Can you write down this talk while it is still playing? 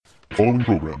following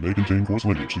program may contain coarse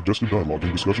language, suggestive dialogue,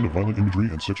 and discussion of violent imagery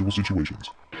and sexual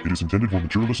situations. It is intended for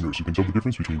mature listeners who can tell the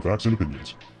difference between facts and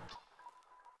opinions.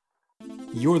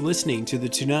 You're listening to the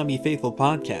Toonami Faithful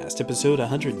Podcast, episode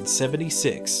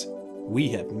 176. We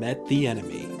have met the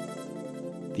enemy.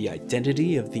 The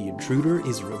identity of the intruder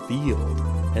is revealed,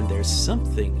 and there's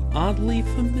something oddly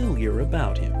familiar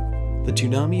about him. The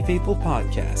Toonami Faithful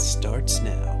Podcast starts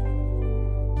now.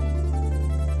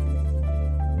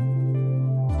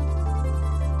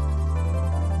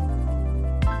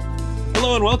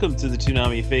 Hello and welcome to the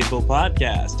Toonami Faithful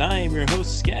Podcast. I am your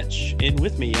host, Sketch, and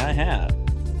with me I have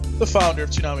the founder of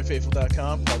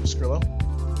ToonamiFaithful.com, Paul Skrillo.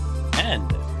 And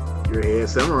your head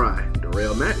samurai,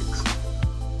 Darrell Maddox.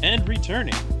 And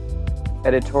returning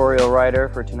editorial writer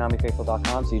for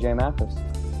ToonamiFaithful.com, CJ Mathis.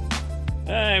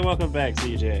 Hey, welcome back,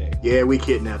 CJ. Yeah, we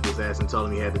kidnapped his ass and told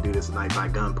him he had to do this tonight by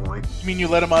gunpoint. You mean you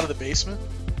let him out of the basement?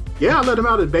 Yeah, I let him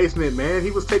out of the basement, man.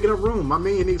 He was taking up room. My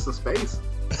minion needs some space.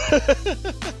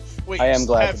 Wait, I am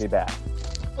glad to be back.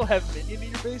 You still have Minion in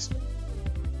your basement?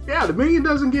 Yeah, the Minion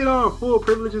doesn't get full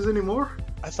privileges anymore.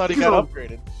 I thought he got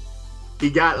upgraded. He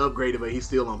got upgraded, but he's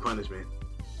still on punishment.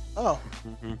 Oh,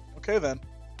 okay then.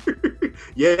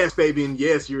 Yes, Fabian,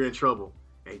 yes, you're in trouble.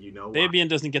 And you know why. Fabian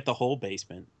doesn't get the whole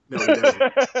basement. No, he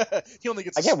doesn't. He only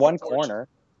gets I get one corner.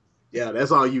 Yeah,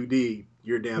 that's all you need.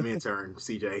 You're a damn intern,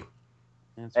 CJ.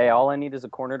 Hey, all I need is a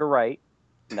corner to write.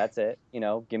 And that's it. You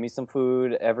know, give me some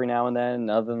food every now and then.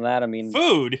 Other than that, I mean...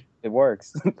 Food? It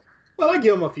works. Well, I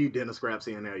give him a few dinner scraps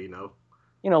here and there, you know.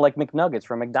 You know, like McNuggets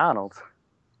from McDonald's.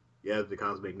 Yeah,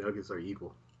 because McNuggets are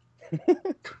evil.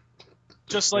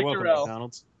 Just like Darrell.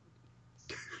 McDonald's.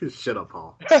 Shut up,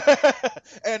 Paul.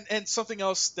 and something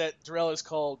else that Darrell is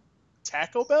called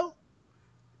Taco Bell?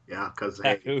 Yeah, because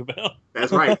Taco Bell.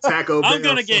 That's right, Taco Bell. I'm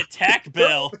gonna get Tac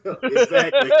Bell.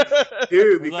 Exactly,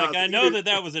 dude. Like I know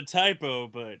that was a typo,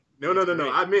 but no.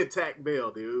 I meant Tac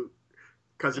Bell, dude,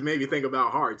 because it made me think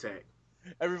about hardtack.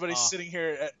 Everybody's sitting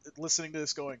here listening to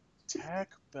this, going Tac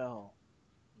Bell.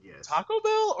 Yes. Taco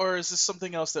Bell, or is this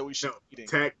something else that we should be eating?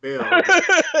 Tac Bell.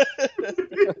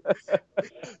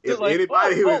 If like,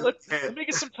 anybody who let me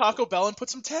get some Taco Bell and put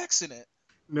some tax in it.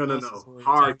 No.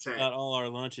 Hardtack. Got all our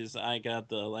lunches. I got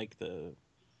the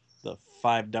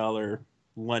 $5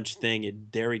 lunch thing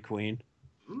at Dairy Queen.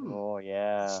 Oh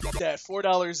yeah. That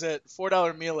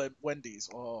 $4 meal at Wendy's.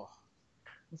 Oh,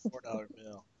 $4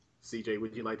 meal. CJ,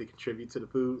 would you like to contribute to the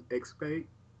food escapade?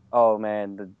 Oh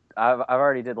man, I've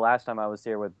already did last time I was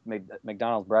here with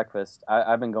McDonald's breakfast.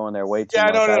 I've been going there way too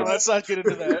much. No, let's not get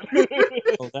into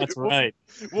that. Oh, that's right.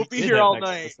 We'll be here all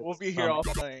night. We'll be here all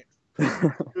night.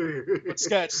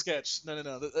 Sketch.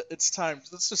 No. It's time.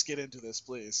 Let's just get into this,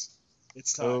 please.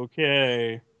 It's time.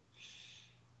 Okay.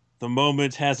 The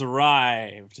moment has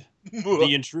arrived.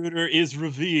 The intruder is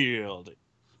revealed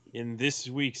in this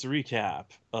week's recap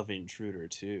of Intruder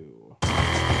 2.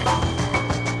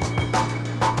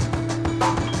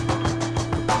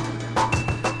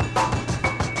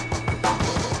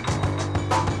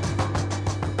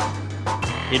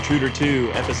 Intruder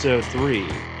 2, Episode 3.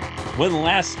 When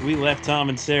last we left Tom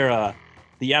and Sarah,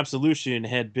 the Absolution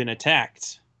had been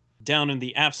attacked. Down in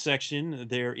the aft section,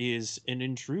 there is an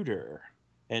intruder,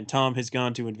 and Tom has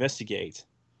gone to investigate.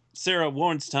 Sarah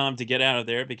warns Tom to get out of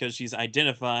there because she's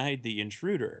identified the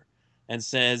intruder, and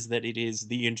says that it is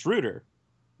the intruder,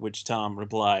 which Tom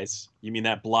replies, "You mean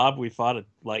that blob we fought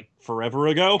like forever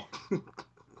ago?"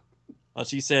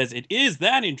 She says, "It is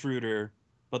that intruder,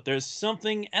 but there's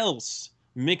something else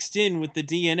mixed in with the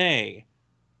DNA.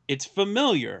 It's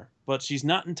familiar, but she's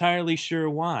not entirely sure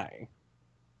why."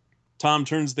 Tom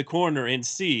turns the corner and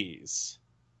sees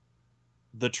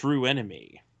the true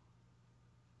enemy.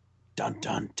 Dun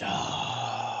dun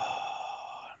dun.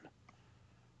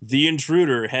 The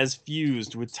intruder has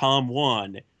fused with Tom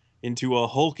 1 into a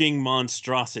hulking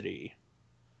monstrosity.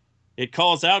 It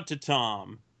calls out to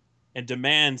Tom and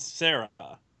demands Sarah.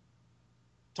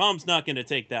 Tom's not going to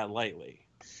take that lightly.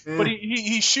 But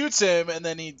he shoots him, and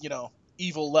then he,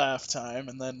 evil laugh time,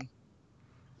 and then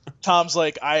Tom's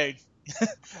like, I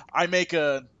make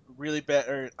a really bad,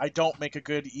 or I don't make a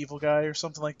good evil guy, or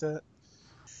something like that.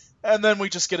 And then we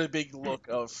just get a big look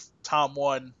of Tom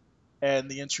 1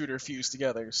 and the intruder fused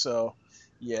together, so,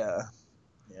 yeah.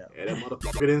 Yeah, that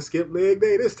motherfucker didn't skip leg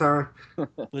day this time.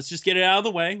 Let's just get it out of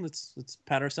the way. Let's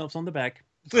pat ourselves on the back.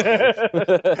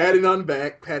 Patting on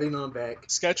back.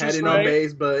 Sketch was patting right. on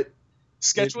Bay's butt.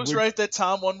 Sketch was right that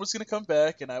Tom 1 was going to come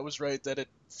back, and I was right that it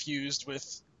fused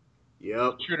with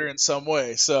Intruder in some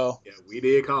way. So yeah, we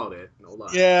did call that. No lie.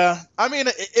 Yeah, I mean,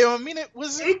 it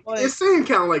wasn't. It seemed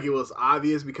kind of like it was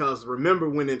obvious because remember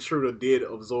when Intruder did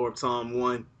absorb Tom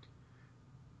 1,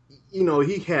 you know,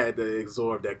 he had to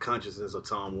absorb that consciousness of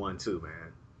Tom 1 too,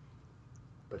 man.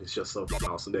 But it's just so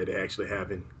awesome that it actually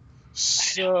happened.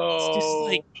 So It's just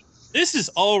like, this is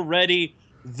already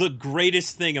the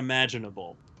greatest thing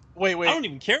imaginable. wait, I don't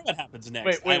even care what happens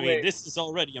next. Wait. This is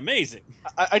already amazing.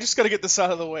 I just got to get this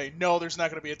out of the way. No, there's not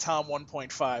going to be a Tom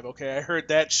 1.5. Okay, I heard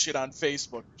that shit on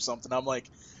Facebook or something. I'm like,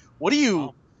 what do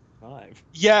you? Oh, 5.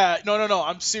 Yeah, no.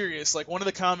 I'm serious. Like one of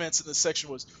the comments in this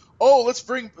section was, "Oh, let's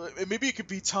bring maybe it could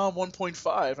be Tom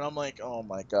 1.5," and I'm like, "Oh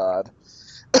my god."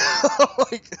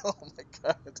 Like, oh my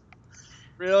god.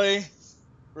 Really?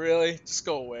 Just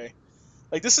go away.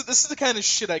 Like this is the kind of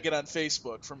shit I get on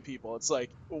Facebook from people. It's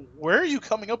like, where are you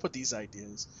coming up with these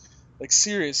ideas? Like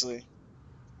seriously.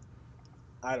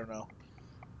 I don't know.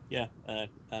 Yeah, I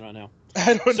don't know.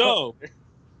 I don't know. So,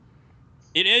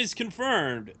 it is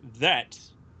confirmed that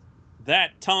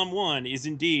Tom 1 is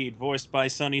indeed voiced by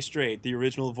Sonny Strait, the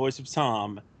original voice of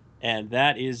Tom, and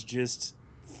that is just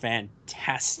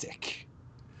fantastic.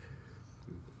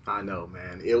 I know,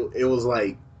 man. It was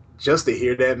like, just to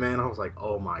hear that, man, I was like,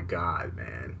 oh my god,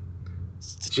 man.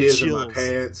 Jizz in my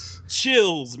pants.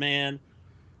 Chills, man.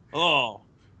 Oh.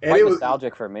 And Quite it was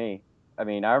nostalgic for me. I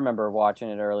mean, I remember watching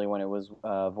it early when it was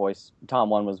Tom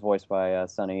 1 was voiced by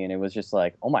Sonny, and it was just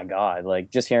like, oh my god, like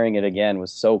just hearing it again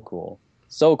was so cool.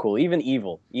 So cool. Even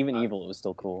evil, it was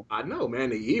still cool. I know,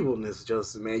 man. The evilness,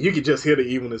 just man, you could just hear the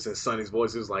evilness in Sonny's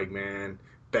voice. It was like, man,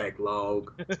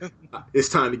 backlog. It's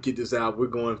time to get this out. We're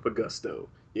going for gusto.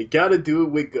 You got to do it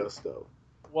with gusto.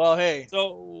 Well, hey.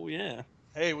 So yeah.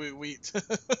 Hey, we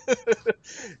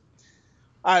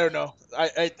I don't know.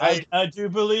 I do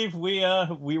believe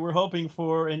we were hoping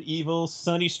for an evil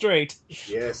Sonny Strait.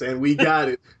 Yes, and we got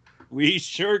it. We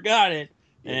sure got it.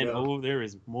 You And know. there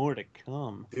is more to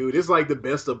come. Dude, it's like the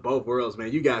best of both worlds,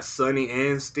 man. You got Sonny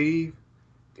and Steve.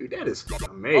 Dude, that is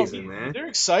amazing, man. They're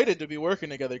excited to be working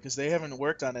together because they haven't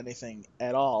worked on anything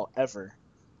at all ever.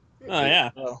 Oh yeah,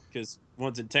 Oh. because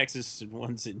one's in Texas and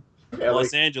one's in Yeah,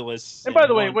 Los like, Angeles. And by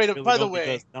the way, one by the Philadelphia way,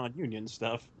 does non-union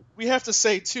stuff. We have to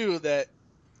say too that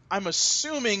I'm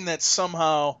assuming that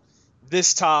somehow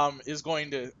this Tom is going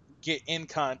to get in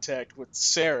contact with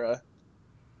Sarah,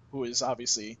 who is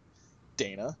obviously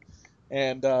Dana,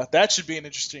 and that should be an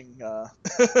interesting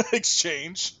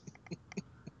exchange.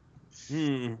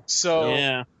 So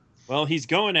Yeah. Well, he's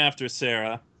going after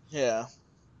Sarah. Yeah.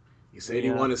 He said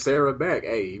he wanted Sarah back.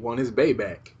 Hey, he wanted his bae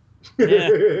back.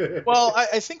 Yeah. Well,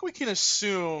 I think we can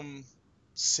assume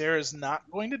Sarah's not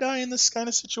going to die in this kind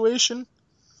of situation.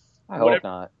 I hope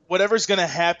not. Whatever's going to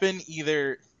happen,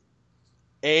 either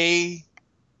A,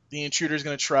 the intruder is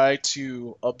going to try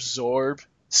to absorb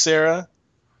Sarah,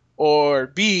 or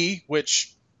B,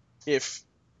 which if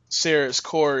Sarah's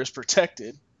core is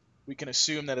protected, we can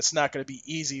assume that it's not going to be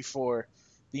easy for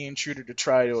the intruder to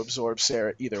try to absorb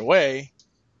Sarah either way.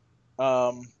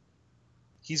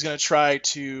 He's going to try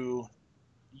to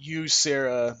use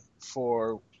Sarah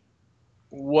for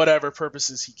whatever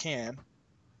purposes he can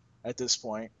at this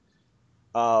point.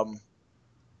 I'm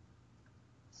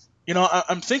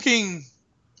kind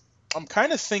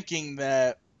of thinking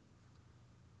that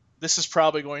this is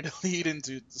probably going to lead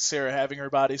into Sarah having her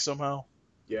body somehow.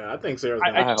 Yeah, I think Sarah's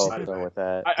going to I hope so with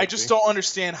that. I just don't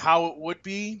understand how it would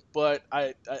be, but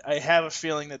I have a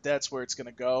feeling that that's where it's going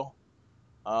to go.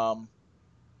 I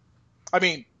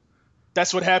mean,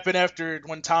 that's what happened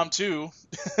when Tom 2,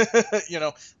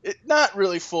 not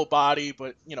really full body,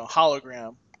 but,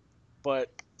 hologram, but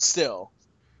still,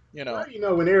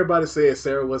 Well, when everybody said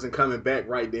Sarah wasn't coming back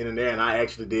right then and there, and I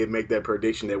actually did make that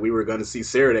prediction that we were going to see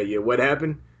Sarah that year, what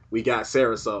happened? We got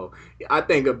Sarah, so I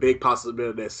think a big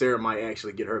possibility that Sarah might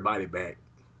actually get her body back.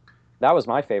 That was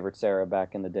my favorite Sarah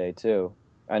back in the day, too.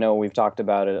 I know we've talked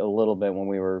about it a little bit when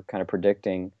we were kind of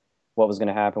predicting what was going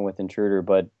to happen with Intruder,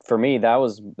 but for me, that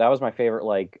was my favorite,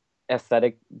 like,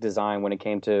 aesthetic design when it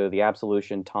came to the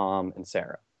Absolution, Tom, and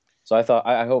Sarah. So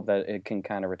I hope that it can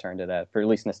kind of return to that for at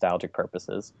least nostalgic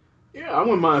purposes. Yeah, I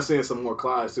wouldn't mind seeing some more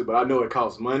Clydes too, but I know it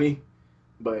costs money.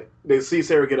 But to see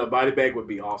Sarah get her body back would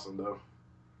be awesome, though.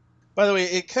 By the way,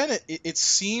 it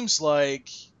seems like,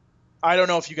 I don't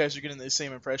know if you guys are getting the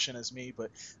same impression as me,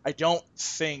 but I don't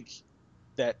think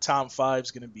that Tom 5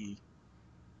 is going to be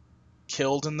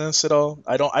killed in this at all.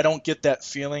 I don't get that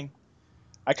feeling.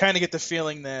 I kind of get the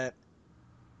feeling that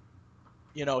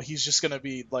he's just going to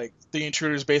be like, the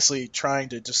intruder's basically trying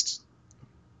to just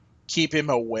keep him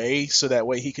away so that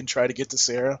way he can try to get to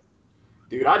Sarah.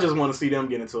 Dude, I just want to see them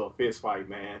get into a fist fight,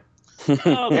 man.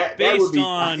 Well, based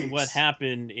on nice. what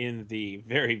happened in the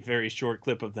very, very short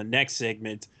clip of the next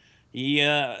segment, he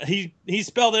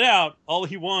spelled it out. All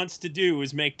he wants to do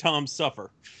is make Tom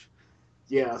suffer.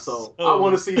 Yeah, so I So-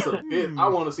 want to see I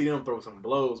want to see them throw some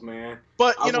blows, man.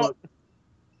 But I want-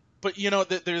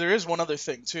 there is one other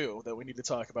thing too that we need to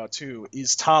talk about too.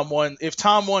 Is Tom One? If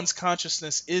Tom One's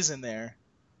consciousness is in there,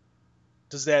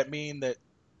 does that mean that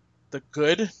the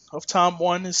good of Tom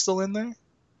One is still in there?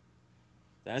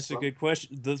 That's a good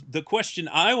question. The question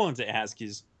I want to ask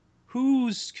is,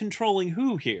 who's controlling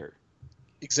who here?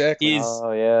 Exactly. Is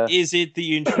Oh yeah. is it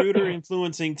the intruder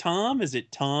influencing Tom? Is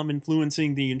it Tom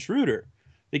influencing the intruder?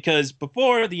 Because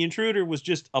before the intruder was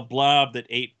just a blob that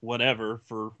ate whatever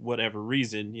for whatever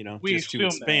reason, We just to assume that.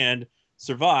 expand,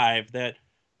 survive.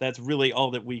 That's really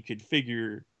all that we could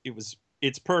figure.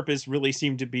 Its purpose really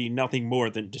seemed to be nothing more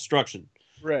than destruction.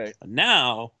 Right.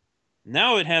 Now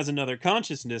it has another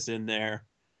consciousness in there,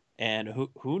 and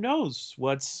who knows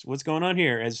what's going on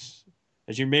here. As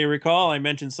you may recall, I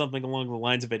mentioned something along the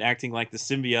lines of it acting like the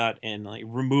symbiote and like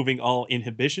removing all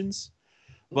inhibitions.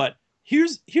 But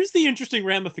here's the interesting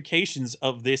ramifications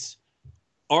of this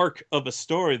arc of a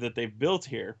story that they've built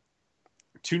here.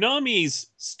 Toonami's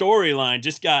storyline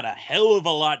just got a hell of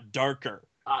a lot darker.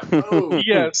 I know.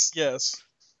 Yes.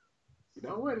 You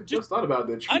know what? I just thought about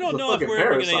that. I don't She's a know if fucking we're ever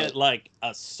gonna parasite. get like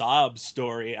a sob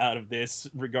story out of this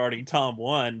regarding Tom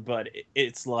One, but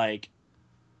it's like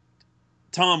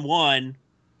Tom One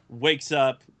wakes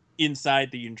up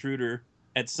inside the intruder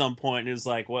at some point and is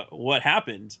like, what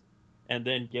happened? And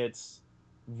then gets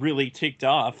really ticked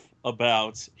off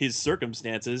about his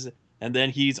circumstances, and then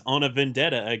he's on a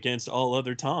vendetta against all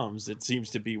other Toms. It seems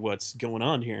to be what's going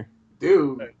on here.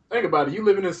 Dude, think about it. You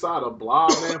living inside a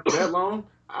blob, man, for that long,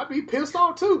 I'd be pissed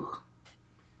off too.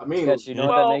 I mean, Sketch, you know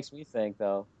what Well- that makes me think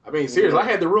though? seriously, I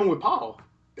had the room with Paul.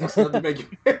 That's not to make you.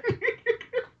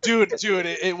 Dude,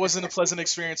 it wasn't a pleasant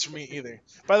experience for me either.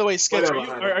 By the way, Sketch,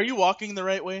 Whatever. are you walking the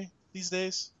right way these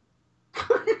days?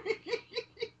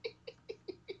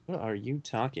 What are you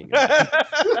talking about?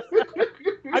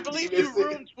 I believe you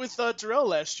roomed with Darrell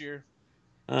last year.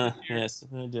 Yes,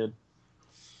 I did.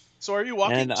 So are you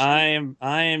walking? And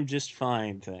I am just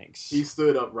fine, thanks. He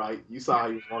stood upright. You saw how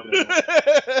he was walking.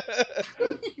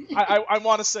 I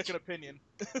want a second opinion.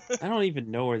 I don't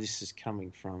even know where this is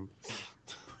coming from.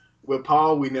 With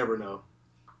Paul, we never know.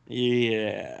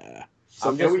 Yeah. So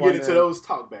I'm can just we get into wondering- those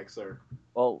talkbacks, sir?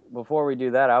 Well, before we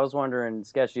do that, I was wondering,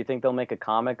 Sketch, do you think they'll make a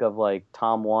comic of like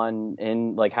Tom One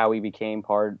in like how he became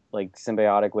part like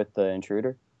symbiotic with the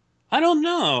intruder? I don't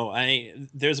know.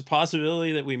 There's a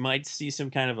possibility that we might see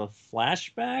some kind of a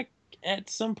flashback at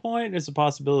some point. There's a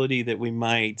possibility that we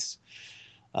might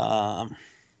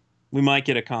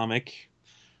get a comic.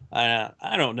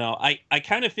 I don't know. I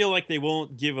kind of feel like they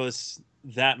won't give us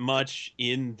that much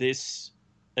in this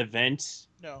event.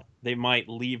 No. They might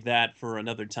leave that for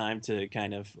another time to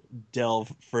kind of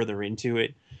delve further into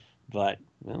it. But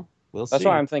well, we'll see. That's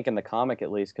why I'm thinking the comic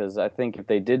at least, because I think if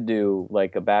they did do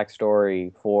like a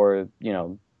backstory for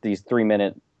these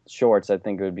 3-minute shorts, I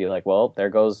think it would be like, well, there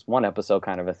goes one episode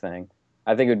kind of a thing.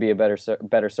 I think it would be a better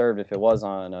served if it was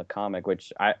on a comic,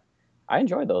 which I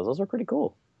enjoyed those. Those were pretty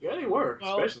cool. Yeah, they were.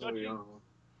 Well, Especially.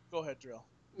 Go ahead, Drill.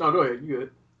 No, go ahead. You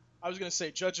good? I was gonna say,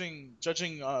 judging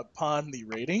upon the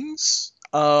ratings,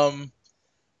 I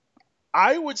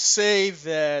would say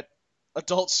that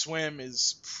Adult Swim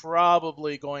is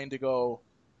probably going to go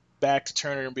back to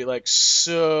Turner and be like,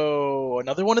 so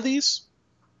another one of these?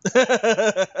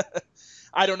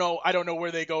 I don't know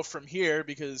where they go from here,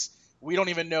 because we don't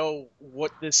even know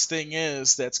what this thing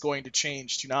is that's going to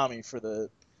change Toonami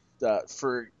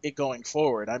for it going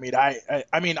forward. I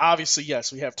mean, obviously,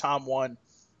 yes, we have Tom One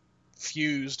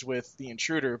fused with the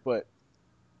intruder, but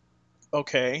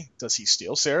okay, does he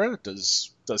steal Sarah?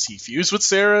 Does he fuse with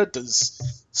Sarah?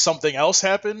 Does something else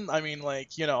happen? I mean,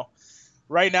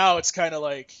 right now it's kind of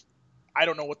like, I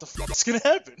don't know what the fuck's gonna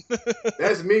happen.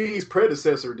 That's Miggy's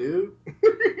predecessor, dude.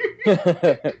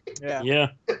 Yeah. Yeah.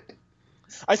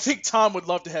 I think Tom would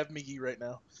love to have Miggy right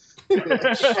now.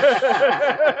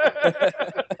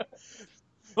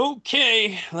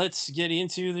 Okay, let's get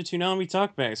into the Toonami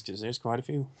talkbacks, because there's quite a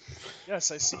few.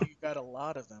 Yes, I see you got a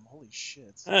lot of them. Holy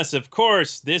shit. Yes, of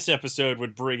course, this episode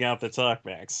would bring out the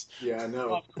talkbacks. Yeah, I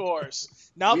know. Of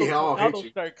course. Now We all hate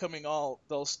you.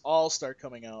 they'll all start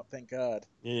coming out. Thank God.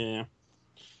 Yeah.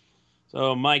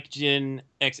 So Mike Jin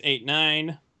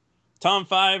X89, Tom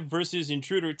 5 versus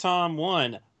Intruder Tom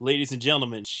 1. Ladies and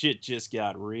gentlemen, shit just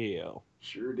got real.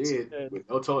 Sure did. With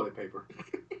no toilet paper.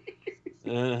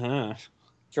 Uh-huh.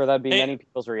 Sure, that'd be Hey. many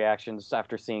people's reactions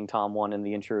after seeing Tom One in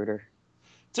The Intruder.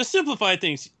 To simplify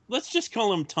things, let's just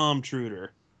call him Tom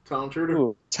Truder. Tom Truder.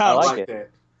 Ooh, Tom, I I like like it. that.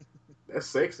 That's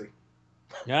sexy.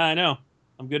 Yeah, I know.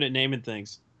 I'm good at naming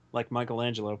things, like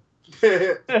Michelangelo.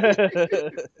 yeah,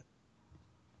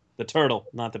 The The turtle,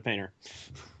 not the painter.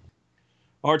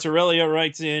 Arturelia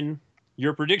writes in,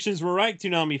 your predictions were right,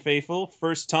 Toonami faithful.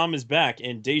 First Tom is back,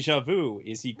 and deja vu.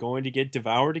 Is he going to get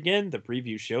devoured again? The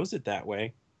preview shows it that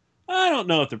way. I don't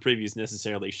know if the preview is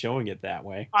necessarily showing it that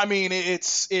way. I mean,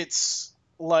 it's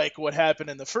like what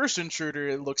happened in the first Intruder,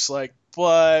 it looks like,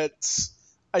 but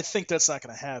I think that's not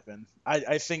going to happen.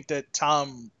 I think that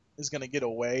Tom is going to get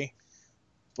away,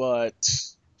 but,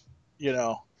 you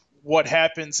know, what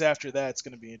happens after that's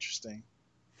going to be interesting.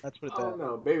 Let's put it I that don't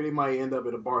know. Maybe they might end up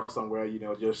in a bar somewhere, you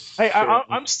know, just. Hey, sharing-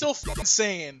 I'm still fucking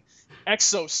saying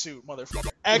exosuit,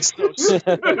 motherfucker. Exosuit.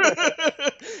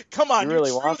 Come on, You really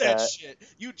drew want that that. shit.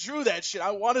 You drew that shit. I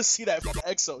want to see that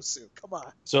exosuit. Come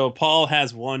on. So Paul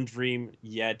has one dream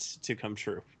yet to come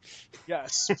true.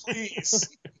 Yes, please.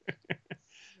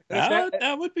 And if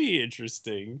That would be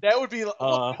interesting. that would be.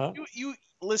 Uh-huh. You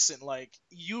listen. Like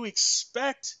you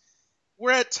expect.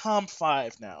 We're at Tom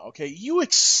 5 now. Okay, you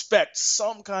expect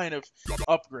some kind of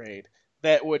upgrade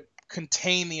that would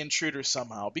contain the Intruder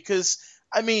somehow, because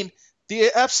I mean,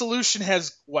 the Absolution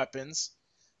has weapons.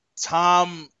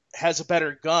 Tom has a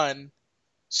better gun.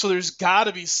 So there's got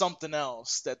to be something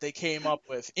else that they came up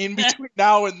with in between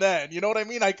now and then. You know what I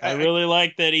mean? I really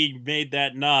like that he made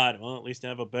that nod. Well, at least I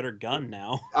have a better gun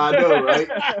now. I know,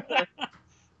 right?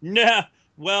 Nah,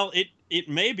 well, it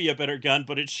may be a better gun,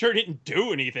 but it sure didn't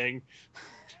do anything.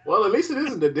 Well, at least it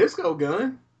isn't the disco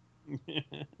gun.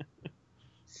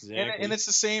 Exactly. and it's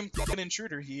the same fucking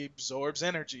Intruder. He absorbs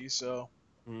energy, so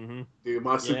Mm-hmm. Dude,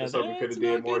 my Super Soaker could that's have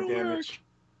did not more gonna damage.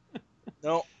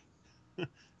 no.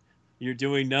 You're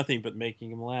doing nothing but making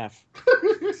him laugh.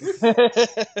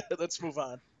 Let's move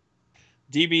on.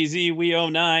 DBZ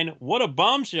We09, what a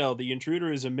bombshell. The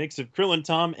Intruder is a mix of Krillin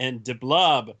Tom and De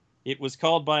Blob. It was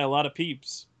called by a lot of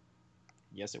peeps.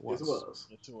 Yes, it was. Yes, it was.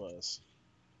 Yes, it was.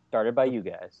 Started by you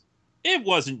guys. It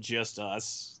wasn't just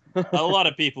us. A lot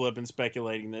of people have been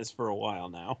speculating this for a while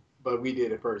now. But we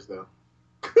did it first, though.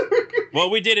 Well,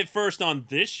 we did it first on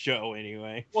this show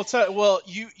anyway. Well,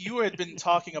 you had been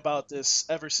talking about this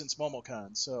ever since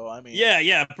MomoCon, so I mean,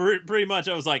 Yeah, pretty much.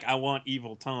 I was like, I want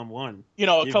Evil Tom 1. you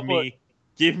know,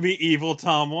 Give me Evil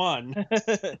Tom 1.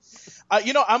 I'm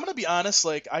gonna be honest.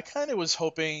 Like, I kind of was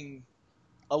hoping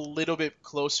a little bit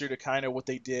closer to kind of what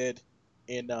they did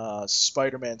in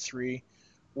Spider-Man 3,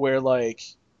 where like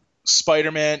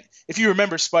Spider-Man, if you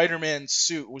remember, Spider-Man's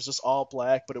suit was just all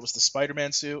black, but it was the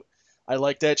Spider-Man suit. I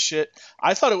like that shit.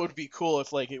 I thought it would be cool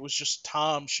if like it was just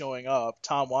Tom 1 showing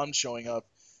up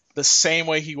the same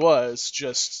way he was,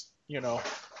 just, you know.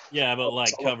 Yeah, but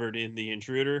like covered in the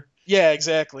Intruder. Yeah,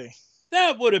 exactly.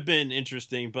 That would have been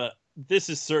interesting, but this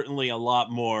is certainly a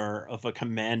lot more of a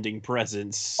commanding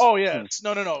presence. Oh yeah,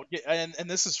 no. Yeah, and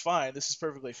this is fine. This is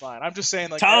perfectly fine. I'm just saying,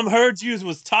 like, Tom Hughes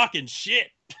was talking shit.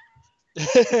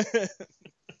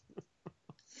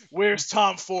 Where's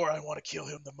Tom 4? I want to kill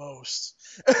him the most.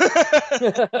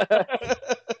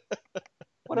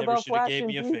 What Never about should have Flash gave and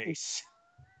me a Beauty? face.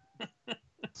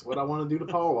 That's what I want to do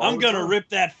to Paul. all I'm the gonna time. rip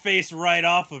that face right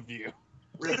off of you.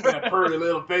 Rip that pretty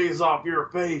little face off your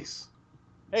face.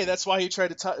 Hey, that's why he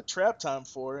tried to trap Tom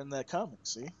 4 in that comic.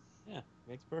 See? Yeah,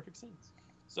 makes perfect sense.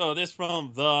 So this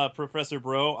from the Professor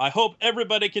Bro. I hope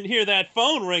everybody can hear that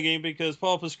phone ringing because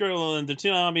Paul Pasquarello and the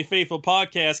Toonami Faithful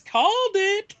podcast called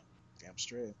it. Damn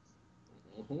straight.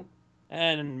 Mm-hmm.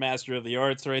 And Master of the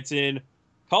Arts writes in,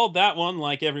 called that one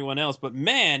like everyone else, but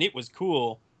man, it was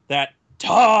cool. That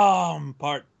Tom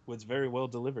part was very well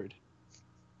delivered.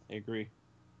 I agree.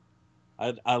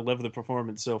 I love the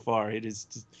performance so far. It is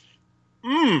just,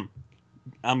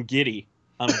 I'm giddy.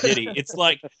 It's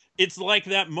like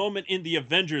that moment in the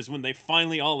Avengers when they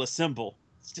finally all assemble.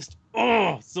 It's just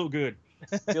so good.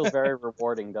 Feels very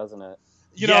rewarding, doesn't it?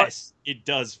 Yes, it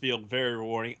does feel very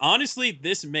rewarding. Honestly,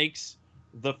 this makes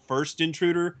the first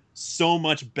Intruder so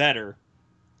much better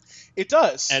It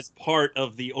does. as part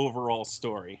of the overall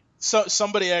story. So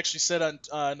somebody actually said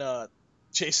on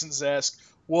Jason's Ask,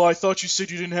 well, I thought you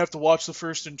said you didn't have to watch the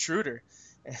first Intruder.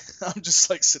 And I'm just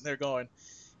like sitting there going,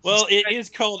 Well, it is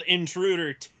called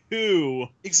Intruder 2.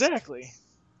 exactly.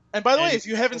 And by the way, And if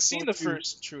you haven't it's seen the also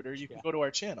first Intruder, you can go to our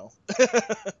channel.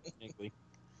 Exactly.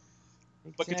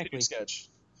 But continue, Sketch.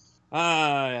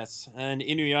 Yes. And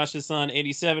Inuyasha-san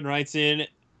 87 writes in,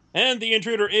 and the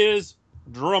Intruder is,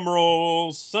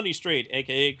 drumroll, Sunny Straight,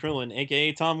 a.k.a. Krillin,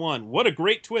 a.k.a. Tom 1. What a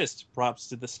great twist. Props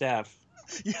to the staff.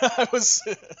 Yeah, I was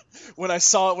when I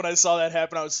saw that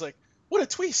happen, I was like, what a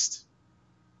twist.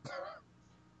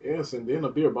 Yes, and then a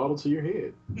beer bottle to your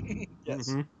head.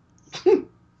 Yes. Mhm.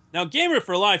 Now, Gamer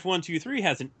for Life 123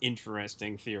 has an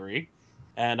interesting theory,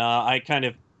 and I kind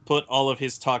of put all of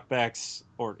his talkbacks,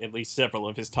 or at least several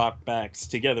of his talkbacks,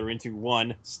 together into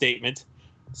one statement.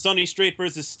 Sonny Strait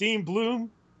versus Steam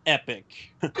Bloom, epic.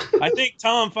 I think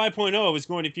Tom 5.0 is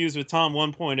going to fuse with Tom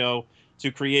 1.0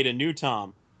 to create a new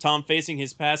Tom. Tom facing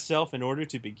his past self in order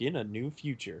to begin a new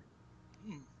future.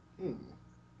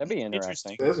 That'd be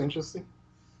interesting. That's interesting.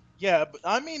 Yeah, but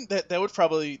I mean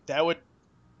that would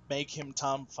make him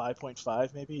Tom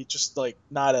 5.5 maybe, just like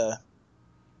not a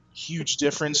huge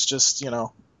difference, just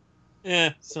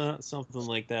Yeah, something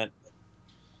like that.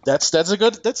 That's a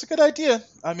good idea.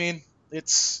 I mean,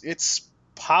 it's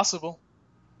possible.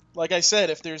 Like I said,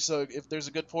 if there's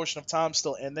a good portion of Tom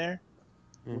still in there,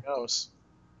 who knows?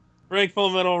 Frank Full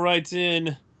Metal writes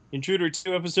in, Intruder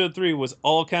 2 Episode 3 was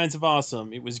all kinds of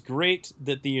awesome. It was great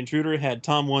that the Intruder had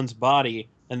Tom 1's body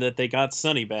and that they got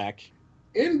Sonny back.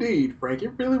 Indeed, Frank,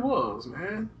 it really was,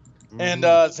 man. And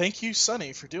thank you,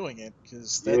 Sonny, for doing it,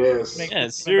 because yeah,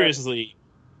 seriously,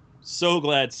 so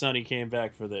glad Sonny came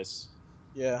back for this.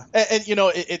 Yeah, and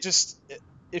it just,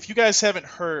 if you guys haven't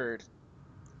heard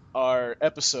our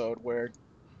episode where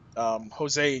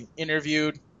Jose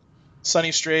interviewed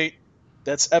Sonny Strait,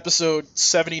 that's episode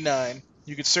 79.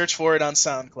 You could search for it on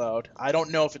SoundCloud. I don't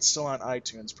know if it's still on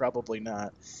iTunes, probably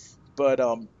not. But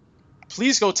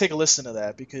please go take a listen to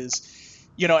that, because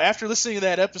after listening to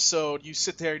that episode, you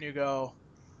sit there and you go,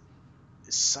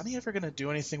 is Sonny ever going to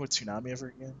do anything with Toonami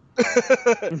ever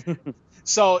again?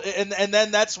 So, and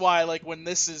then that's why, like, when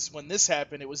this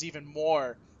happened, it was even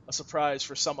more a surprise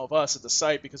for some of us at the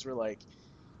site, because we're like,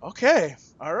 okay,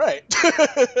 all right,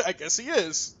 I guess he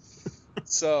is.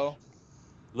 So,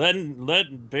 burying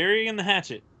the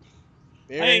hatchet.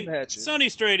 Burying the hatchet. Sonny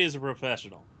Strait is a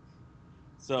professional.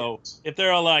 So if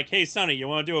they're all like, hey, Sonny, you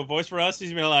want to do a voice for us? He's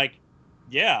going to be like,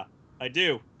 yeah, I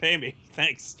do. Pay me.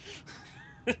 Thanks.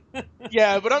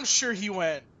 Yeah, but I'm sure he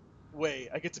went, wait,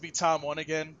 I get to be Tom 1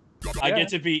 again? I get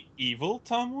to be evil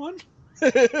Tom 1?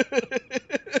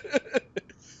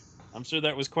 I'm sure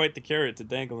that was quite the carrot to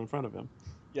dangle in front of him.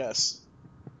 Yes.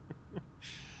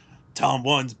 Tom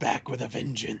 1's back with a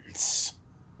vengeance.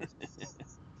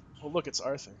 Well, look, it's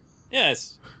Arthur.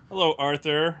 Yes. Hello,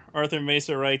 Arthur. Arthur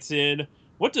Mesa writes in,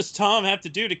 what does Tom have to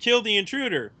do to kill the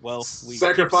intruder? Well, we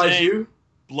sacrifice you?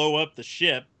 Blow up the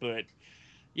ship, but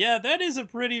yeah, that is a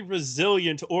pretty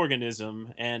resilient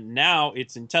organism, and now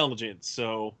it's intelligent,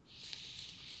 so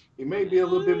he may be a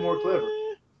little bit more clever.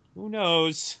 Who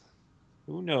knows?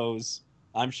 Who knows?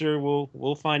 I'm sure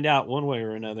we'll find out one way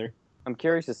or another. I'm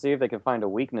curious to see if they can find a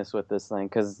weakness with this thing,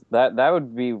 because that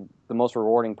would be the most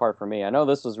rewarding part for me. I know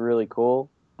this was really cool,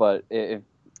 but if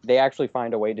they actually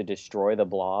find a way to destroy the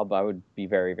blob, I would be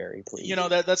very, very pleased.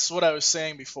 That's what I was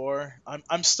saying before.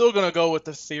 I'm still gonna go with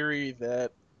the theory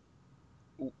that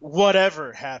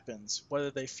whatever happens,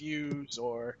 whether they fuse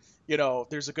or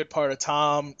there's a good part of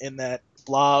Tom in that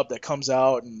blob that comes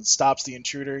out and stops the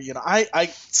intruder. I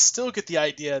still get the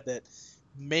idea that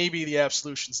maybe the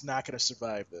Absolution's not going to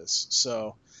survive this.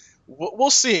 So we'll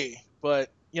see.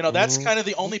 But that's kind of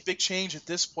the only big change at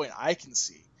this point I can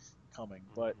see coming.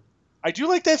 But I do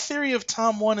like that theory of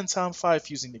Tom 1 and Tom 5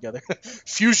 fusing together.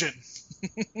 Fusion.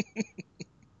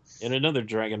 And another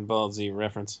Dragon Ball Z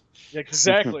reference. Yeah,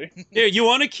 exactly. Here, you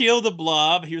want to kill the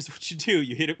blob? Here's what you do.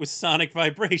 You hit it with sonic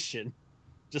vibration.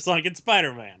 Just like in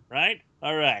Spider-Man, right?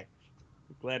 All right.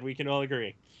 Glad we can all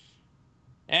agree.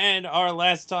 And our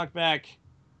last talk back,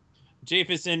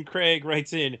 Japhus and Craig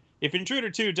writes in, if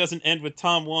Intruder 2 doesn't end with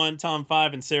Tom 1, Tom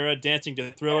 5, and Sarah dancing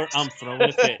to Thriller, I'm throwing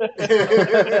a fit.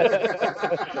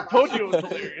 Told you it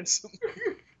was hilarious.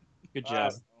 Good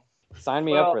job. Sign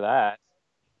me up for that.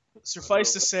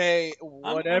 Suffice to say,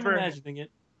 whatever I'm imagining it.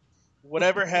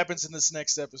 Whatever happens in this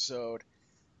next episode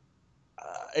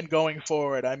and going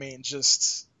forward, I mean,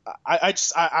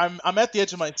 I'm at the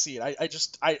edge of my seat.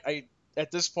 I at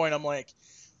this point I'm like,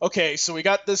 okay, so we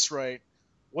got this right.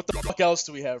 What the fuck else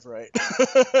do we have right?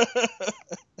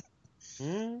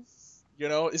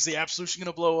 Is the Absolution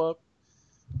gonna blow up?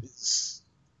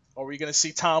 Are we gonna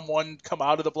see Tom 1 come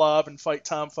out of the blob and fight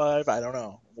Tom 5? I don't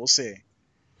know. We'll see.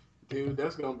 Dude,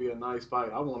 that's gonna be a nice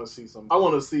fight. I want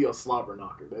to see a slobber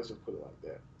knocker. Let's just put it like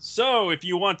that. So, if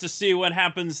you want to see what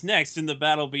happens next in the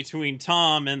battle between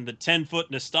Tom and the 10-foot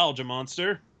nostalgia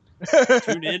monster,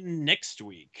 tune in next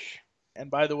week. And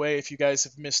by the way, if you guys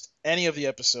have missed any of the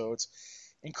episodes,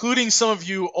 including some of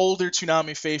you older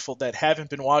Toonami faithful that haven't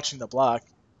been watching the block,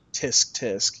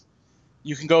 tisk,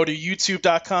 you can go to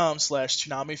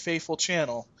youtube.com/Toonami Faithful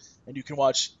channel, and you can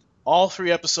watch all 3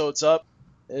 episodes up.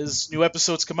 As new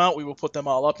episodes come out, we will put them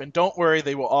all up, and don't worry,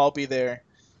 they will all be there.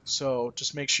 So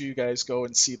just make sure you guys go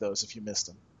and see those if you missed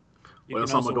them. You can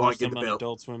also watch them on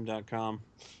AdultSwim.com.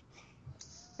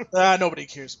 Nobody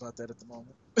cares about that at the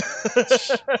moment.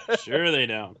 Sure they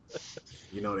don't.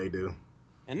 You know they do.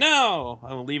 And now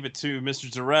I will leave it to Mr.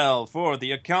 Terrell for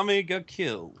the Akame ga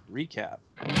Kill recap.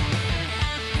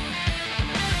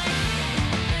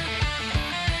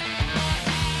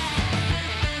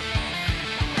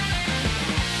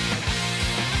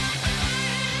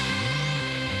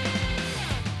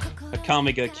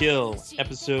 Akame ga Kill,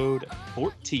 episode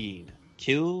 14.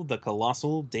 Kill the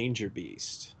Colossal Danger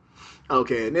Beast.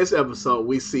 Okay, in this episode,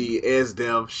 we see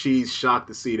Esdev. She's shocked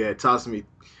to see that Tatsumi,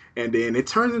 and then it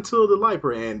turns into the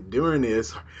Lifer. And during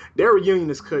this, their reunion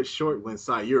is cut short when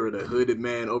Sayura, the hooded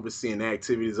man overseeing the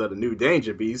activities of the new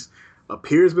Danger Beast,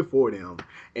 appears before them.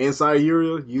 And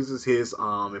Sayura uses his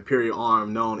Imperial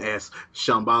arm known as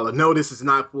Shambhala. No, this is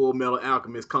not Full Metal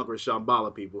Alchemist Conqueror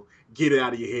Shambhala, people. Get it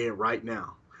out of your head right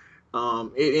now.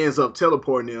 It ends up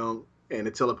teleporting them, and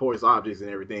it teleports objects and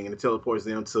everything, and it teleports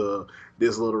them to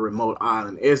this little remote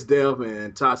island. Esdev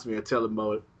and Tatsumi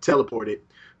are teleported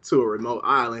to a remote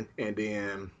island, and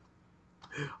then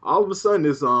all of a sudden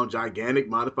this gigantic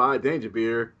modified danger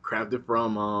bear crafted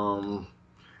from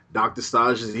Dr.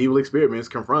 Stage's evil experiments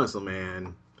confronts them,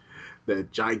 and the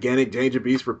gigantic danger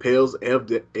beast repels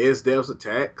Esdev's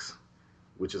attacks,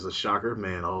 which is a shocker,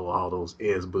 man. Oh, all those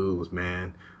Ez boos,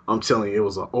 man. I'm telling you, it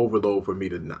was an overload for me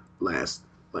to last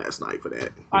night for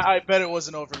that. I bet it was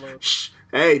an overload.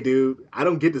 Hey, dude, I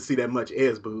don't get to see that much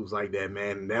Ez boobs like that,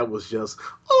 man. And that was just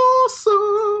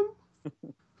awesome.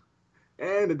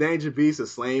 And the Danger Beast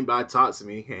is slain by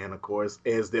Tatsumi, and of course,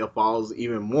 Esdev falls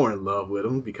even more in love with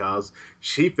him because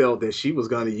she felt that she was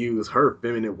going to use her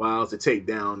feminine wiles to take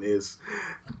down this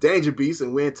Danger Beast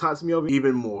and win Tatsumi over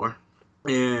even more.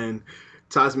 And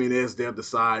Tatsumi and Esdev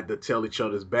decide to tell each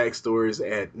other's backstories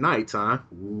at nighttime.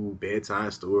 Ooh,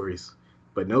 bedtime stories.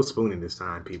 But no spooning this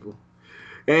time, people.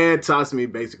 And Tatsumi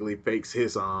basically fakes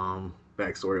his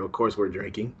backstory. Of course, we're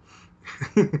drinking.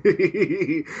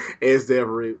 Esdev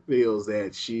reveals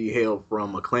that she hailed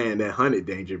from a clan that hunted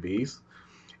Danger Beasts.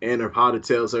 And her father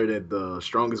tells her that the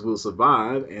strongest will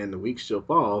survive and the weak shall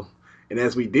fall. And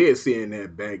as we did see in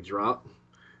that backdrop,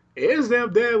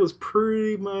 Esdev's dad was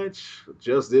pretty much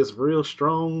just this real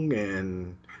strong,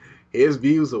 and his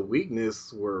views of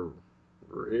weakness were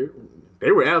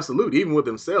absolute, even with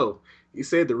himself. He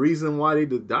said the reason why they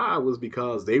died was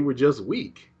because they were just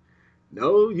weak.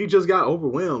 No, you just got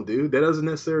overwhelmed, dude. That doesn't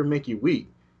necessarily make you weak.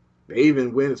 They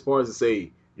even went as far as to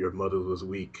say, your mother was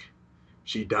weak.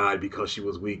 She died because she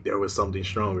was weak. There was something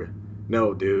stronger.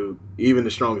 No, dude. Even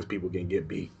the strongest people can get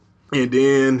beat. And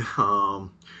then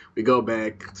we go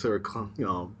back to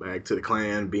the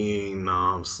clan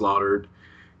being slaughtered,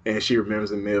 and she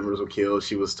remembers the members were killed.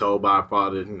 She was told by her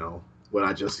father, what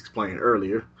I just explained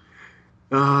earlier,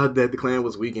 that the clan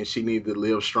was weak and she needed to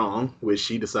live strong, which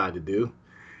she decided to do.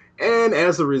 And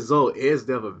as a result,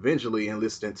 Esdev eventually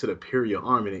enlisted into the Imperial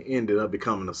Army and ended up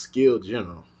becoming a skilled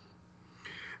general.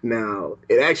 Now,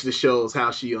 it actually shows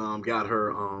how she got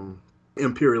her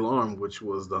Imperial arm, which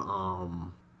was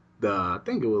I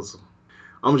think it was,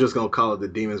 I'm just going to call it the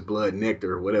Demon's Blood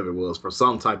Nectar or whatever it was, for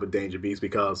some type of Danger Beast,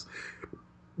 because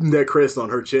that crest on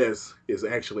her chest is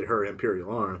actually her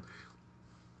Imperial arm.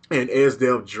 And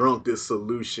Esdev drunk this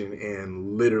solution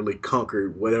and literally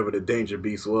conquered whatever the Danger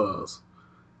Beast was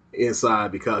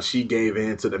inside, because she gave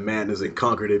in to the madness and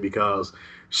conquered it because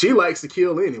she likes to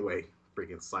kill anyway.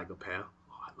 Freaking psychopath.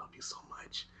 Oh, I love you so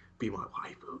much. Be my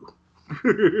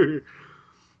waifu.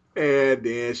 And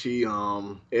then she,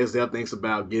 Esdev thinks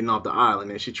about getting off the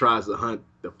island, and she tries to hunt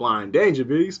the flying Danger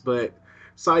Beast, but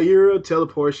Sayura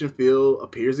teleportation field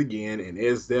appears again, and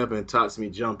Esdev and Tatsumi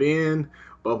jump in,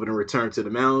 both of them return to the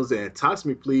mountains, and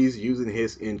Tatsumi flees using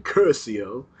his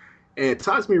Incursio, and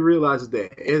Tatsumi realizes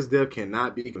that Esdev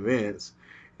cannot be convinced,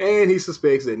 and he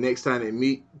suspects that next time they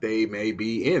meet, they may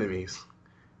be enemies.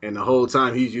 And the whole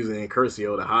time he's using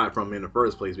Incursio to hide from him in the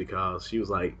first place, because she was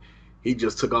like, he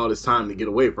just took all this time to get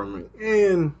away from him.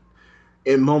 And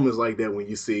in moments like that, when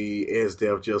you see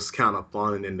Esdev just kind of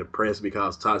falling and depressed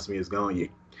because Tatsumi is gone,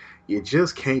 you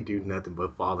just can't do nothing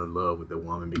but fall in love with the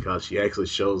woman, because she actually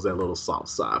shows that little soft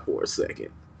side for a second.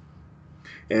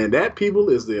 And that, people,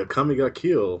 is the Akame ga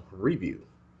Kill review.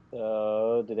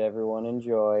 So, did everyone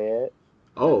enjoy it?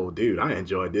 Oh, dude, I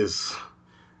enjoyed this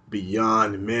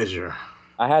beyond measure.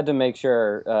 I had to make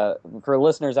sure, for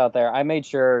listeners out there, I made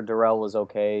sure Darrell was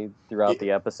okay throughout the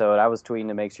episode. I was tweeting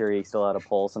to make sure he still had a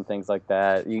pulse and things like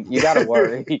that. You got to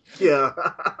worry. Yeah.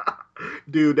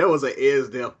 Dude, that was an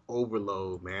Esdev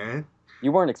overload, man.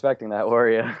 You weren't expecting that, were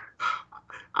you?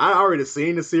 I already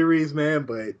seen the series, man,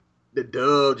 but the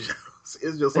dub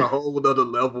It's just a whole other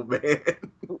level, man.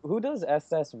 Who does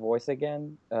SS voice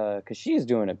again? Because she's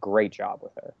doing a great job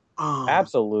with her. Um,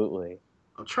 Absolutely.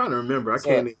 I'm trying to remember. I So,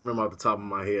 can't even remember off the top of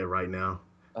my head right now.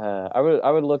 I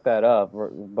would look that up,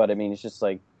 but I mean, it's just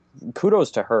like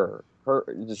kudos to her.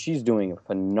 She's doing a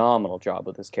phenomenal job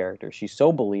with this character. She's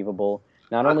so believable.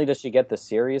 Not only does she get the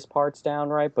serious parts down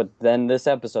right, but then this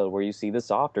episode where you see the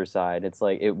softer side, it's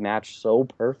like it matched so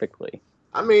perfectly.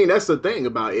 I mean, that's the thing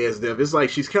about Esdev. It's like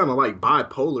she's kind of like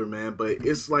bipolar, man, but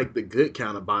it's like the good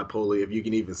kind of bipolar, if you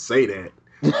can even say that.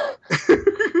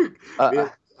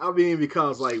 I mean,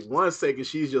 because like 1 second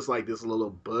she's just like this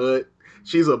little bud.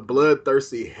 She's a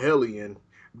bloodthirsty hellion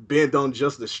bent on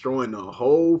just destroying the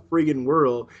whole friggin'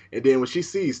 world. And then when she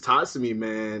sees Tatsumi,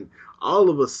 man, all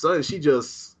of a sudden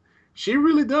she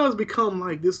really does become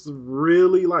like this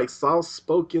really like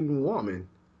soft-spoken woman,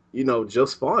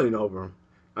 just falling over him.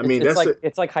 I mean,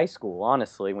 It's like high school,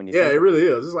 honestly, when you yeah, think it really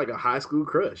is. It's like a high school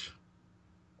crush.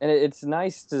 and it's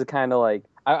nice to kind of like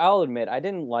I'll admit I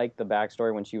didn't like the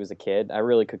backstory when she was a kid. I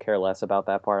really could care less about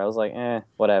that part. I was like,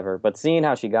 whatever. But seeing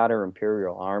how she got her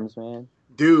Imperial arms, man.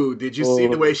 Dude, did you see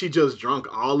the way she just drunk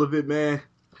all of it, man?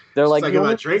 They're She's like, like, if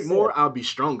I drink more, I'll be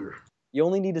stronger. You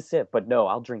only need to sip, but no,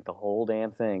 I'll drink the whole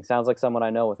damn thing. Sounds like someone I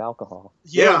know with alcohol.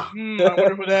 Yeah. I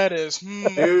wonder who that is.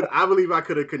 Dude, I believe I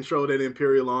could have controlled that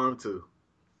Imperial arm too.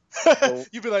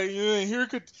 You'd be like,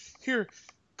 here,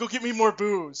 go get me more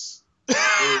booze.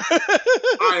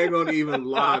 I ain't gonna even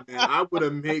lie, man. I would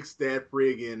have mixed that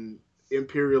friggin'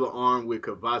 Imperial arm with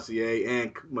Cavassier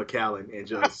and McAllen and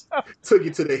just took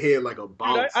it to the head like a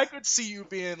boss. Dude, I could see you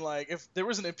being like, if there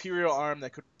was an Imperial arm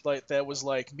that was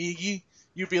like Migi,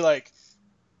 you'd be like,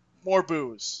 more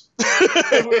booze.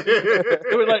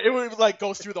 it would like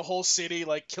go through the whole city,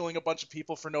 like killing a bunch of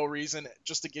people for no reason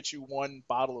just to get you one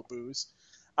bottle of booze.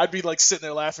 I'd be like sitting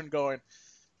there laughing, going,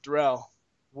 Darrell,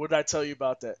 what did I tell you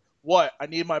about that? What? I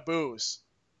need my booze.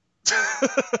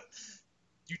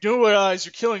 You do realize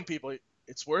you're killing people.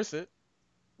 It's worth it.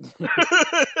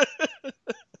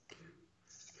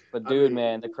 But dude,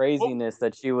 man, the craziness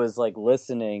that she was like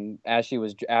listening as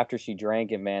after she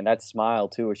drank it, man, that smile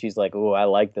too, where she's like, "Oh, I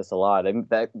like this a lot." I mean,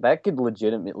 that could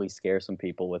legitimately scare some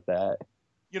people with that.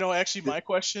 Actually, my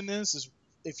question is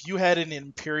if you had an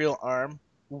Imperial arm,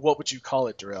 what would you call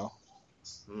it, Darrell?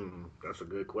 That's a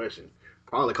good question.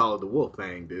 Probably call it the wolf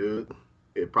thing, dude.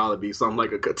 It'd probably be something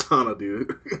like a katana,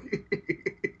 dude.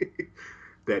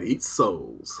 That eats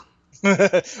souls.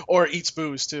 Or eats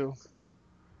booze, too.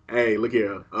 Hey, look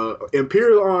here.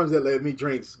 Imperial arms that let me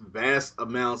drink vast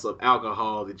amounts of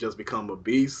alcohol to just become a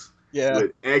beast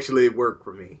would actually work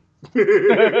for me.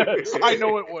 I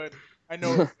know it would.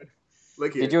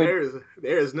 Look here,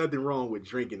 there is nothing wrong with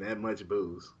drinking that much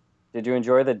booze. Did you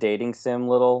enjoy the dating sim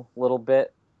little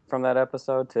bit from that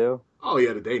episode too? Oh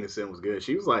yeah, the dating sim was good.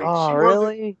 She was like,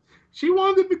 really? She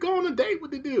wanted to go on a date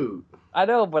with the dude. I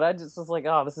know, but I just was like,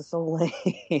 oh, this is so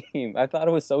lame. I thought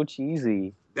it was so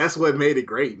cheesy. That's what made it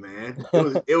great, man.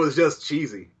 It was just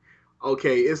cheesy.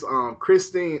 Okay, it's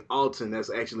Christine Alton that's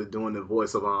actually doing the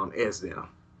voice of Esdale.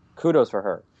 Kudos for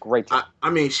her. Great job. I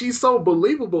mean, she's so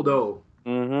believable though.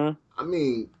 Mm-hmm. I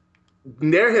mean,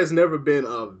 there has never been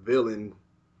a villain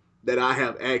that I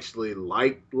have actually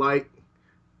liked,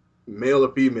 male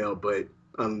or female, but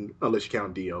unless you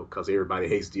count Dio, because everybody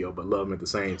hates Dio but love him at the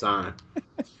same time.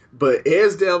 But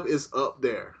Esdev is up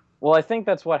there. Well, I think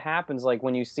that's what happens, like,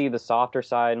 when you see the softer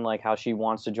side and, like, how she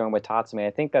wants to join with Tatsumi.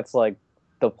 I think that's, like,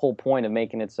 the whole point of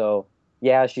making it so,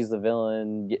 yeah, she's the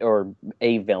villain, or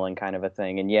a villain kind of a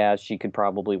thing, and yeah, she could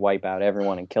probably wipe out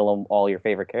everyone and kill them, all your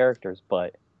favorite characters,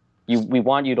 but we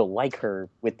want you to like her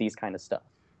with these kind of stuff.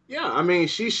 Yeah, I mean,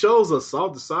 she shows a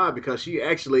softer side because she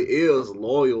actually is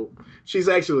loyal. She's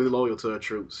actually loyal to her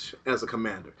troops as a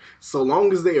commander. So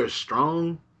long as they are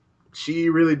strong, she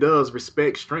really does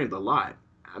respect strength a lot.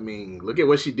 I mean, look at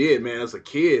what she did, man, as a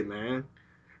kid, man.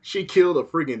 She killed a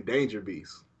freaking danger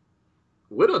beast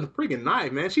with a freaking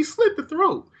knife, man. She slit the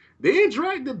throat, then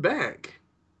dragged it back.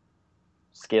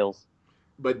 Skills.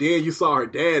 But then you saw her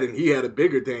dad, and he had a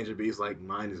bigger danger beast. Like,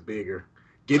 mine is bigger.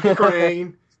 Get the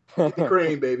crane. Get the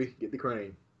crane, baby. Get the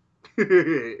crane.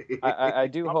 I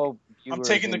do hope you I'm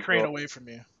taking the crane away from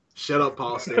you. Shut up,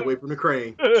 Paul. Stay away from the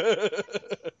crane.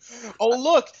 Oh,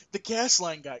 look. The gas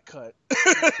line got cut.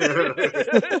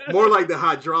 More like the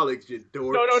hydraulics, you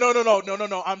dork.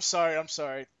 No. I'm sorry.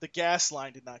 The gas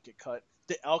line did not get cut.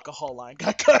 The alcohol line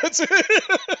got cut.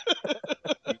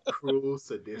 You cruel,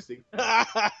 sadistic.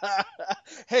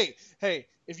 Hey,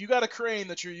 if you got a crane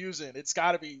that you're using, it's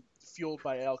got to be fueled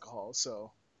by alcohol,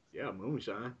 so. Yeah,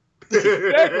 moonshine.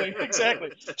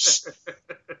 Exactly.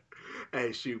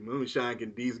 Hey, shoot, Moonshine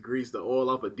can degrease the oil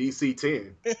off of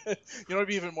DC-10. You know, it'd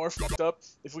be even more fucked up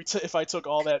if I took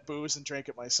all that booze and drank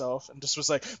it myself and just was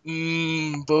like,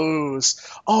 booze.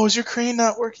 Oh, is your crane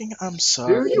not working? I'm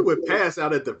sorry. Dude, you would pass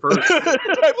out at the first.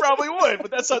 I probably would,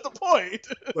 but that's not the point.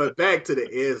 But back to the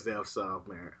Esdeath stuff,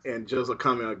 man, and just a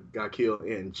comment got killed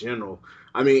in general.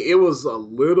 I mean, it was a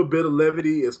little bit of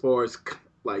levity as far as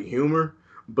like humor,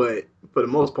 but for the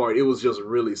most part, it was just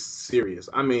really serious.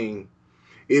 I mean,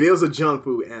 it is a junk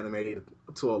food anime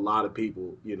to a lot of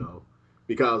people, you know,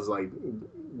 because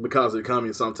the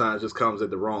comedy sometimes just comes at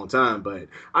the wrong time. But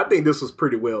I think this was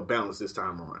pretty well balanced this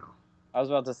time around. I was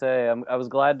about to say, I was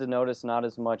glad to notice not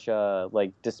as much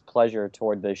like displeasure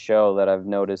toward the show that I've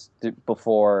noticed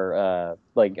before,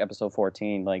 like episode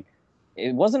 14. Like,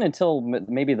 it wasn't until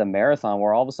maybe the marathon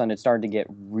where all of a sudden it started to get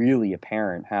really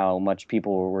apparent how much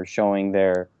people were showing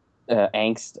their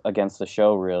angst against the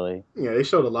show, really. Yeah, they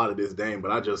showed a lot of disdain, but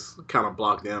I just kind of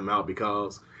blocked them out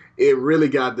because it really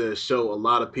got to show a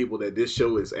lot of people that this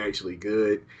show is actually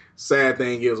good. Sad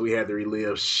thing is we had to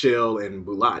relive Shell and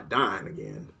Bulat dying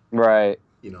again. Right.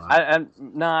 You know,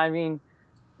 I mean,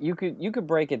 you could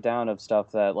break it down of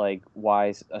stuff that like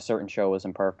why a certain show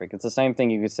isn't perfect. It's the same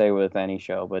thing you could say with any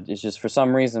show, but it's just for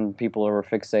some reason people are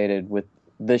fixated with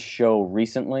this show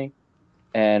recently,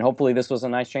 and hopefully this was a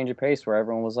nice change of pace where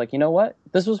everyone was like, you know what,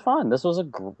 this was fun. This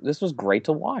was great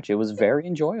to watch. It was very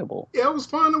enjoyable. Yeah, it was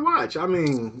fun to watch. I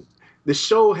mean, the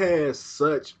show has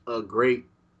such a great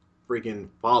freaking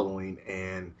following,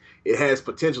 and it has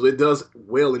potential. It does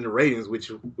well in the ratings,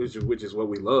 which is what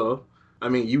we love. I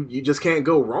mean, you just can't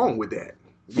go wrong with that.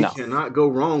 You cannot go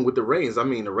wrong with the ratings. I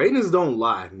mean, the ratings don't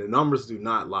lie. The numbers do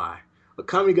not lie.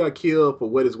 Akame Got Killed, for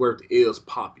what it's worth, is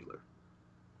popular.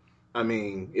 I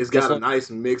mean, it's got a nice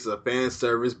mix of fan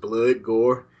service, blood,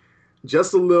 gore,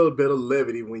 just a little bit of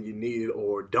levity when you need it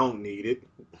or don't need it.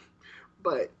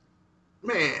 But,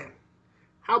 man,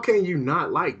 how can you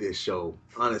not like this show,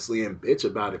 honestly, and bitch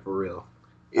about it for real?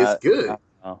 It's good.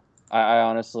 I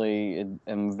honestly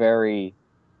am very,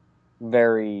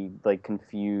 very like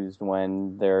confused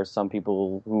when there are some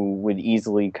people who would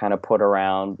easily kind of put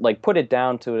it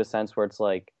down to a sense where it's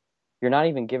like you're not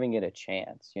even giving it a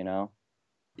chance, you know?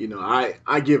 You know,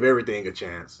 I give everything a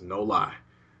chance, no lie.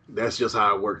 That's just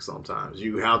how it works sometimes.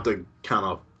 You have to kind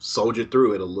of soldier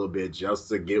through it a little bit just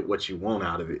to get what you want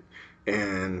out of it.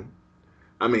 And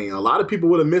I mean, a lot of people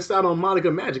would have missed out on Monica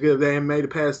Magica if they hadn't made it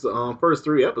past the first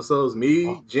 3 episodes.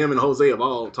 Me, Jim, and Jose have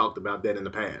all talked about that in the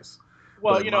past.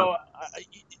 Well, but, you know,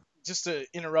 just to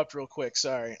interrupt real quick,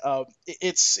 sorry.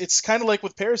 It's kind of like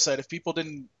with Parasite. If people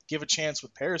didn't give a chance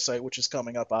with Parasite, which is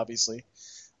coming up, obviously,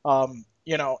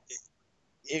 you know,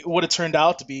 it would have turned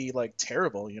out to be like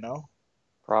terrible, you know?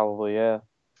 Probably, yeah.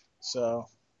 So.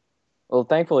 Well,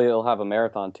 thankfully, it'll have a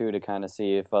marathon too to kind of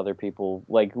see if other people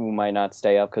like who might not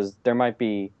stay up, because there might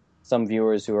be some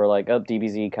viewers who are like, "Up,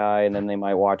 DBZ Kai," and then they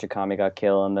might watch Akame Got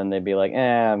Killed, and then they'd be like,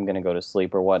 I'm gonna go to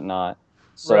sleep or whatnot.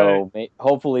 So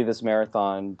hopefully, this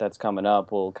marathon that's coming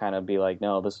up will kind of be like,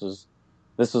 no, this was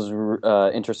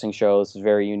interesting show. This is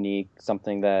very unique,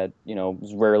 something that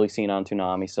is rarely seen on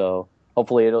Toonami. So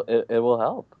hopefully, it will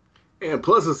help. And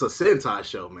plus, it's a Sentai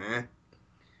show, man.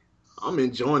 I'm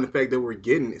enjoying the fact that we're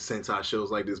getting Sentai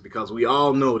shows like this because we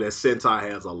all know that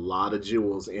Sentai has a lot of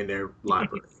jewels in their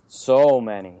library. So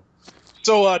many.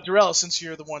 So, Darrell, since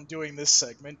you're the one doing this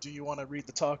segment, do you want to read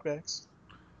the talkbacks?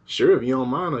 Sure, if you don't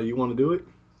mind, or you want to do it?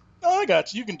 No, I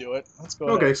got you. You can do it. Let's go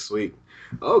ahead. Okay, sweet.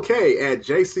 Okay, at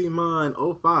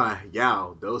JCMon05,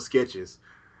 yow, those sketches.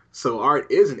 So art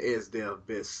isn't Esdeath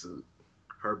best suit.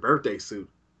 Her birthday suit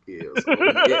is. Oh,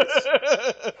 yes.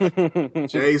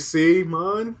 JC,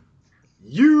 man.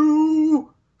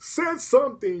 You said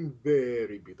something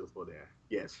very beautiful there.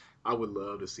 Yes, I would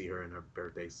love to see her in her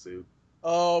birthday suit.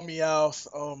 Oh, Meowth.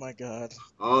 Oh, my God.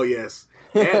 Oh, yes.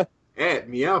 At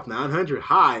Meowth900.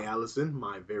 Hi, Allison,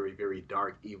 my very, very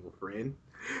dark, evil friend.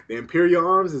 The Imperial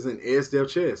Arms is an Esdeath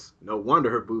chest. No wonder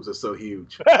her boobs are so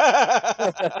huge.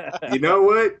 You know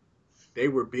what? They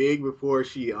were big before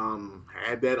she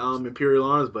had that Imperial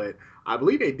Arms, but I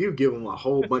believe they do give them a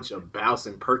whole bunch of bounce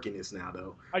and perkiness now,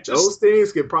 though. Those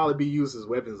things could probably be used as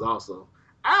weapons also.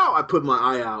 Ow! I put my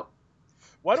eye out.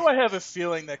 Why do I have a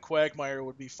feeling that Quagmire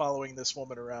would be following this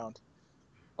woman around?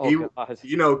 God.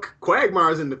 You know,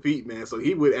 Quagmire's in the feet, man, so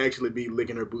he would actually be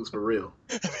licking her boots for real.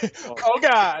 Oh,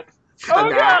 God! Oh,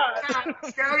 God!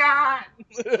 Oh, God!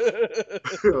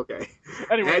 Okay.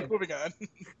 Anyway, moving on.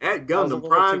 At Gundam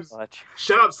Prime.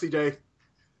 Shut up, CJ.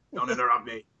 Don't interrupt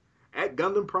me. At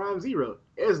Gundam Prime Zero,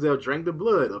 Esdale drank the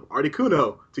blood of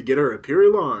Articuno to get her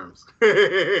Imperial arms.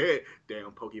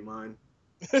 Damn Pokemon.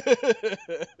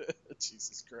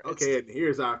 Jesus Christ. Okay, and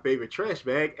here's our favorite trash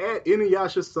bag at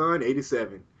Inuyasha-san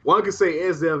 87. One could say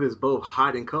Esdale is both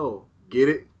hot and cold. Get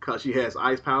it? Because she has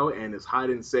ice power and is hot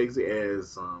and sexy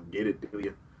as, get it, do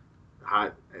you?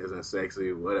 Hot as in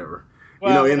sexy, whatever.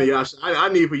 Well, Inuyasha, I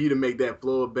need for you to make that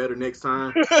flow better next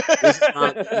time.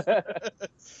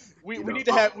 We need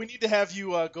to have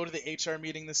you go to the HR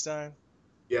meeting this time.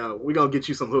 Yeah, we're going to get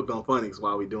you some hooked on phonics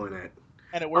while we're doing that.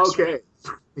 And it works. Okay,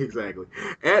 exactly.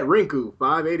 At Rinku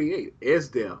 588,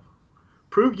 Esdale.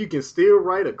 Prove you can still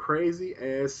write a crazy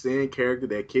ass sin character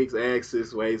that kicks ass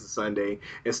 6 ways to Sunday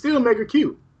and still make her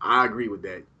cute. I agree with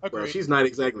that. Well, she's not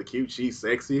exactly cute. She's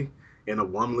sexy in a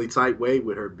womanly type way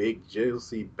with her big,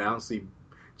 juicy, bouncy,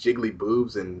 jiggly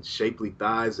boobs and shapely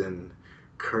thighs and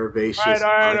curvaceous.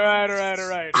 All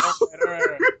right.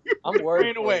 I'm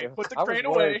worried for away. you. Put the I crane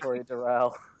was away. worried for you,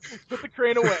 Darrell. Put the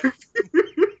crane away.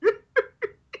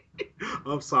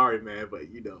 I'm sorry, man, but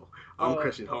I'm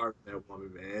crushing hard on that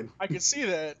woman, man. I can see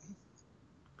that.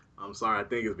 I'm sorry. I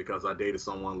think it's because I dated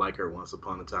someone like her once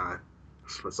upon a time.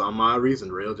 For some odd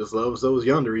reason, Rail just loves those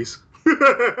yonderies.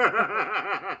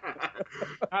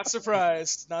 Not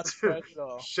surprised. Not surprised at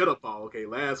all. Shut up, Paul. Okay,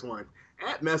 last one.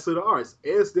 At Master of the Arts,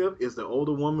 Esdale is the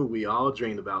older woman we all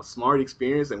dreamed about. Smart,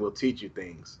 experienced, and will teach you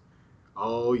things.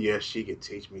 Oh, yes, she can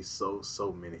teach me so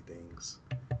many things.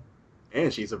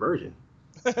 And she's a virgin.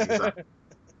 Exactly.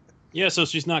 Yeah, so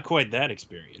she's not quite that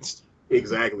experienced.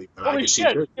 Exactly. But Holy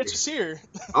shit, Sketch is here.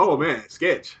 Oh, man,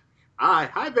 Sketch.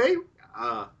 Hi, babe.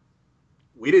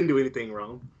 We didn't do anything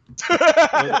wrong.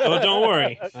 Oh, don't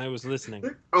worry. I was listening.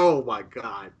 Oh, my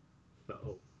God.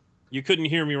 No. You couldn't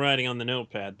hear me writing on the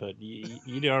notepad, but you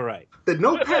did all right. The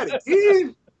notepad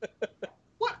again?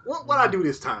 What I do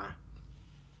this time?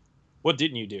 What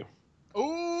didn't you do?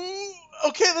 Ooh,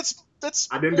 okay, that's.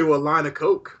 I didn't do a line of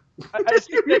coke. I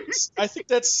think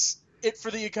that's it for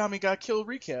the Ikami Got Killed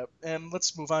recap, and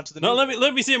let's move on to the. No,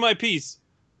 let me say my piece.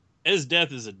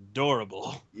 Esdeath is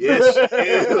adorable. Yes, she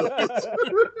is.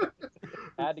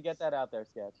 Had to get that out there,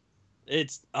 Sketch.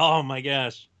 It's oh my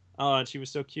gosh. Oh, and she was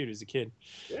so cute as a kid.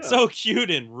 Yeah. So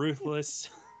cute and ruthless.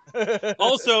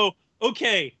 Also,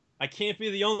 okay, I can't be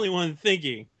the only one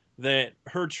thinking that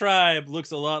her tribe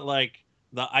looks a lot like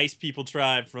the Ice People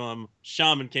tribe from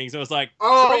Shaman King. So it's like,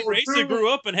 Oh, Racer dude.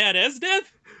 grew up and had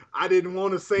Esdeath? I didn't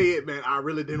want to say it, man. I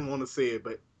really didn't want to say it,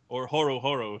 but Or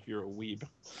Horo if you're a weeb.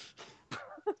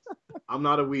 I'm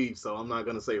not a weeb, so I'm not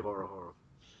going to say horror.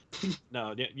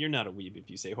 No, you're not a weeb if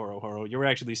you say Horo. You're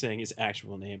actually saying his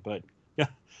actual name, but yeah,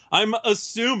 I'm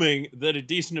assuming that a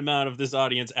decent amount of this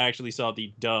audience actually saw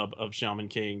the dub of Shaman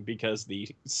King because the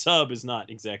sub is not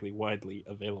exactly widely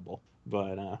available.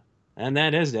 But and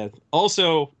that is death.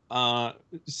 Also,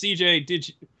 CJ,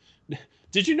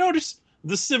 did you notice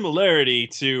the similarity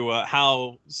to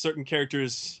how certain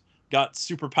characters got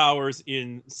superpowers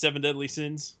in Seven Deadly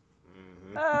Sins?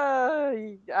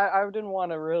 I didn't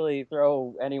want to really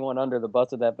throw anyone under the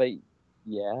bus with that, but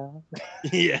yeah.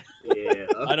 Yeah. Yeah.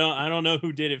 I don't know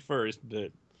who did it first,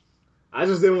 but I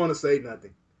just didn't want to say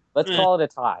nothing. Let's call it a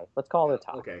tie.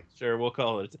 Okay. sure, we'll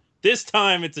call it. This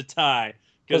time it's a tie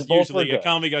because 'Cause both usually were good.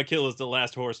 Akami Got Killed is the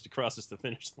last horse to cross the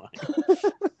finish line.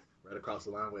 Right across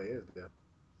the line where it is. Yeah.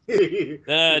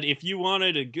 That if you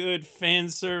wanted a good fan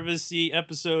servicey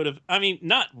episode of, I mean,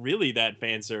 not really that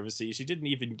fan servicey. She didn't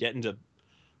even get into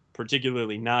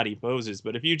particularly naughty poses,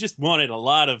 but if you just wanted a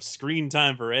lot of screen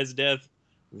time for Esdeath,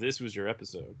 this was your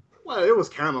episode. Well, it was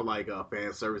kind of like a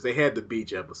fan service. They had the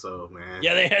beach episode, man.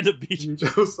 Yeah, they had the beach. You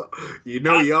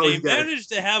always They got managed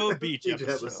to have a beach beach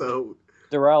episode. episode.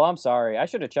 Darrell, I'm sorry. I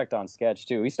should have checked on Sketch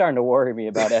too. He's starting to worry me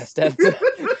about Estes.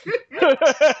 Yeah.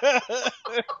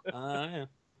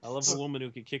 I love a woman who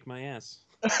can kick my ass.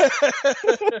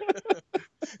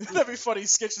 That'd be funny.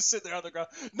 Sketch is sitting there on the ground.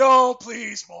 No,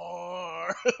 please,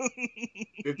 more.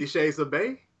 50 Shades of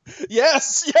Bay?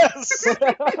 Yes.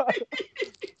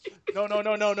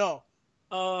 No.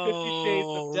 Oh, 50 Shades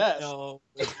of Death. no.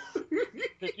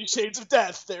 50 Shades of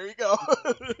Death. There you go.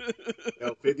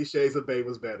 No, 50 Shades of Bay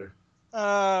was better.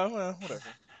 Well, whatever.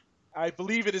 I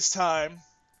believe it is time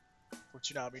for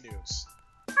Toonami News.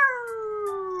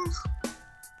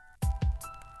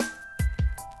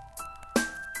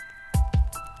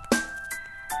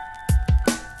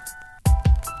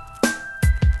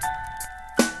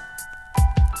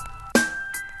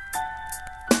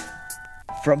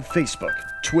 From Facebook,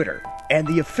 Twitter, and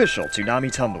the official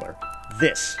Toonami Tumblr,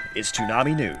 this is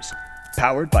Toonami News,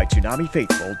 powered by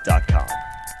ToonamiFaithful.com.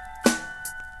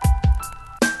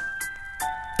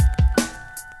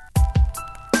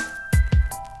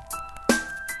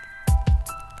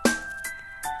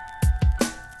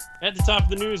 At the top of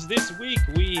the news this week,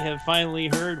 we have finally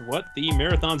heard what the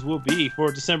marathons will be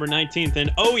for December 19th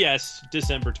and, oh yes,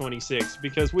 December 26th,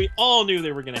 because we all knew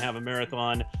they were going to have a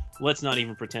marathon. Let's not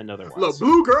even pretend otherwise. Look,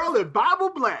 Blue Girl and Bible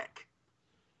Black.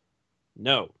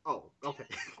 No. Oh, okay.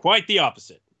 Quite the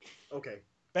opposite. Okay.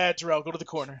 Bad, Jarrell. Go to the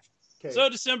corner. Okay. So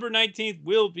December 19th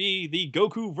will be the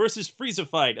Goku versus Frieza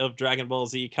fight of Dragon Ball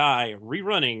Z Kai,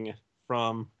 rerunning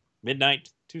from midnight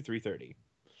to 3:30.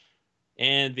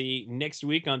 And the next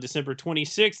week on December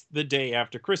 26th, the day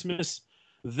after Christmas,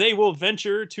 they will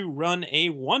venture to run a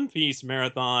One Piece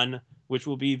marathon, which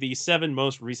will be the 7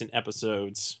 most recent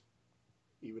episodes.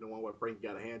 Even the one where Frank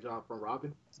got a hand job from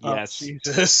Robin? Yes. Oh,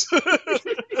 Jesus.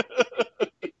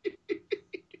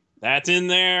 That's in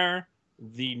there.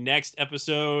 The next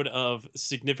episode of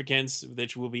significance,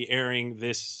 which will be airing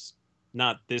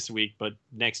not this week, but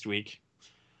next week.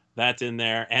 That's in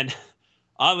there. And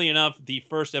oddly enough, the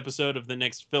first episode of the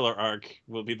next filler arc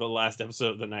will be the last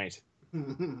episode of the night.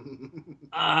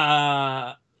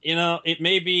 It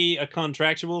may be a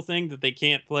contractual thing that they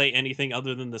can't play anything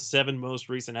other than the 7 most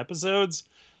recent episodes,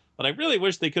 but I really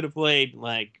wish they could have played,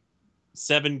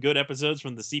 7 good episodes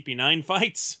from the CP9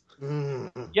 fights.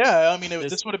 Yeah, I mean,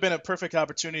 this would have been a perfect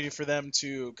opportunity for them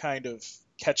to kind of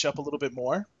catch up a little bit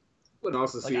more. But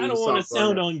also I don't want to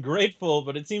sound ungrateful,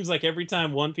 but it seems like every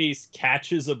time One Piece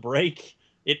catches a break,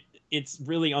 it's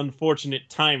really unfortunate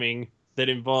timing that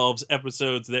involves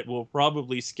episodes that will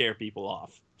probably scare people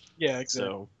off. Yeah, exactly.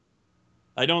 So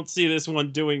I don't see this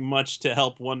one doing much to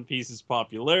help One Piece's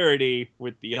popularity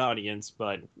with the audience,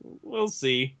 but we'll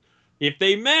see. If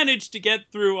they manage to get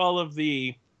through all of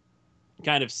the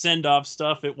kind of send-off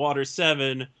stuff at Water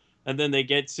 7, and then they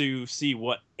get to see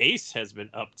what Ace has been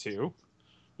up to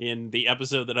in the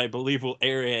episode that I believe will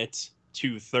air at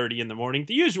 2:30 in the morning,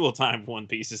 the usual time One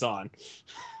Piece is on.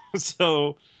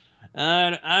 So,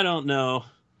 I don't know.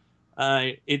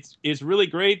 It's really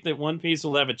great that One Piece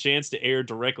will have a chance to air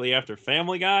directly after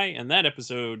Family Guy, and that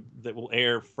episode that will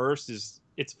air first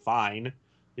it's fine.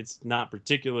 It's not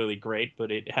particularly great,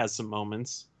 but it has some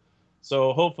moments.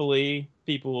 So hopefully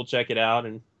people will check it out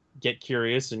and get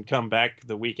curious and come back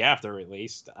the week after at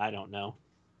least. I don't know.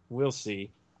 We'll see.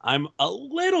 I'm a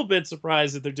little bit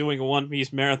surprised that they're doing a One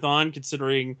Piece marathon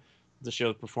considering the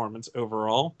show's performance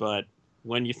overall, but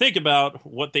when you think about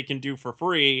what they can do for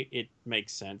free, it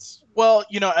makes sense. Well,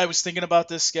 I was thinking about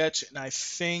this sketch, and I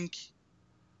think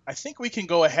we can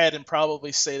go ahead and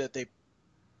probably say that they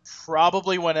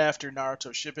probably went after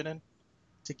Naruto Shippuden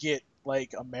to get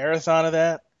a marathon of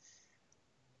that.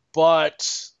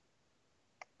 But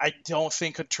I don't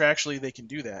think contractually they can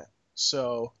do that.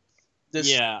 So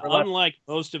unlike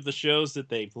most of the shows that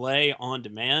they play on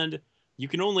demand, you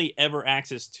can only ever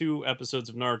access 2 episodes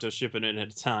of Naruto Shippuden at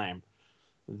a time.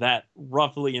 That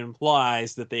roughly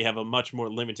implies that they have a much more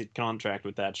limited contract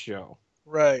with that show.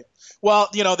 Right. Well,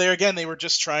 they were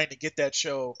just trying to get that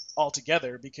show all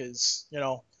together because,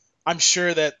 I'm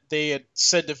sure that they had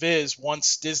said to Viz,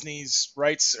 once Disney's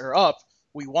rights are up,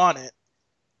 we want it.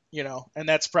 And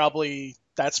that's probably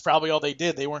all they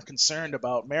did. They weren't concerned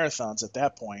about marathons at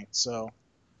that point. So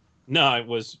no, it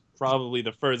was probably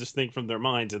the furthest thing from their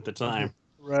minds at the time.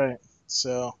 Right.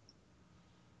 So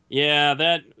yeah,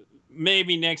 that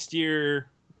maybe next year,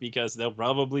 because there'll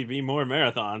probably be more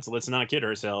marathons. Let's not kid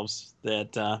ourselves.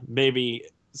 That maybe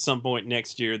some point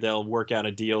next year they'll work out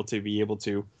a deal to be able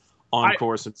to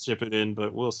encore and ship it in,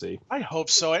 but we'll see. I hope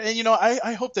so. And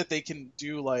I hope that they can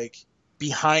do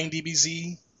behind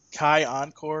DBZ Kai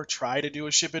Encore, try to do a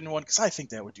Shippuden one, because I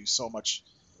think that would do so much.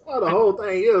 Well, the whole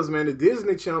thing is, man, the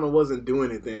Disney Channel wasn't doing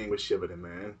anything with Shippuden,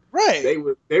 man. Right.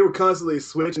 They were constantly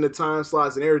switching the time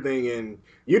slots and everything, and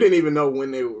you didn't even know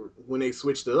when they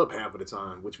switched it up half of the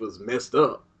time, which was messed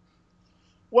up.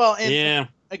 Well, and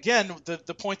again,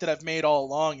 the point that I've made all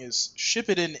along is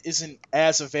Shippuden isn't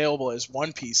as available as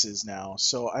One Piece is now.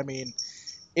 So, I mean,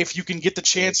 if you can get the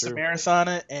chance to marathon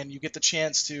it and you get the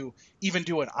chance to even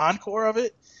do an encore of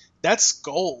it, that's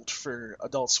gold for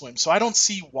Adult Swim. So I don't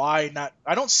see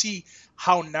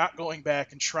how not going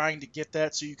back and trying to get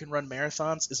that so you can run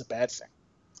marathons is a bad thing.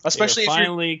 Especially They're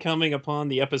finally coming upon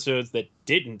the episodes that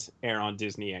didn't air on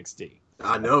Disney XD.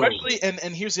 I know. Especially,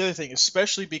 and here's the other thing,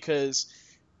 especially because,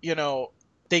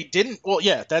 they didn't. Well,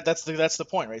 yeah, that's the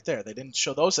point right there. They didn't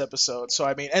show those episodes. So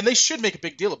I mean, and they should make a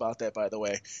big deal about that. By the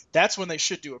way, that's when they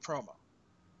should do a promo.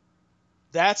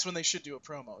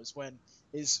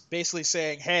 Is basically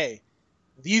saying, hey,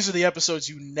 these are the episodes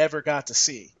you never got to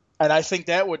see. And I think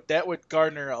that would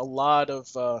garner a lot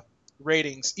of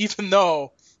ratings, even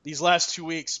though these last 2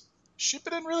 weeks,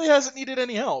 Shippuden really hasn't needed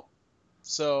any help.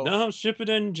 So no,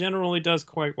 Shippuden generally does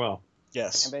quite well.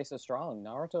 Yes. Fan base is strong.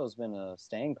 Naruto's been a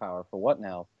staying power for what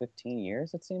now? 15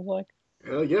 years, it seems like.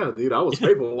 Hell yeah, dude. I was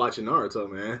faithful watching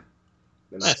Naruto, man.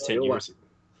 And I That's 10 still years. watch it.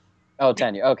 Oh,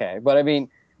 10 years. Okay. But I mean,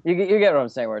 you get what I'm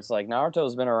saying, where it's like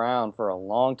Naruto's been around for a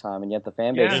long time, and yet the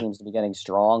fan base Yeah. seems to be getting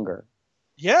stronger.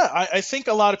 Yeah, I think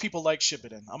a lot of people like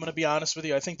Shippuden. I'm gonna be honest with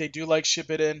you. I think they do like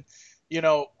Shippuden. You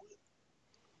know,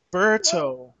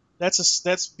 Boruto.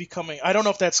 That's becoming. I don't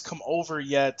know if that's come over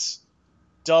yet,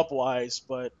 dub wise,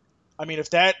 but I mean,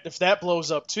 if that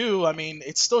blows up too, I mean,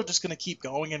 it's still just gonna keep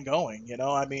going and going. You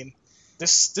know, I mean,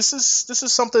 this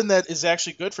is something that is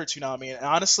actually good for Toonami, and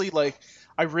honestly, like.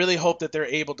 I really hope that they're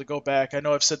able to go back. I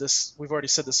know I've said this, we've already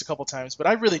said this a couple times, but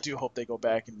I really do hope they go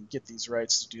back and get these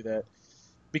rights to do that.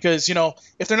 Because, you know,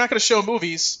 if they're not going to show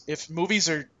movies, if movies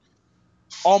are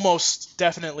almost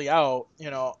definitely out, you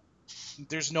know,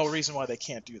 there's no reason why they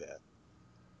can't do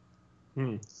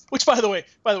that. Which, by the way,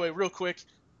 real quick,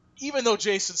 even though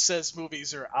Jason says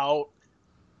movies are out,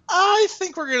 I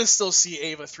think we're going to still see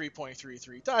Ava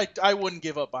 3.33. I wouldn't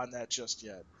give up on that just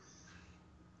yet.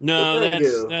 No, Well, thank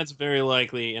you. that's very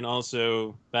likely, and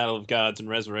also Battle of Gods and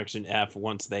Resurrection F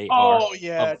once they Oh are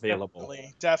yeah, available.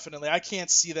 definitely. I can't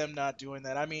see them not doing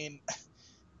that. I mean,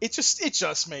 it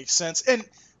just makes sense, and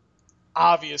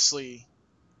obviously,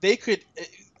 they could,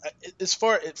 as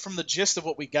far from the gist of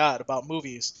what we got about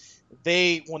movies,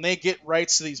 when they get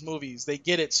rights to these movies, they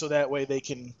get it so that way they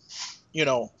can, you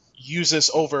know, use this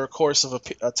over a course of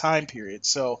a time period.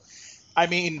 So, I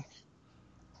mean,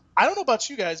 I don't know about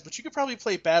you guys, but you could probably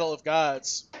play Battle of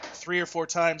Gods 3 or 4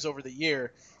 times over the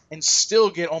year and still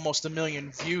get almost 1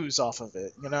 million views off of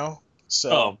it, you know?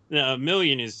 So. Oh, 1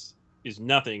 million is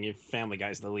nothing if Family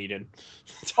Guy's the lead-in.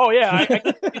 Oh yeah, I can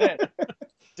see that.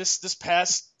 This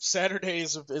past Saturday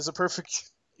is a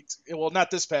perfect. Well, not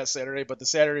this past Saturday, but the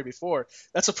Saturday before.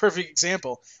 That's a perfect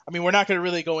example. I mean, we're not going to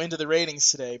really go into the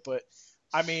ratings today, but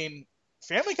I mean,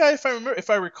 Family Guy, if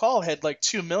I recall, had like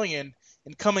 2 million,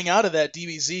 and coming out of that,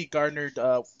 DBZ garnered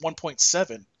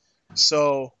 1.7.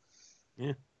 So,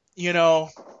 Yeah. you know,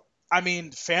 I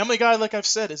mean, Family Guy, like I've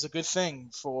said, is a good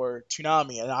thing for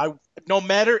Toonami, and no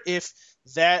matter if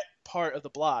that part of the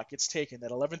block gets taken, that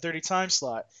 11:30 time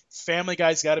slot, Family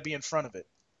Guy's got to be in front of it.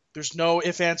 There's no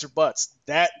ifs, ands, or buts.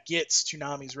 That gets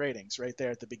Toonami's ratings right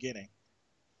there at the beginning.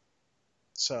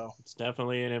 So it's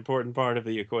definitely an important part of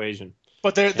the equation.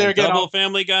 But they're getting double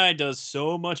Family Guy does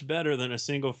so much better than a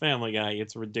single Family Guy.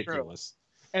 It's ridiculous.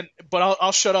 True. But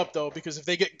I'll shut up though, because if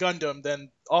they get Gundam, then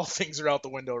all things are out the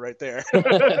window right there.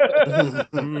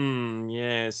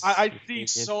 Yes. I see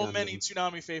so many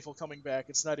Toonami faithful coming back.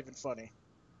 It's not even funny.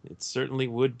 It certainly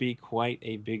would be quite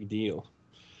a big deal.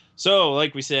 So,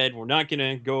 like we said, we're not going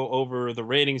to go over the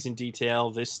ratings in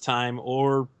detail this time,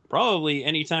 or probably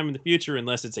any time in the future,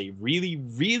 unless it's a really,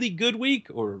 really good week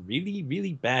or a really,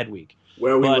 really bad week.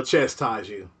 Well, we will chastise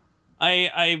you.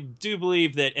 I do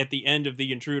believe that at the end of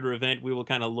the Intruder event, we will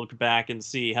kind of look back and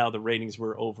see how the ratings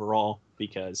were overall,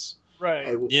 because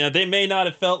right, they may not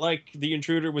have felt like the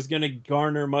Intruder was going to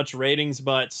garner much ratings,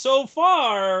 but so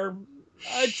far,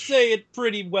 I'd say it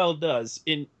pretty well does.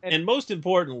 And most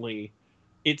importantly,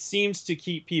 it seems to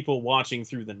keep people watching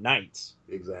through the night.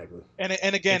 Exactly.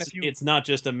 And again, it's not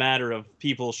just a matter of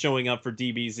people showing up for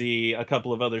DBZ, a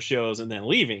couple of other shows, and then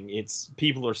leaving. It's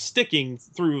people are sticking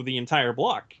through the entire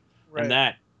block, right. And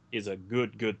that is a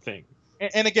good thing.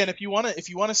 And again, if you want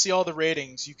to see all the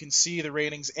ratings, you can see the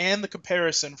ratings and the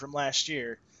comparison from last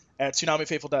year at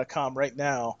ToonamiFaithful.com right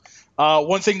now.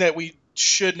 One thing that we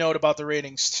should note about the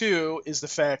ratings too is the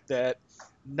fact that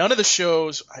none of the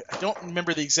shows, I don't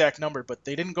remember the exact number, but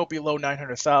they didn't go below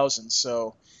 900,000.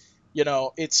 So,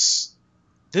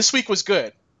 this week was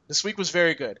good. This week was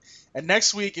very good. And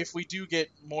next week, if we do get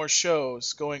more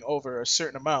shows going over a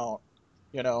certain amount,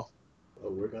 Oh,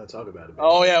 we're going to talk about it.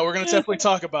 Oh yeah, we're going to definitely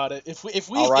talk about it. If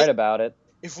we I'll write about it.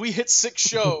 If we hit 6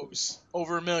 shows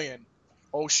over 1 million,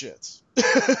 oh shit.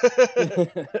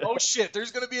 Oh shit,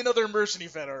 there's going to be another immersion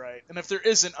event, all right. And if there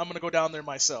isn't, I'm going to go down there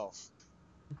myself.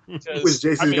 Which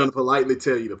Jason's going to politely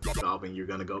tell you to fuck off and you're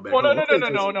going to go back. Well,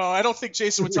 no. I don't think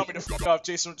Jason would tell me to fuck off.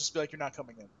 Jason would just be like, you're not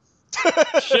coming in.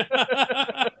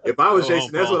 If I was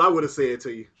Jason, that's what I would have said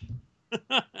to you.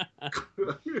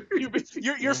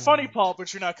 You're funny, Paul,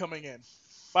 but you're not coming in.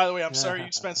 By the way, I'm sorry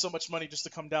you spent so much money just to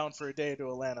come down for a day to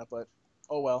Atlanta, but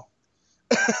oh well.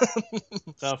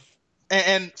 Tough.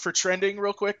 And for trending,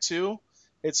 real quick too,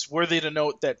 it's worthy to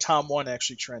note that Tom 1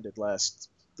 actually trended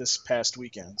this past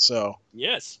weekend. So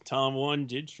yes, Tom 1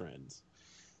 did trend.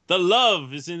 The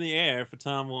love is in the air for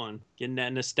Tom 1, getting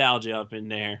that nostalgia up in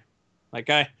there. Like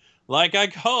I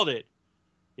called it,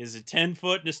 is a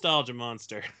 10-foot nostalgia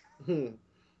monster.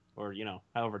 Or,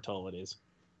 however tall it is.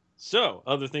 So,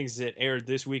 other things that aired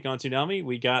this week on Toonami,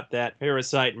 we got that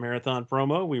Parasite marathon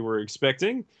promo we were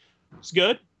expecting. It's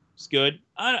good. It's good.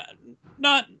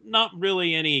 Not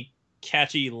really any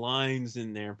catchy lines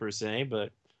in there per se, but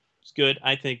it's good.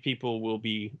 I think people will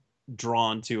be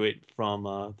drawn to it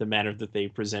from the manner that they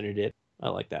presented it. I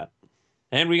like that.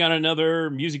 And we got another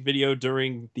music video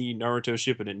during the Naruto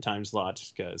Shippuden time slot,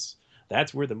 because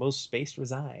that's where the most space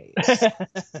resides.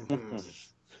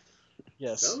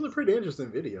 Yes. That was a pretty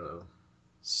interesting video.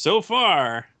 So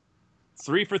far,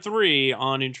 3 for 3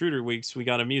 on Intruder Weeks. We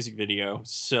got a music video.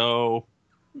 So,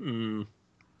 I'm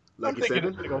Lucky thinking it's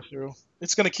 7. gonna go through.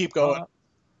 It's gonna keep going.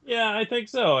 Yeah, I think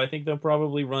so. I think they'll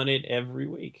probably run it every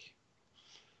week.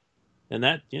 And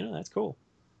that, that's cool.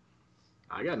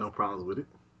 I got no problems with it.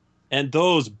 And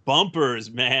those bumpers,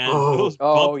 man. Oh. Those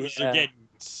Oh, bumpers yeah. are getting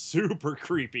super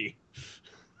creepy.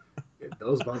 Yeah,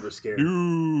 those bumpers scary.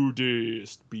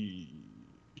 Nudist beach.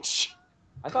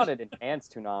 I thought it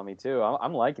enhanced Toonami too.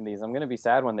 I'm liking these. I'm gonna be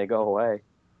sad when they go away.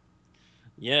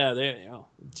 Yeah,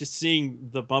 just seeing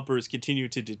the bumpers continue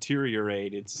to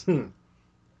deteriorate. It's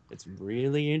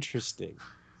really interesting.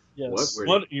 Yes.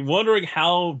 You're wondering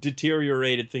how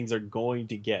deteriorated things are going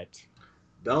to get.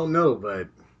 Don't know, but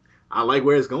I like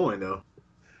where it's going though.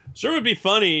 Sure would be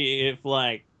funny if,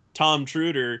 like, Tom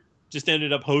Truder just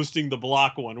ended up hosting the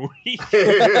block one week.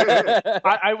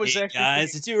 I was Hey actually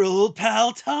guys, it's your old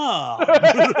pal Tom.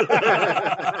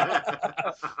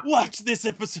 Watch this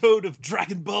episode of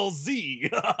Dragon Ball Z.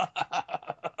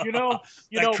 you know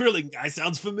That Krillin guy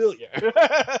sounds familiar.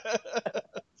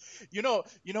 you know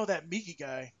that Miki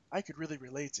guy. I could really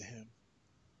relate to him.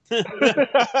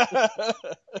 That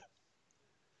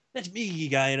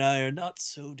Migi guy and I are not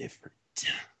so different.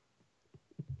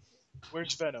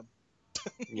 Where's Venom?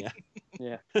 Yeah.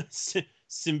 Yeah.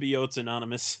 Symbiotes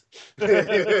Anonymous.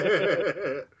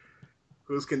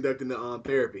 Who's conducting the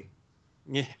therapy?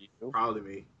 Yeah. Probably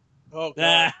me. Oh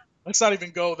god. Ah, Let's not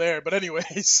even go there. But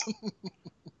anyways,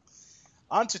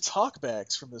 on to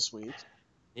talkbacks from this week.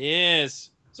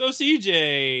 yes. So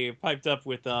CJ piped up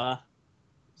with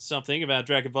something about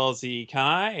Dragon Ball Z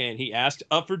Kai, and he asked,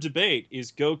 up for debate,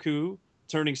 is Goku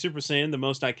turning Super Saiyan the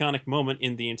most iconic moment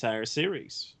in the entire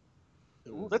series?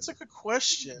 Ooh, that's a good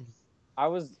question.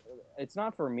 It's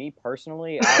not for me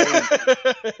personally.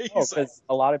 He's Because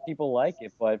a lot of people like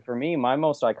it, but for me, my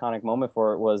most iconic moment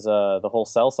for it was the whole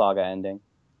Cell Saga ending.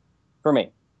 For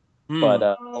me. But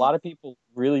a lot of people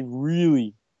really,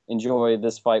 really enjoy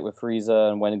this fight with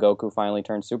Frieza and when Goku finally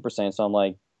turns Super Saiyan. So I'm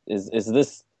like, is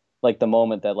this like the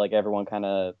moment that like everyone kind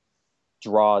of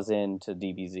draws into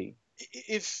DBZ?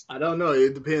 if I don't know.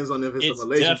 It depends on if it's a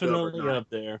Malaysian dub definitely or not. up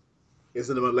there. Is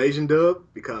it a Malaysian dub?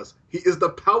 Because he is the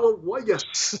power warrior.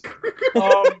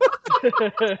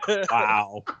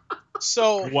 Wow.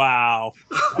 So Wow.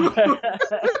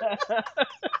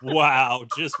 Wow.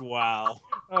 Just wow.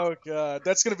 oh god,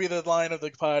 that's gonna be the line of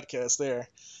the podcast there.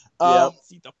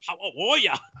 See the power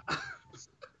warrior.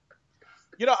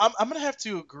 I'm gonna have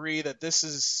to agree that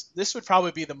this would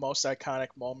probably be the most iconic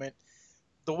moment.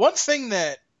 The one thing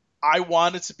that I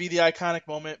wanted to be the iconic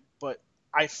moment, but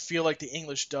I feel like the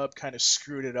English dub kind of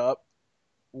screwed it up,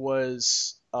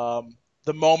 was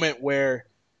the moment where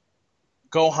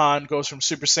Gohan goes from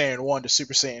Super Saiyan 1 to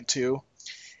Super Saiyan 2.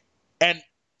 And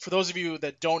for those of you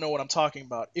that don't know what I'm talking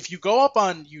about, if you go up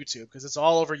on YouTube, because it's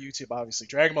all over YouTube, obviously,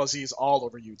 Dragon Ball Z is all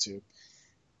over YouTube.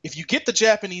 If you get the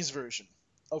Japanese version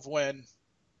of when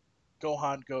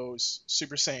Gohan goes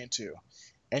Super Saiyan 2,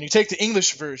 and you take the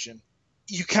English version,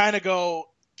 you kind of go,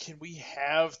 can we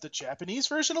have the Japanese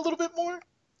version a little bit more?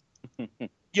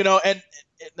 And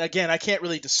again, I can't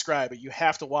really describe it. You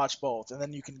have to watch both, and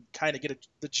then you can kind of get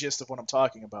the gist of what I'm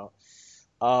talking about.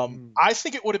 I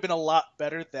think it would have been a lot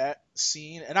better, that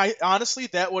scene, and honestly,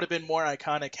 that would have been more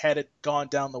iconic had it gone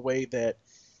down the way that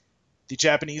the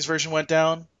Japanese version went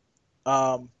down.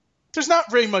 There's not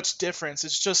very much difference.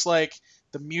 It's just like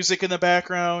the music in the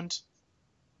background,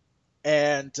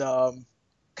 and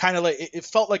kind of like it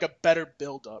felt like a better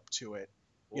build up to it.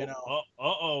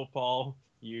 Paul,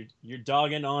 you're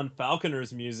dogging on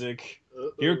Falconer's music.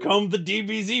 Uh-oh. Here come the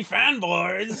DBZ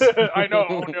fanboys. I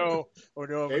know. Oh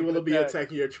no. They will be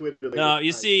attacking your Twitter. No,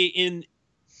 you see,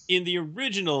 in the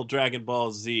original Dragon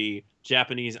Ball Z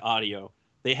Japanese audio,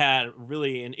 they had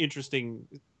really an interesting,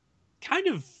 kind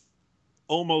of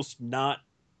almost not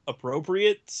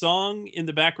appropriate song in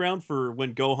the background for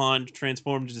when Gohan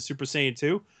transformed into Super Saiyan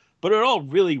 2, but it all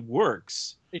really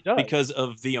works It does. because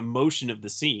of the emotion of the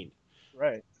scene.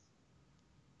 Right.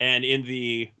 And in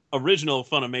the original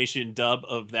Funimation dub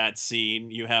of that scene,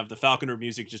 you have the Falconer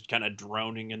music just kind of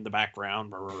droning in the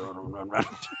background.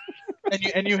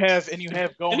 And you have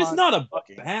Gohan. And it's not a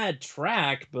fucking. bad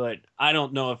track, but I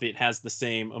don't know if it has the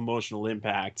same emotional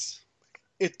impact.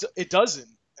 It doesn't,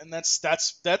 and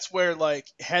that's where, like,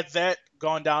 had that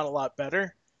gone down a lot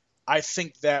better, I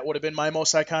think that would have been my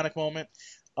most iconic moment.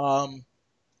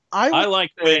 I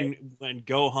like when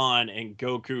Gohan and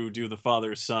Goku do the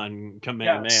father-son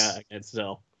Kamehameha against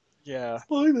Cell. Yeah.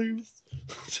 Spoilers.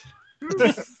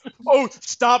 Oh,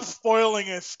 stop spoiling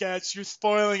it, Sketch. You're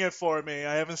spoiling it for me.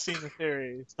 I haven't seen the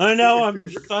series. I know, I'm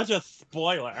such a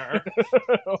spoiler.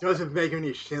 Doesn't make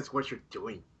any sense what you're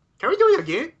doing. Can we do it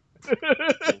again?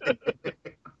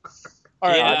 All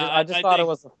right. Yeah, I just thought it think-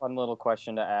 was a fun little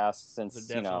question to ask since,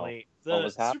 Definitely. what The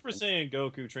was Super happening. Saiyan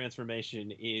Goku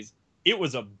transformation it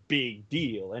was a big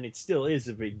deal, and it still is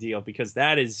a big deal because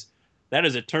that is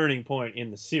a turning point in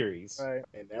the series. Right.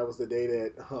 And that was the day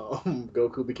that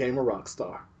Goku became a rock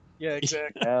star. Yeah,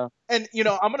 exactly. Yeah. And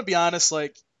I'm gonna be honest.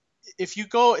 Like, if you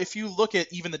look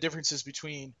at even the differences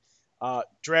between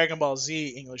Dragon Ball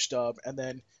Z English dub and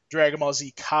then Dragon Ball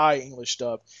Z Kai English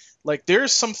dub, like,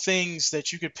 there's some things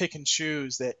that you could pick and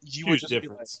choose that you would Huge just be like,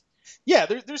 difference. yeah,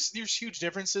 there's huge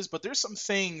differences, but there's some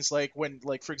things like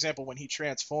for example, when he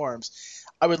transforms,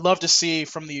 I would love to see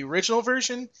from the original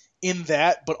version in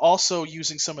that, but also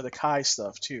using some of the Kai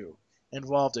stuff too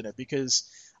involved in it, because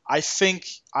I think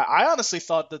I honestly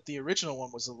thought that the original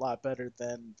one was a lot better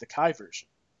than the Kai version.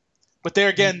 But there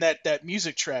again, that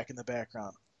music track in the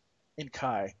background in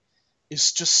Kai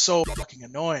is just so fucking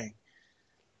annoying.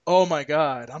 Oh my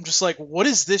god, I'm just like, what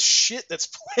is this shit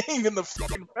that's playing in the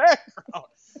fucking background?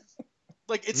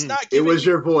 Like, it's not It giving. was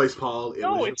your voice, Paul.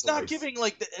 No, it's not giving,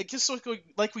 like, just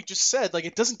like we just said, like,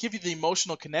 it doesn't give you the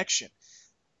emotional connection.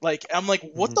 Like, I'm like,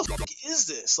 what the fuck is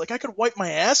this? Like, I could wipe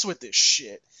my ass with this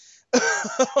shit.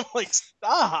 I'm like,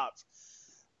 stop.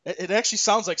 It actually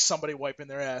sounds like somebody wiping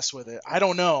their ass with it. I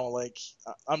don't know. Like,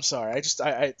 I'm sorry.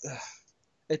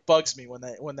 It bugs me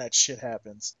when that shit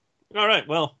happens. All right,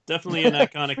 well, definitely an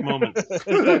iconic moment.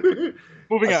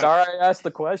 Moving I'm on. sorry I asked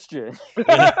the question.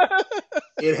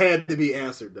 It had to be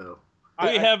answered, though.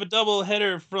 We have a double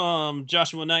header from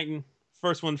Joshua Knighton.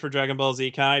 First one for Dragon Ball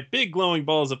Z Kai. Big glowing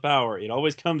balls of power. It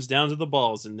always comes down to the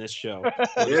balls in this show.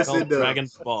 It's Yes, called it does. Dragon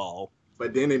Ball.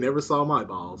 But then they never saw my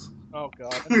balls. Oh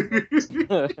god.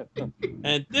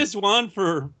 And this one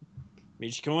for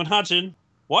Michiko and Hachin.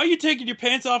 Why are you taking your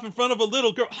pants off in front of a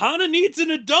little girl? Hana needs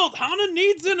an adult. Hana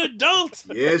needs an adult.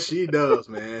 Yes, she does,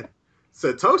 man.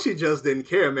 Satoshi just didn't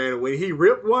care, man. When he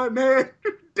ripped one, man,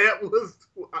 that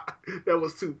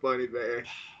was too funny, man.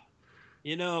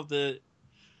 You know, the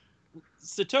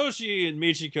Satoshi and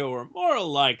Michiko are more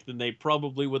alike than they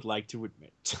probably would like to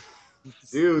admit.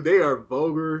 Dude, they are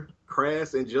vulgar,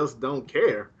 crass, and just don't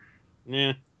care.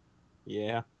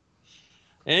 Yeah.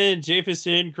 And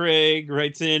Jefferson Craig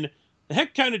writes in, the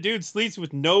heck kind of dude sleeps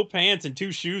with no pants and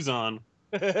 2 shoes on?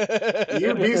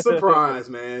 You'd be surprised,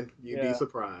 man. You'd be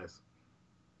surprised.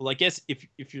 Well, I guess if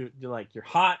you're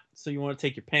hot, so you want to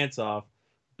take your pants off,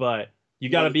 but you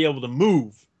got to be able to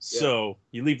move, so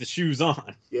you leave the shoes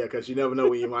on. Yeah, because you never know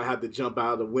when you might have to jump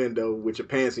out of the window with your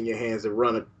pants in your hands and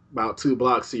run about 2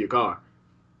 blocks to your car.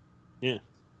 Yeah,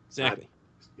 exactly.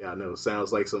 I know.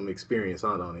 Sounds like some experience,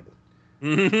 huh, don't it?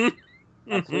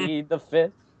 Mm-hmm. I plead the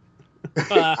fifth.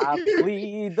 I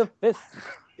plead the fifth.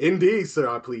 Indeed, sir.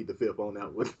 I plead the fifth on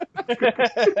that one.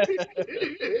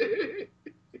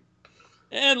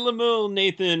 And Lemuel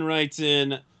Nathan writes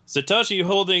in, Satoshi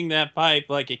holding that pipe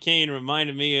like a cane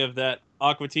reminded me of that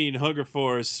Aqua Teen Hunger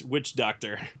Force witch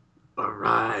doctor.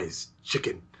 Arise,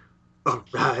 chicken.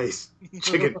 Arise,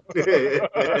 chicken.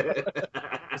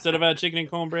 Is that about chicken and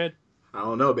cornbread? I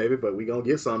don't know, baby, but we gonna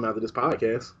get some after this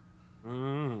podcast.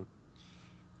 Mm.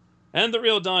 And the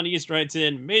real Don East writes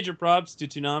in, major props to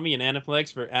Toonami and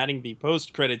Aniplex for adding the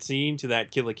post-credit scene to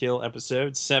that Kill la Kill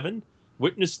episode 7.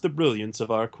 Witness the brilliance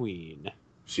of our queen.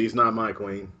 She's not my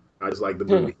queen. I just like the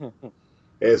booty.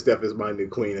 Steph is my new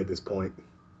queen at this point.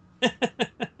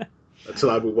 Until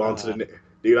I move on to the next.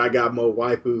 Dude, I got more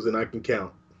waifus than I can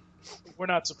count. We're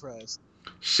not surprised.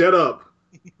 Shut up.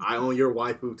 I own your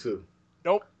waifu too.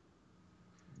 Nope.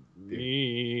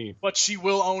 Me. But she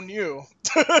will own you.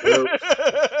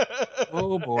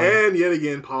 Oh boy. And yet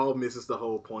again, Paul misses the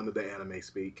whole point of the anime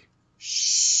speak.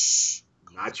 Shh.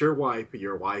 Not your wife,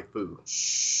 your waifu.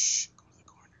 Shh. Go to the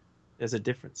corner. There's a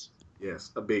difference.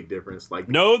 Yes, a big difference. Like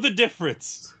Know the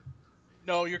difference.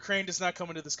 No, your crane does not come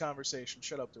into this conversation.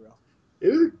 Shut up, Darrell.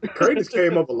 Kratos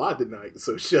came up a lot tonight,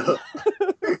 so shut up.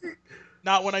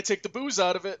 Not when I take the booze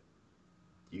out of it.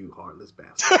 You heartless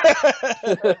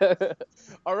bastard.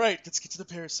 All right, let's get to the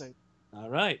parasite. All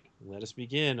right, let us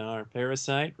begin our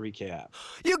Parasite recap.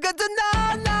 You got to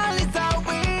know knowledge how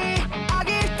we I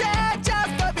get that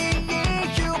just for being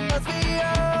you must be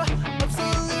a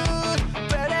absolute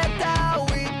predator.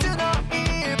 We do not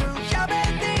even have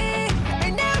any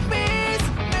enemies.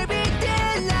 Maybe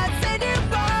they're not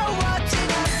anymore.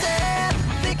 Watching us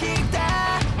thinking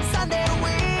that someday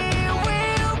we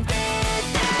will be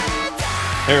dead.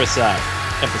 Parasite,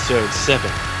 Episode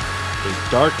 7, A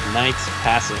Dark Night's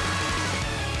Passing.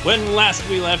 When last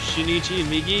we left Shinichi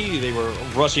and Migi, they were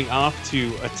rushing off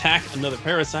to attack another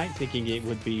parasite, thinking it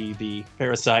would be the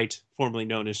parasite formerly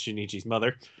known as Shinichi's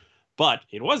mother. But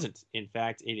it wasn't. In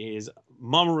fact, it is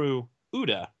Mamoru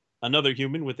Uda, another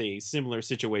human with a similar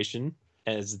situation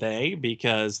as they,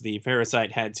 because the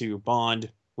parasite had to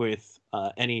bond with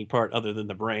any part other than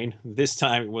the brain. This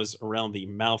time it was around the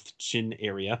mouth-chin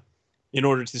area. In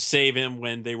order to save him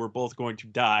when they were both going to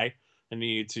die, I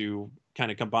needed to kind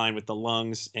of combine with the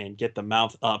lungs and get the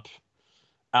mouth up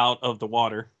out of the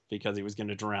water because he was going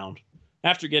to drown.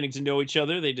 After getting to know each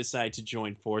other, they decide to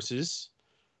join forces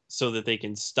so that they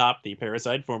can stop the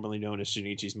parasite formerly known as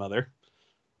Shinichi's mother.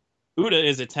 Uda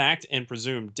is attacked and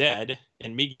presumed dead,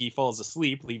 and Migi falls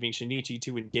asleep, leaving Shinichi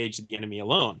to engage the enemy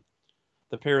alone.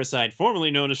 The parasite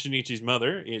formerly known as Shinichi's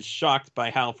mother is shocked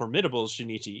by how formidable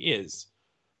Shinichi is,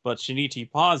 but Shinichi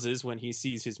pauses when he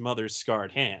sees his mother's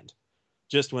scarred hand.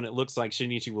 Just when it looks like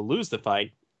Shinichi will lose the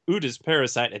fight, Uda's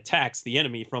parasite attacks the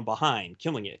enemy from behind,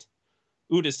 killing it.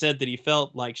 Uda said that he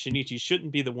felt like Shinichi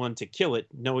shouldn't be the one to kill it,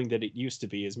 knowing that it used to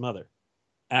be his mother.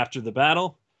 After the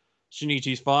battle,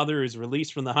 Shinichi's father is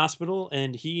released from the hospital,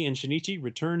 and he and Shinichi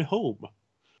return home.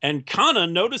 And Kana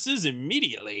notices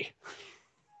immediately.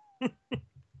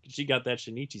 She got that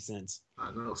Shinichi sense.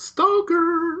 I know,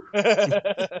 stalker.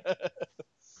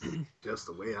 Just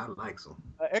the way I like them.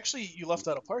 Actually, you left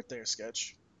out a part there,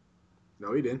 Sketch.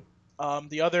 No, he didn't.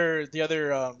 The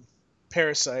other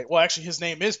parasite. Well, actually, his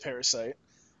name is Parasite.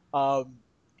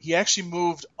 He actually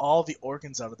moved all the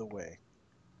organs out of the way.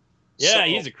 Yeah, So-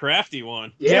 he's a crafty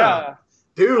one. Yeah.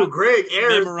 Dude, Greg He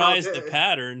Ayers memorized brought the that-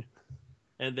 pattern,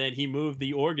 and then he moved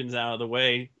the organs out of the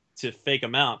way to fake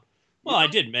them out. Well, I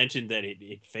did mention that it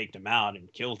faked him out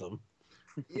and killed him.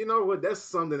 You know what? That's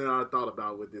something that I thought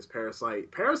about with this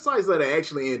parasite. Parasites that are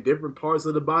actually in different parts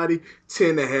of the body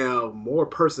tend to have more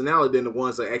personality than the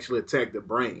ones that actually attack the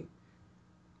brain.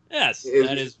 Yes, Is-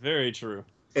 that is very true.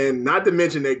 And not to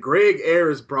mention that Greg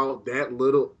Ayers brought that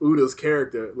little Uda's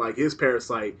character, like his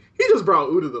parasite. He just brought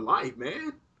Uda to life,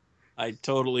 man. I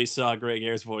totally saw Greg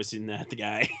Ayers voicing that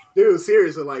guy. Dude,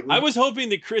 seriously, like I was hoping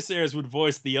that Chris Ayers would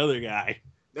voice the other guy.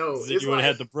 no, So it's you would like,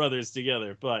 have had the brothers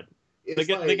together, but the it's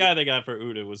like- guy they got for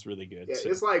Uda was really good. Yeah, so.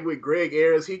 it's like with Greg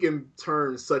Ayers, he can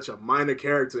turn such a minor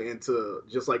character into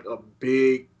just like a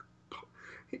big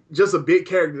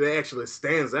character that actually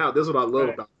stands out. That's what I love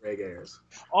Right. about Greg Ayers.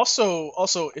 Also,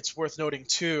 it's worth noting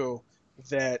too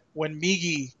that when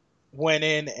Migi went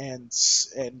in and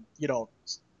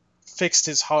fixed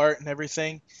his heart and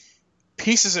everything,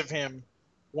 pieces of him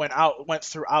went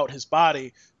throughout his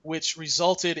body, which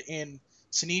resulted in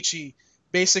Shinichi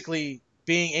basically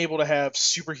being able to have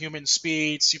superhuman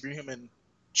speed, superhuman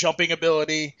jumping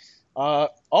ability,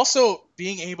 also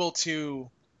being able to.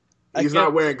 He's again-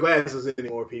 not wearing glasses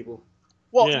anymore, people.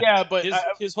 Well, Yeah. yeah, but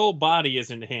his whole body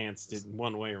is enhanced in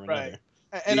one way or another.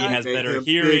 right, and He I, has made better him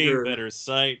hearing, bigger. better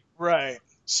sight. right.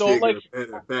 So Bigger, like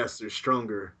better, faster,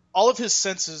 stronger. all of his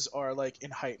senses are like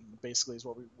in heightened. Basically, is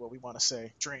what we want to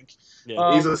say. Drink.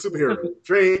 Yeah. He's a superhero.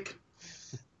 Drink.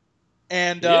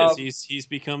 And He is. He's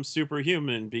become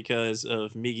superhuman because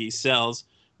of Migi's cells,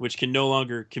 which can no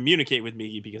longer communicate with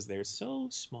Migi because they're so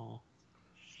small.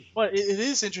 but it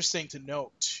is interesting to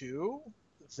note too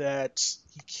that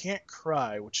he can't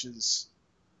cry, which is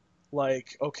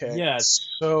like okay. Yes.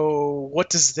 So what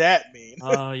does that mean?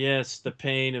 Oh, yes, the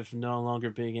pain of no longer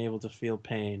being able to feel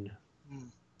pain. Mm.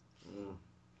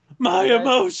 My You guys-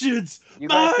 emotions! you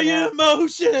guys My can have-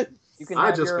 emotions! You can I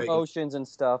have just your think- emotions and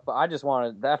stuff, but I just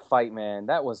wanted that fight, man.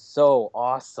 That was so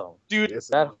awesome. Dude, Yes,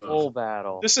 That it whole was.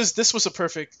 battle. this was a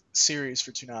perfect series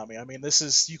for Toonami. I mean,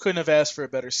 you couldn't have asked for a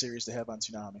better series to have on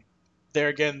Toonami. There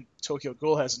again, Tokyo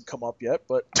Ghoul hasn't come up yet,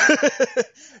 but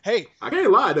hey, I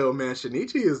can't lie though, man.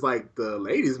 Shinichi is like the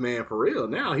ladies' man for real.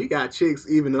 Now he got chicks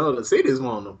even though the cities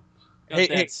want them. Got Hey,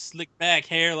 that hey. slick back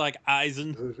hair like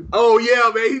Aizen. Oh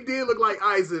yeah, man. He did look like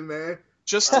Aizen, man.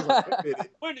 just I was like, I did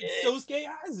Where did Sosuke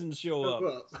Aizen show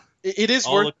up? it. it is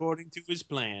All worth according to his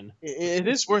plan. it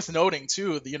is worth noting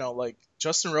too. Like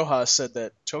Justin Rojas said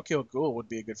that Tokyo Ghoul would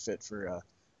be a good fit for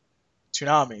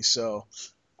Toonami. So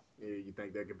Yeah, you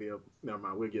think that could be a? Never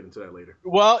mind. We'll get into that later.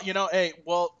 Well,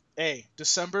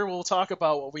 December we'll talk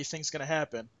about what we think's gonna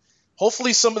happen.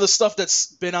 Hopefully, some of the stuff that's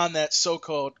been on that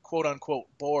so-called "quote unquote"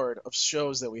 board of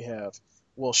shows that we have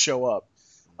will show up.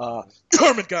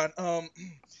 Gone.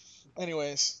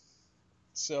 Anyways,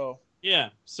 so Yeah,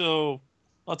 so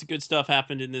lots of good stuff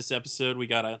happened in this episode. We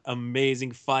got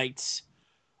amazing fights.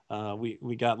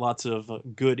 We got lots of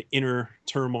good inner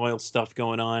turmoil stuff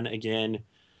going on again.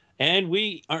 And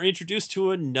we are introduced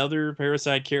to another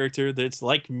Parasite character that's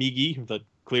like Migi, but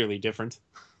clearly different.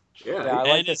 Yeah, Yeah, I like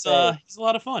And to it's say- he's a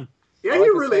lot of fun. yeah, I he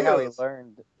like to really say how he is.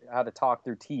 learned how to talk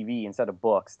through TV instead of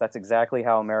books. That's exactly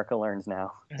how America learns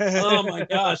now. Oh my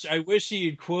gosh, I wish he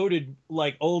had quoted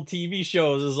like old TV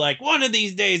shows as like, one of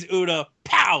these days, Uda,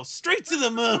 pow, straight to the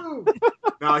moon.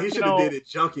 No, he should have No. did it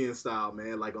Junkian style,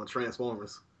 man, like on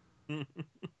Transformers.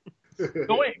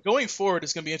 going forward,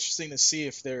 it's gonna be interesting to see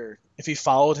if he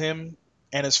followed him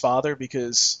and his father,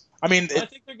 because I mean, I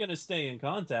think they're gonna stay in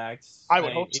contact. I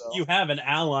would hope so. If you have an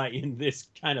ally in this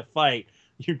kind of fight,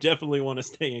 you definitely want to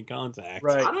stay in contact.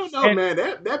 right. I don't know, And- man.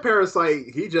 That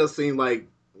Parasite, he just seemed like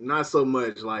not so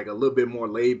much like a little bit more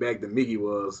laid back than Miggy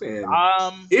was, and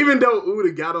even though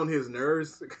Uda got on his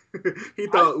nerves, he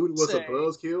thought would Uda was a say-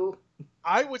 buzzkill.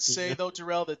 I would say though,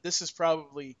 Darrell, that this is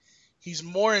probably he's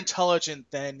more intelligent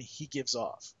than he gives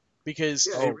off, because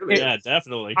Yeah, he really Yeah, is.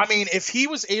 definitely. I mean, if he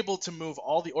was able to move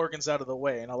all the organs out of the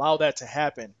way and allow that to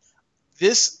happen,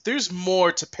 there's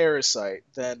more to Parasite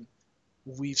than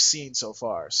we've seen so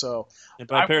far. So And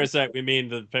by I- Parasite, we mean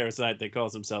the Parasite that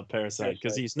calls himself Parasite,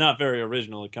 because he's not very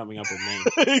original at coming up with names.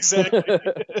 exactly.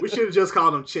 We should have just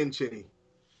called him Chin Chinny.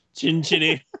 Chin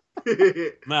Chinny,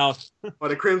 mouth, Or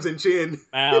the Crimson Chin.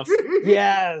 mouth.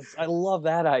 Yes, I love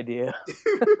that idea.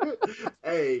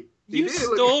 Hey, he You did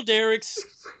look- stole Derek's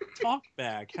talk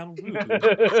back. How rude.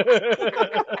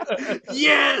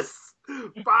 Yes!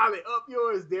 Finally, up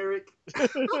yours, Derek.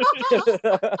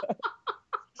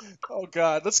 Oh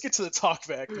God, let's get to the talk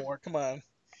back more. Come on,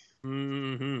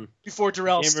 hmm before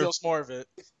Darrell Gamer- steals more of it.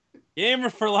 Gamer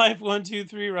for Life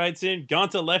 123 writes in,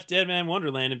 Gonta left Dead Man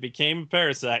Wonderland and became a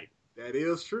parasite, That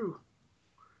is true.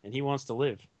 and he wants to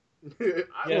live. I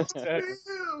Yes, don't exactly.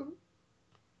 know.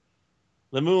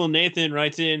 Lemuel Nathan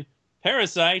writes in,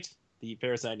 Parasite, the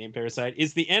parasite named Parasite,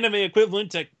 is the anime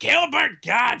equivalent to Gilbert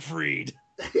Gottfried.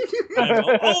 I'm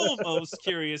almost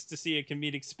curious to see a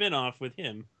comedic spin-off with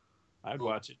him. I'd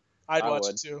watch it. I'd I watch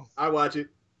would. it too. I watch it.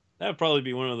 That would probably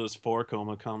be one of those 4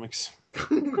 Coma comics.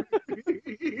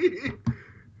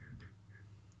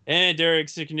 And Derek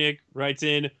Sicknick writes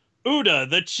in, Uda,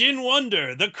 the Chin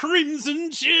Wonder, the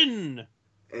Crimson Chin.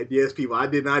 And yes, people, I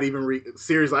did not even read.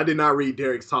 Seriously, I did not read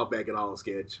Derek's talkback at all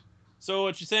sketch. So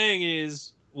what you're saying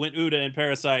is, when Uda and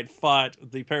Parasite fought,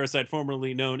 the Parasite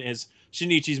formerly known as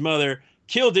Shinichi's mother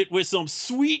killed it with some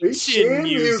sweet chin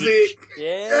music.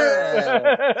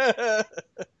 Yeah.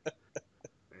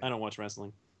 I don't watch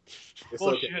wrestling. It's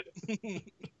okay. Bullshit.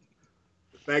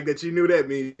 The fact that you knew that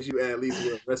means you at least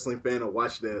were a wrestling fan or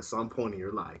watched that at some point in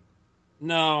your life.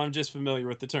 No, I'm just familiar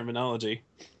with the terminology.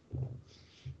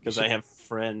 Because I have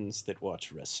friends that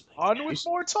watch wrestling. On with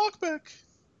more talkback.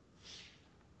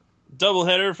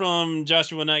 Doubleheader from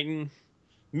Joshua Knighton.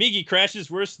 Migi crashes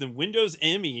worse than Windows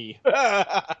ME.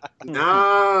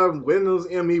 Nah, Windows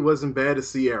ME wasn't bad as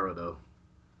Sierra though.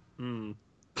 Hmm.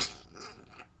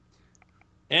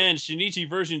 And Shinichi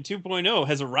version 2.0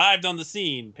 has arrived on the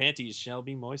scene. Panties shall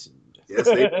be moistened. Yes,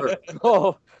 they were.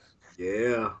 Oh,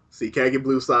 Yeah. See, Kage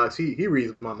Blue Socks, he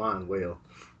reads my mind well.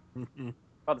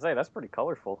 about to say that's pretty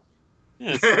colorful.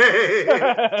 Yes.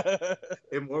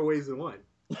 In more ways than one.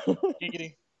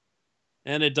 Giggity.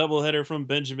 And a doubleheader from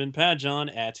Benjamin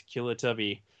Padjon at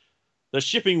Killatubby. The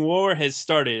shipping war has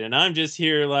started, and I'm just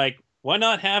here like, why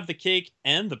not have the cake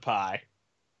and the pie?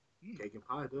 Cake and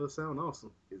pie does sound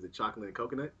awesome. Is it chocolate and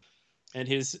coconut? And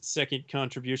his second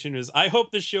contribution is, I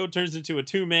hope this show turns into a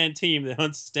 2-man team that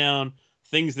hunts down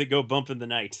things that go bump in the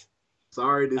night.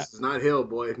 Sorry, this is not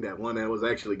Hellboy, that one that was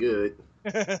actually good.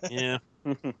 Yeah.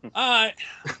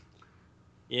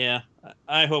 Yeah.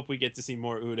 I hope we get to see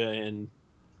more Uda and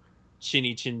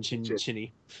Chinny Chin Chin Chin.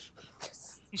 Chinny.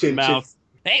 Chin Mouth.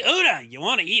 Hey Uda, you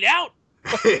want to eat out?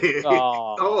 Chin.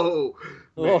 Oh. Oh,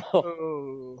 man. Oh.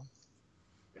 Oh.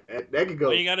 That could go.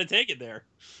 Well, you got to take it there.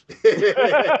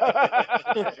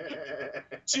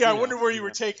 Gee, I wonder where you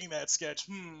were taking that sketch.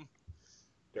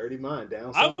 Dirty mind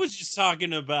down. I was just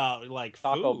talking about like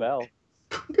Taco food. Bell.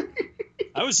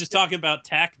 I was just talking about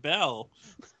Tac Bell.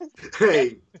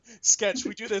 Hey. Sketch,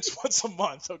 we do this once a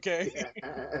month, okay?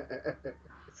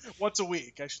 Once a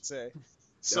week, I should say.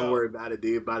 So, Don't worry about it,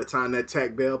 dude. By the time that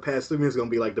Tac Bell passed through me, it's gonna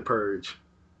be like the Purge.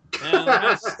 And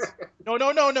last, No.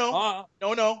 uh,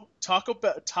 No.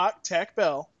 Tac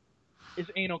Bell is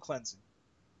anal cleansing.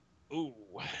 ooh,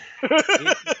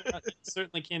 it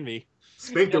certainly can be.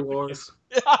 Sphincter Wars.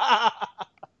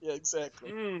 Yeah,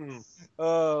 exactly. Mm.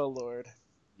 Oh Lord.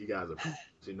 You guys are,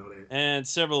 you know that. And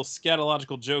several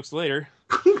scatological jokes later,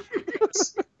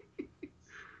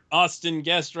 Austin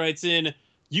Guest writes in,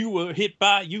 you were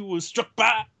struck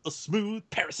by a smooth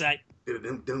parasite. Good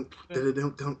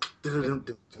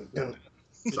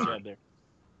job there.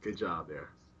 Good job there.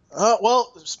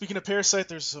 Well, speaking of Parasite,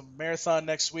 there's a marathon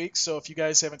next week, so if you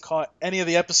guys haven't caught any of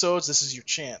the episodes, this is your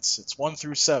chance. It's 1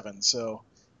 through 7, so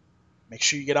make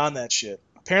sure you get on that shit.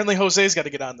 Apparently, Jose's got to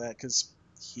get on that because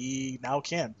he now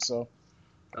can. So.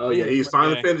 Oh yeah, he's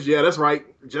finally finished. Yeah, that's right.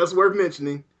 Just worth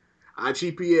mentioning.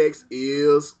 IGPX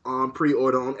is on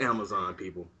pre-order on Amazon,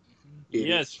 people.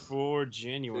 Yes, for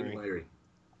January.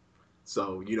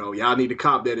 So, y'all need to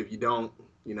cop that. If you don't,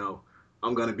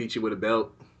 I'm going to beat you with a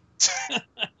belt.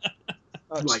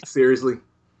 Like, seriously.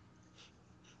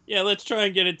 Yeah, let's try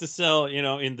and get it to sell,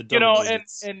 in the double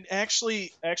digits. And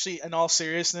actually, in all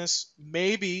seriousness,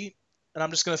 maybe, and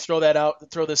I'm just going to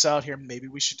throw this out here, maybe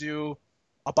we should do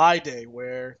a buy day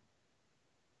where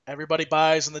everybody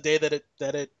buys on the day that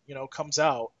it comes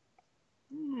out.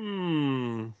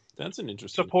 That's an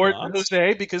interesting Support thought.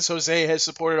 Jose, because Jose has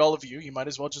supported all of you. You might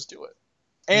as well just do it.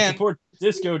 And support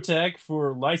Discotech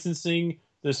for licensing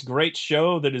this great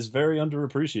show that is very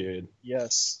underappreciated.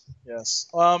 Yes.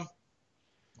 Well,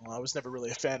 I was never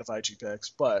really a fan of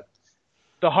IGPX, but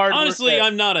the hard honestly, work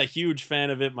I'm not a huge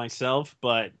fan of it myself,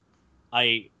 but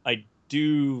I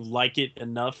do like it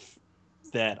enough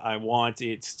that I want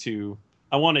it to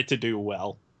do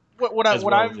well. As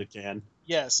it can.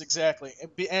 Yes, exactly.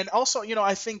 And also,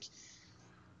 I think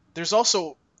there's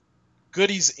also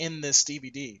goodies in this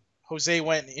DVD. Jose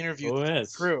went and interviewed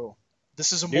the crew.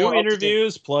 This is a new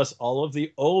interviews plus all of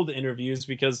the old interviews,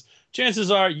 because chances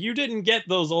are you didn't get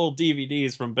those old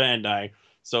DVDs from Bandai.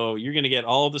 So you're going to get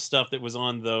all the stuff that was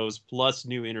on those plus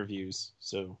new interviews.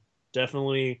 So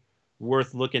definitely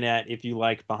worth looking at if you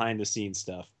like behind the scenes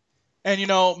stuff. And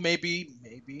maybe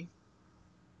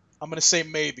I'm going to say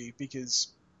maybe, because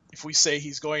if we say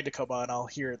he's going to come on,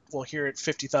 we'll hear it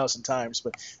 50,000 times,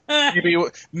 but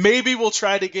maybe we'll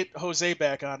try to get Jose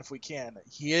back on if we can.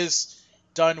 He is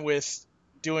done with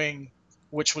doing,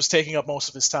 which was taking up most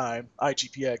of his time,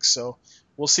 IGPX, so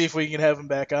we'll see if we can have him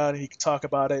back on and he can talk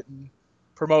about it and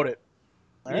promote it.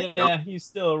 All right? Yeah, he's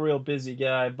still a real busy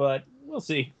guy, but we'll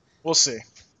see. We'll see.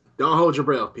 Don't hold your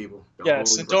breath, people.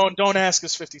 Don't ask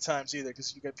us 50 times either,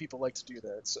 because you got people like to do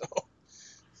that. So.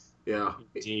 Yeah.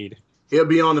 Indeed. He'll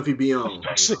be on if he be on.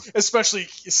 Especially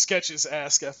Sketches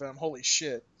Ask FM. Holy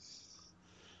shit.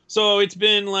 So it's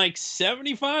been like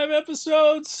 75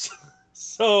 episodes.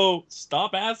 So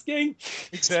stop asking.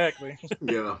 Exactly.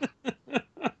 Yeah.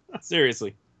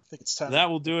 Seriously. I think it's time. That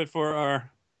will do it for our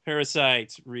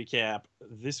Parasite recap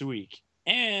this week.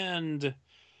 And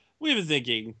we've been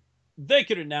thinking they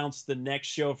could announce the next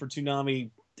show for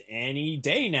Toonami any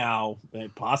day now,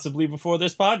 possibly before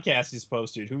this podcast is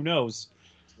posted. Who knows?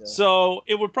 Yeah. So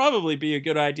it would probably be a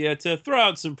good idea to throw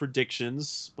out some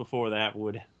predictions before that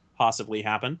would possibly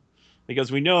happen,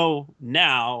 because we know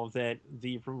now that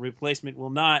the replacement will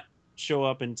not show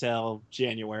up until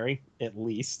January, at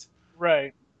least.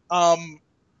 Right. And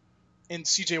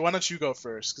CJ, why don't you go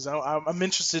first? Because I'm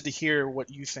interested to hear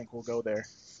what you think will go there.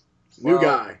 New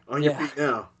guy on your feet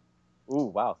now. Ooh,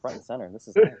 wow, front and center. This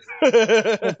is nice.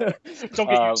 Don't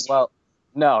get used to well,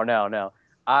 no.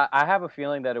 I have a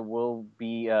feeling that it will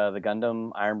be the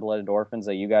Gundam Iron-Blooded Orphans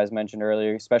that you guys mentioned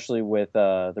earlier, especially with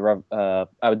I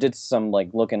did some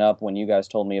looking up when you guys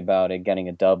told me about it getting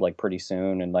a dub pretty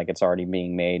soon, and it's already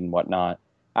being made and whatnot.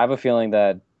 I have a feeling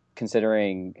that,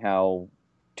 considering how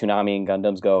Toonami and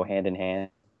Gundams go hand in hand,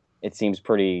 it seems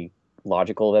pretty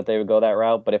logical that they would go that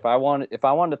route. But if I wanted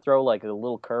to throw a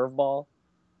little curveball,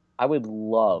 I would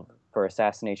love for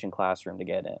Assassination Classroom to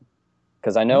get in.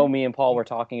 Because I know me and Paul were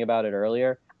talking about it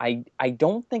earlier. I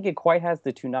don't think it quite has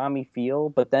the Toonami feel,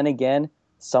 but then again,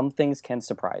 some things can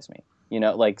surprise me.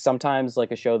 Sometimes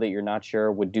a show that you're not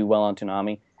sure would do well on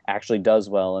Toonami actually does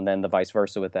well, and then the vice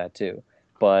versa with that too.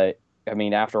 But,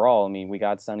 after all, we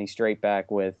got Sonny Strait back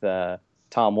with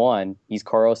Tom 1. He's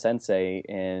Koro Sensei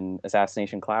in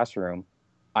Assassination Classroom.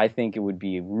 I think it would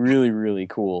be really, really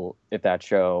cool if that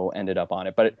show ended up on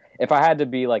it. But if I had to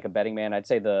be a betting man, I'd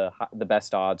say the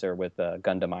best odds are with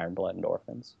Gundam Iron-Blooded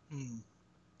Orphans.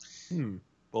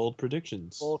 Bold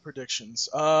predictions. Bold predictions.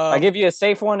 I give you a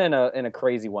safe one and a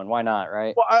crazy one. Why not,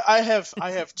 right? Well, I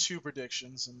have two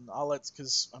predictions, and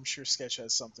because I'm sure Sketch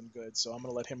has something good, so I'm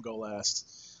gonna let him go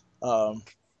last.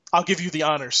 I'll give you the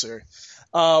honor, sir.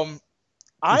 I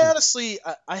honestly,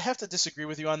 I have to disagree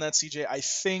with you on that, CJ. I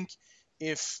think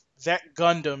if that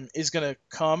Gundam is going to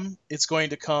come, it's going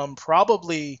to come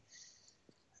probably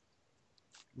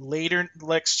later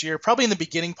next year, probably in the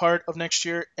beginning part of next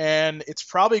year, and it's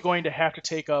probably going to have to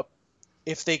take up,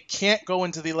 if they can't go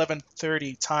into the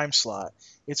 11:30 time slot,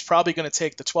 it's probably going to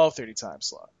take the 12:30 time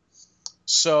slot.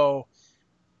 So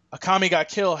Akame Got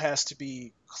Kill has to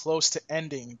be close to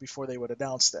ending before they would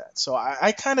announce that. So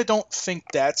I kind of don't think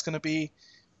that's going to be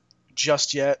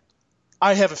just yet.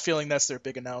 I have a feeling that's their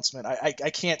big announcement. I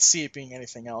can't see it being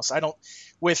anything else. I don't.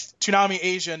 With Toonami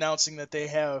Asia announcing that they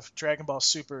have Dragon Ball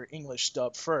Super English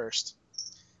dub first,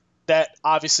 that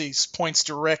obviously points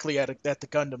directly at the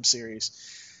Gundam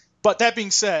series. But that being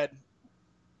said,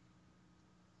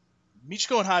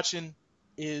 Michiko and Hatchin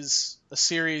is a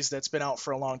series that's been out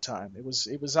for a long time.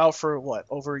 It was out for what,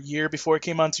 over a year before it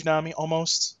came on Toonami,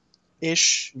 almost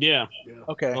ish. Yeah,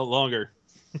 Okay. a lot longer.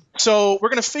 So we're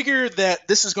going to figure that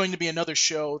this is going to be another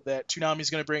show that Toonami is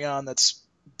going to bring on that's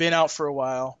been out for a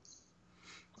while.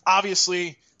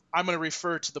 Obviously, I'm going to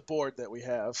refer to the board that we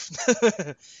have.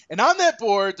 And on that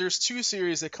board, there's two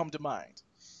series that come to mind.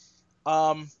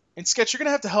 And Sketch, you're going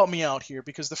to have to help me out here,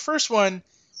 because the first one,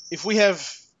 if we have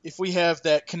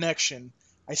that connection,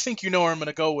 I think you know where I'm going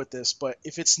to go with this, but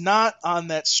if it's not on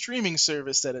that streaming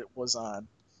service that it was on,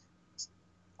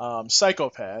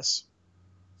 Psycho-Pass.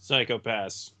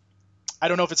 Psycho-Pass. I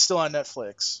don't know if it's still on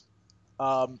Netflix.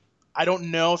 I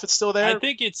don't know if it's still there. I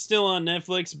think it's still on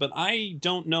Netflix, but I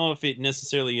don't know if it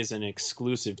necessarily is an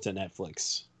exclusive to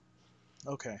Netflix.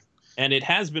 Okay. And it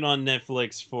has been on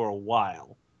Netflix for a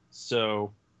while,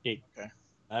 so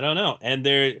I don't know.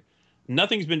 And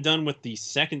nothing's been done with the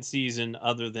second season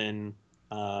other than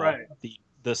Right.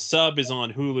 the sub is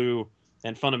on Hulu,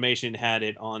 and Funimation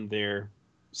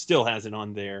still has it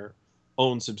on their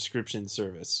own subscription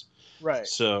service. Right.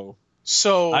 So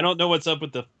I don't know what's up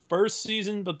with the first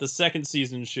season, but the second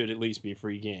season should at least be a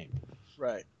free game.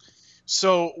 Right.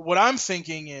 So what I'm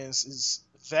thinking is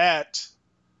that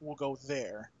will go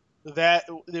there. That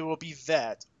there will be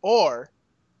that, or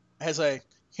as I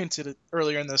hinted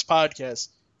earlier in this podcast,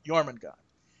 Jormungand.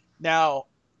 Now,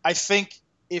 I think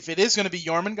if it is going to be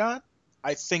Jormungand,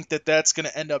 I think that's going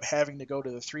to end up having to go to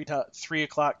the 3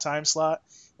 o'clock time slot,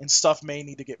 and stuff may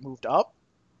need to get moved up,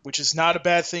 which is not a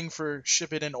bad thing for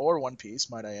Shippuden or One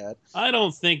Piece, might I add. I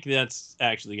don't think that's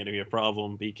actually going to be a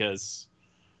problem because,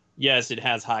 yes, it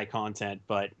has high content,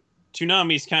 but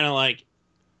Toonami's kind of like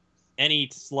any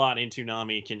slot in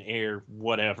Toonami can air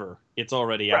whatever. It's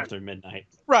already after midnight.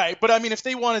 Right, but I mean, if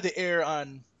they wanted to air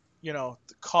on, the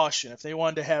caution, if they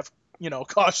wanted to have,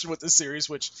 caution with the series,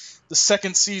 which the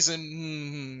second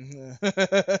season,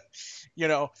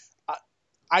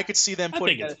 I could see them I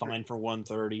putting. think it's fine for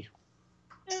 1:30.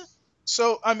 Yeah.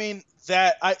 So I mean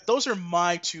those are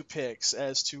my two picks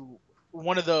as to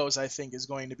one of those. I think is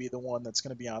going to be the one that's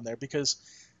going to be on there because,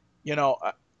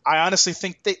 I honestly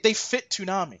think they fit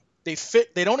Toonami. They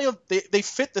fit. They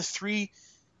fit the three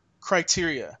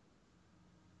criteria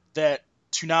that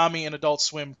Toonami and Adult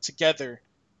Swim together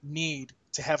need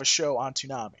to have a show on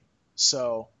Toonami.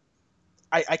 So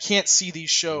I can't see these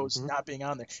shows not being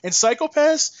on there. And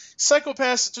Psycho-Pass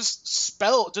just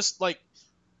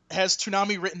has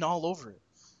Toonami written all over it.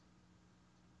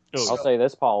 I'll say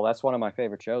this, Paul. That's one of my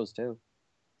favorite shows too.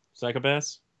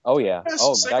 Psycho-Pass? Oh yeah.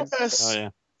 Psycho-Pass. Oh yeah.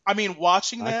 I mean,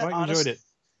 watching that, I quite enjoyed it.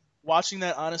 Watching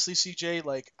that, honestly,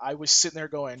 CJ, I was sitting there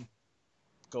going,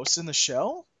 Ghost in the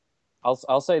Shell?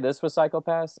 I'll say this with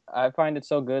Psycho-Pass. I find it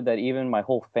so good that even my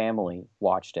whole family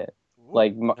watched it.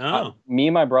 Ooh. Me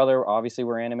and my brother obviously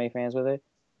were anime fans with it.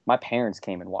 My parents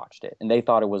came and watched it, and they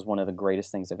thought it was one of the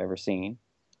greatest things I've ever seen.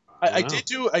 I did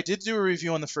do a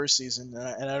review on the first season,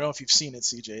 and I don't know if you've seen it,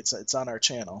 CJ. It's on our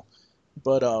channel,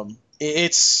 but I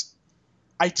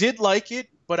did like it,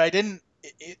 but I didn't.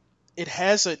 It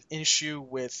has an issue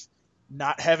with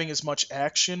not having as much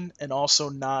action, and also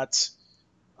not.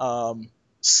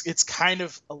 It's kind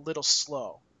of a little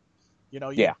slow. You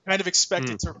kind of expect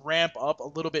it to ramp up a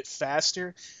little bit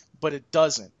faster, but it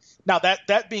doesn't. Now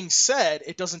that being said,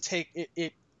 it doesn't take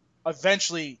it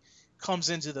eventually comes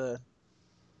into the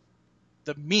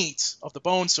meat of the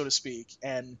bone, so to speak,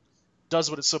 and does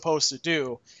what it's supposed to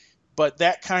do. But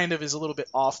that kind of is a little bit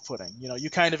off-putting. You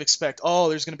kind of expect,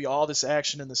 there's going to be all this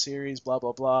action in the series, blah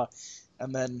blah blah,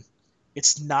 and then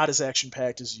it's not as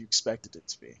action-packed as you expected it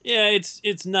to be. Yeah,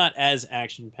 it's not as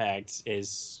action-packed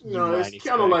as you might it's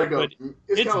kind of like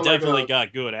it's definitely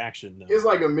got good action though. It's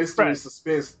like a mystery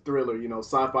suspense thriller,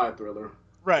 sci-fi thriller.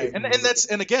 Right, and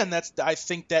I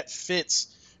think that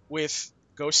fits with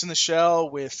Ghost in the Shell,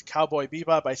 with Cowboy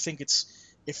Bebop. I think it's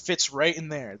it fits right in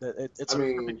there. It's I a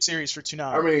mean- perfect series for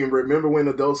Toonami. I mean, remember when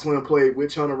Adult Swim played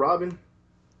Witch Hunter Robin?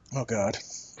 Oh God.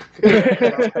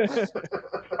 Just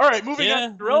All right, moving Yeah,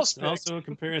 on to Darrell's that's pick. also a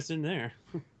comparison there.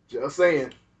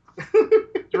 saying.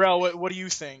 Darrell, what do you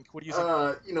think? What do you think?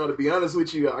 To be honest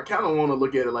with you, I kind of want to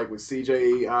look at it like with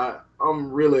CJ.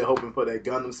 I'm really hoping for that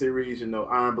Gundam series,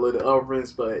 Iron Blooded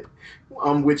Orphans, but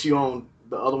I'm with you on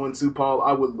the other one too, Paul.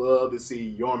 I would love to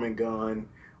see Jormungand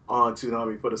on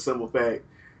Toonami for the simple fact,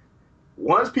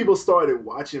 once people started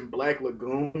watching Black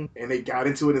Lagoon and they got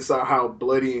into it and saw how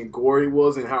bloody and gory it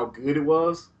was and how good it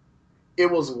was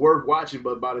worth watching.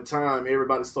 But by the time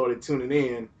everybody started tuning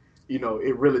in,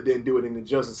 it really didn't do it any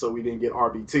justice, so we didn't get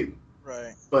RBT.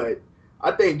 Right. But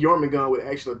I think Jormungand would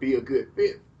actually be a good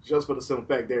fit just for the simple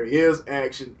fact there is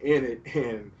action in it,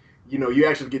 and you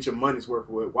actually get your money's worth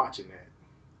with watching that.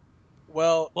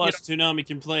 Well, Plus, Toonami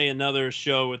can play another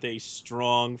show with a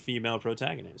strong female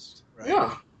protagonist. right.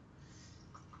 Yeah.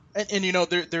 And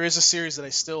there is a series that I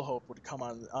still hope would come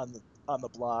on the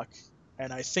block,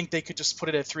 and I think they could just put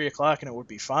it at 3:00 and it would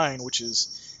be fine, which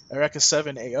is Eureka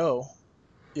 7 AO.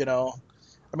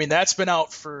 I mean, that's been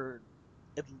out for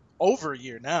over a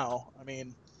year now. I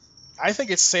mean, I think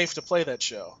it's safe to play that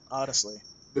show, honestly.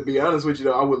 To be honest with you,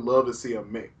 though, I would love to see a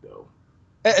mech, though.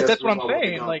 That's what I'm what I would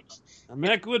saying. think. Like, A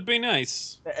mech would be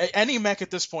nice. any mech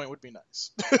at this point would be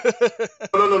nice.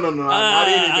 No, not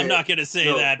any I'm mech. not going to say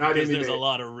No, that not because any there's a mech.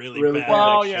 lot of really Really bad bad.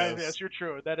 Well, mech yeah, shows. yes, you're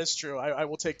true. That is true. I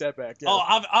will take that back. Yeah.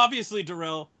 Oh, obviously,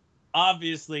 Darrell.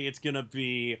 Obviously, it's going to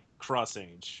be Cross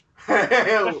Age.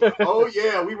 Oh,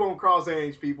 yeah, we won't cross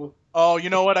age, people. Oh, you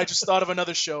know what? I just thought of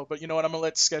another show, but you know what? I'm gonna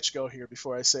let Sketch go here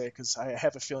before I say it because I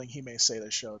have a feeling he may say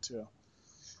this show too.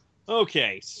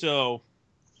 Okay, so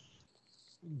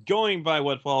going by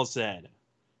what Paul said,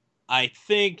 I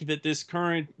think that this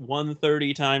current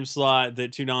 1:30 time slot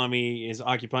that Toonami is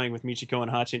occupying with Michiko and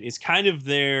Hachin is kind of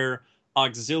their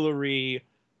auxiliary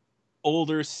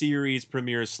older series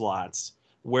premiere slots,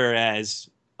 whereas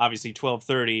obviously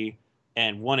 12:30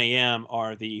 and 1 a.m.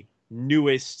 are the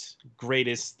newest,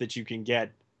 greatest that you can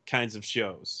get kinds of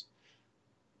shows.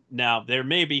 Now, there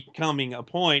may be coming a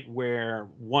point where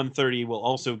 1:30 will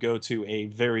also go to a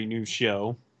very new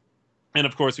show. And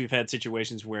of course, we've had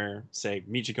situations where, say,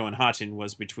 Michiko and Hachin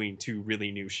was between two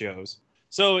really new shows.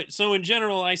 So in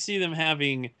general, I see them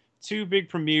having two big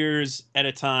premieres at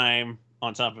a time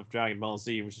on top of Dragon Ball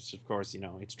Z, which is, of course,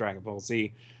 it's Dragon Ball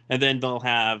Z. And then they'll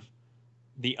have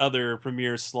the other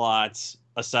premiere slots,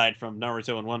 aside from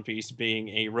Naruto and One Piece, being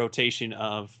a rotation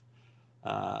of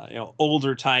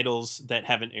older titles that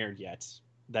haven't aired yet.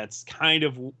 That's kind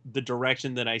of the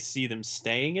direction that I see them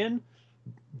staying in.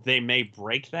 They may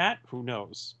break that, who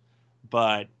knows?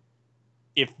 But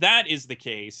if that is the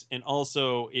case, and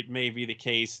also it may be the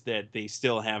case that they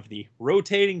still have the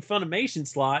rotating Funimation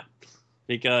slot,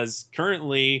 because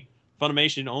currently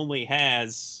Funimation only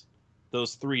has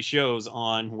those 3 shows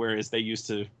on, whereas they used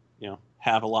to,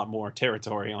 have a lot more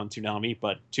territory on Toonami,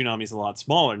 but Toonami's a lot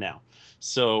smaller now.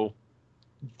 So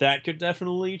that could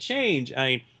definitely change. I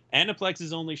mean,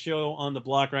 Aniplex's only show on the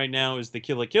block right now is the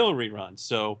Kill la Kill rerun,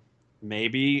 so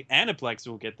maybe Aniplex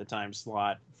will get the time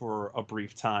slot for a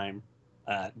brief time.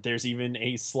 There's even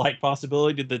a slight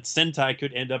possibility that Sentai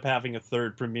could end up having a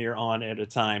third premiere on at a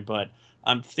time, but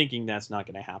I'm thinking that's not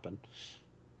going to happen.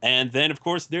 And then, of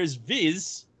course, there's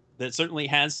Viz, that certainly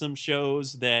has some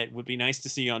shows that would be nice to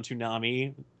see on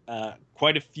Toonami.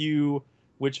 Quite a few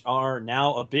which are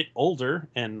now a bit older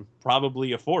and probably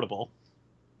affordable.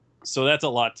 So that's a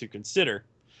lot to consider.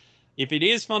 If it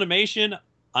is Funimation,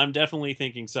 I'm definitely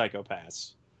thinking Psycho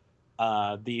Pass.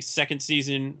 The second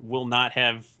season will not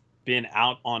have been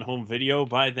out on home video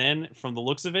by then, from the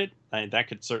looks of it. That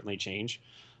could certainly change.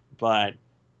 But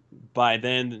by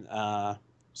then,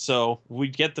 so we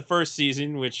get the first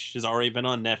season, which has already been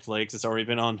on Netflix. It's already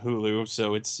been on Hulu,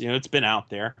 so it's it's been out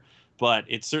there, but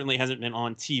it certainly hasn't been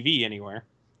on TV anywhere.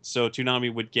 So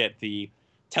Toonami would get the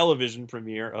television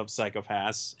premiere of Psycho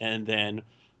Pass, and then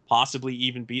possibly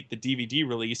even beat the DVD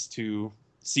release to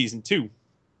season 2.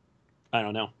 I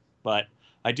don't know, but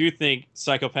I do think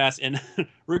Psycho Pass, and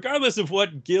regardless of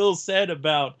what Gil said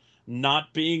about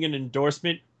not being an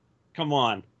endorsement, come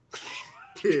on.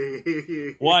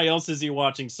 Why else is he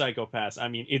watching Psycho Pass? I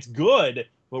mean, it's good,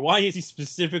 but why is he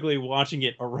specifically watching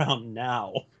it around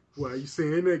now? Why are you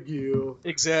saying that, Gil?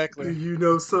 Exactly. Do you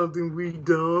know something we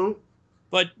don't?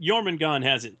 But Jormungand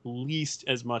has at least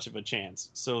as much of a chance,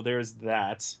 so there's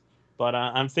that. But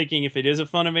I'm thinking if it is a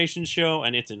Funimation show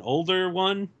and it's an older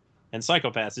one, and Psycho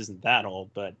Pass isn't that old,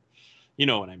 but you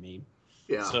know what I mean.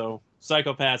 Yeah. So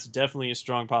Psycho Pass, definitely a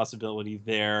strong possibility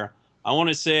there. I want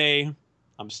to say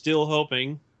I'm still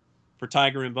hoping for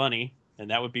Tiger and Bunny, and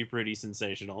that would be pretty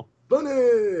sensational.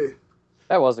 Bunny.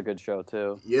 That was a good show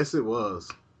too. Yes, it was.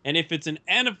 And if it's an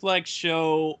Aniplex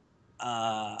show,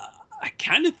 I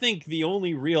kind of think the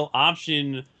only real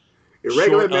option.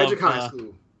 Irregular short Magic of, High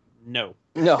School. No,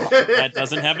 No. that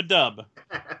doesn't have a dub.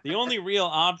 The only real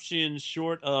option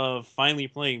short of finally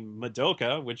playing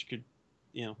Madoka, which could,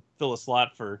 fill a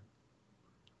slot for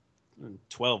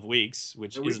 12 weeks,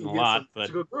 which And we isn't can a get lot, some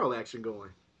but good girl action going.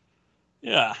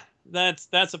 yeah,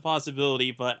 that's a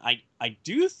possibility. But I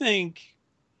do think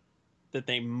that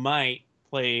they might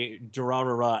play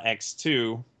Durarara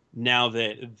X2 now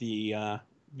that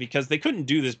because they couldn't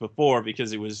do this before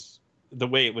because it was the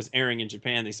way it was airing in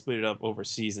Japan. They split it up over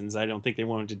seasons. I don't think they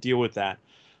wanted to deal with that.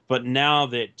 But now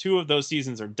that 2 of those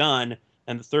seasons are done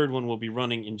and the third one will be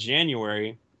running in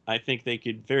January, I think they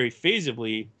could very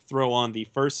feasibly throw on the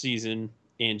first season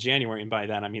in January. And by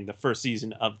that, I mean the first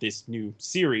season of this new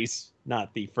series,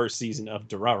 not the first season of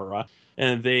Durarara.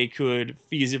 And they could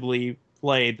feasibly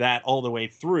play that all the way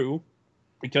through,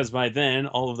 because by then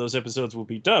all of those episodes will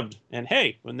be dubbed. And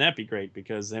hey, wouldn't that be great?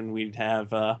 Because then we'd have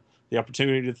the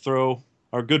opportunity to throw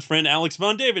our good friend Alex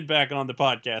Von David back on the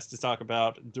podcast to talk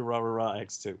about Durarara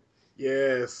X2.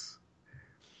 Yes.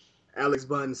 Alex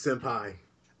Bunn Senpai.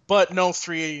 But no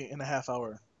 3.5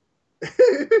 hour.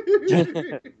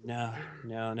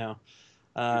 No.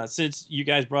 Since you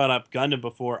guys brought up Gundam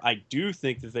before, I do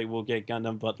think that they will get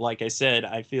Gundam, but like I said,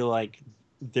 I feel like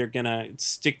they're gonna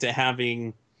stick to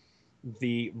having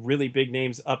the really big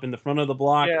names up in the front of the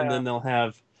block, Yeah. and then they'll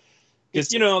have,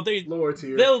 because Lower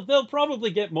tier. they'll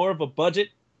probably get more of a budget,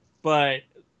 but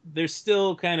they're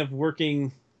still kind of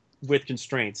working with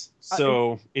constraints,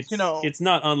 so it's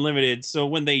not unlimited. So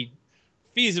when they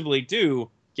feasibly do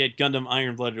get Gundam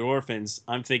Iron Blooded Orphans,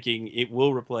 I'm thinking it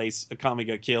will replace Akame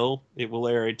ga Kill. It will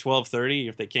air at 12:30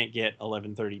 if they can't get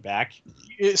 11:30 back.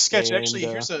 Sketch, And, actually,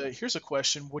 here's a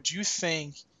question. Would you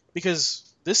think, because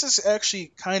this has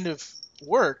actually kind of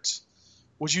worked,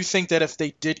 would you think that if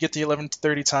they did get the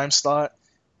 11:30 time slot,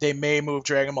 they may move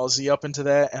Dragon Ball Z up into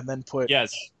that and then put...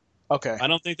 Yes. Okay. I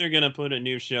don't think they're going to put a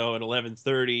new show at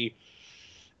 11:30,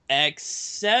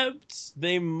 except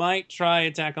they might try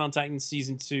Attack on Titan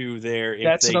Season 2 there. If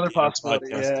That's they another get a possibility,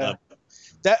 podcast yeah. up.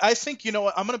 That, I think, you know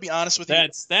what, I'm going to be honest with you.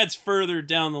 That's further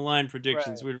down the line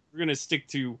predictions. Right. We're going to stick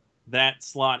to that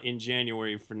slot in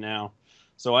January for now.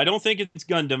 So I don't think it's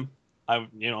Gundam.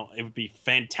 It would be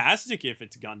fantastic if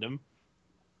it's Gundam,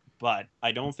 but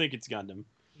I don't think it's Gundam.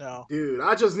 No. Dude,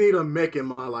 I just need a mech in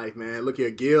my life, man. Look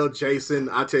here, Gil, Jason.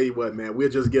 I tell you what, man. We'll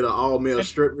just get an all-male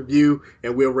strip review,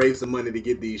 and we'll raise some money to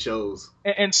get these shows.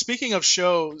 And speaking of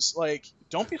shows, like,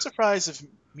 don't be surprised if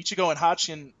Michigo and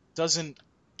Hachin doesn't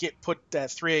get put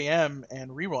at 3 a.m. and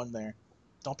rerun there.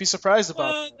 Don't be surprised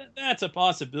about that. That's a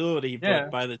possibility, but Yeah.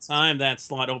 by the time that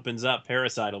slot opens up,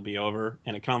 Parasite will be over,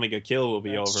 and Akame ga Kill will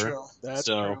be That's over. true. That's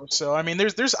So- true. So, I mean,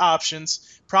 there's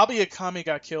options. Probably Akame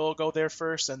ga Kill will go there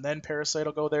first, and then Parasite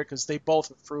will go there, because they both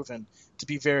have proven to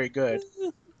be very good.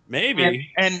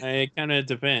 Maybe. And It kind of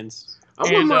depends. I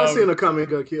wouldn't And, mind seeing a Kamen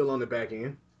Gun Kill on the back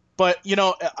end. But,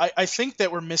 I think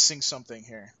that we're missing something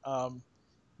here.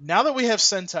 Now that we have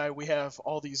Sentai, we have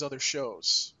all these other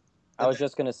shows. I was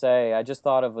just gonna say, I just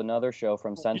thought of another show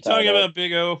from Sentai. You talking that- about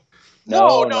Big O?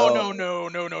 No.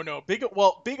 No. Big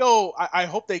O. I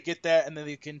hope they get that, and then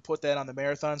they can put that on the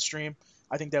marathon stream.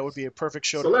 I think that would be a perfect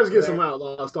show. So let's get some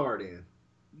Outlaw Star in.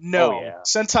 No, Oh, yeah.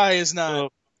 Sentai is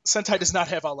not. So- Sentai does not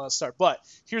have Outlaw Star. But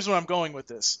here's where I'm going with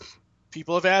this.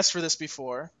 People have asked for this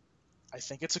before. I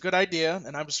think it's a good idea,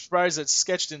 and I'm surprised that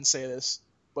Sketch didn't say this.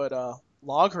 But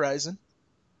Log Horizon.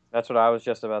 That's what I was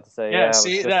just about to say. I was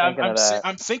see just that thinking of that.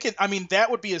 I'm thinking. I mean,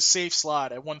 that would be a safe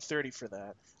slot at 1:30 for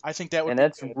that. I think that would. And be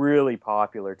that's good. really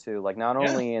popular too. Like not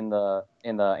Yeah. only in the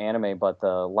anime, but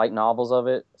the light novels of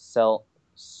it sell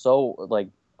so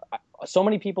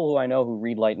many people who I know who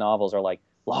read light novels are like,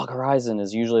 Log Horizon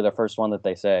is usually the first one that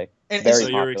they say. And Very So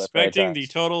you're popular expecting the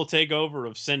franchise. total takeover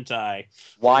of Sentai.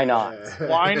 Why not?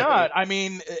 Why not? I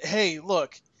mean, hey,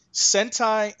 look,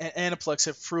 Sentai and Aniplex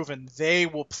have proven they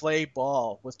will play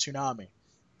ball with Toonami.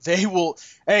 They will.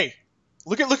 Hey,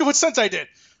 look at what Sentai did.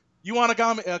 You want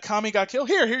a Kami got killed?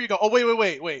 Here you go. Oh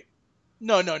wait.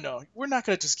 No. We're not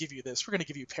gonna just give you this. We're gonna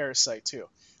give you Parasite too.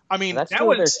 I mean, That's that two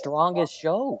of their was strongest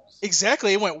shows.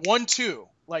 exactly. It went 1-2,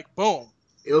 like boom.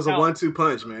 It was a Now- 1-2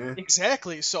 punch, man.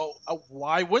 Exactly. So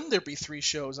why wouldn't there be 3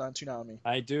 shows on Toonami?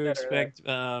 I do Better, expect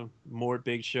more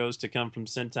big shows to come from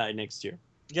Sentai next year.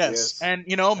 Yes, Yes. and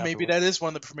maybe Definitely. that is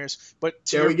one of the premieres. But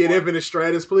to Can your we get point- Infinite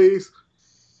Stratus, please?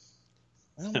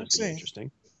 Well, we'll That'd be see.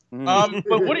 interesting. Mhm.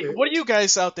 But what do you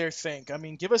guys out there think? I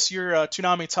mean, give us your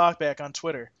Toonami talk back on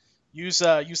Twitter. use the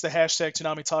hashtag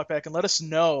Toonami Talkback and let us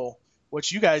know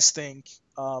what you guys think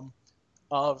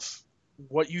of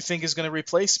what you think is going to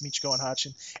replace Michiko and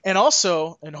Hachin. And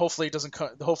also, and hopefully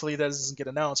hopefully that doesn't get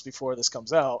announced before this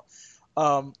comes out.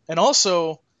 And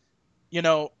also,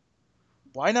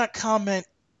 why not comment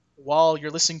while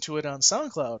you're listening to it on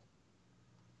SoundCloud?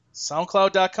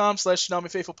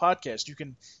 SoundCloud.com/Toonami Faithful Podcast. You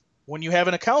can, when you have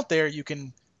an account there, you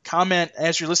can comment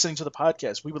as you're listening to the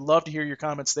podcast. We would love to hear your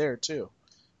comments there too.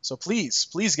 So please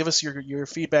give us your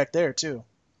feedback there too.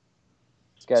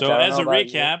 Sketch, So I don't as know a about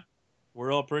recap,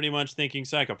 we're all pretty much thinking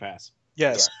Psycho-Pass.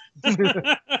 Yes. you.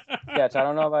 Sketch, I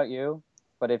don't know about you,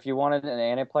 but if you wanted an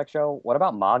Aniplex show, what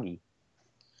about Magi?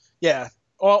 Yeah.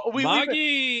 Well,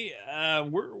 Magi,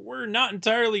 we're not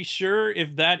entirely sure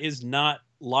if that is not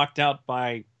locked out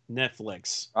by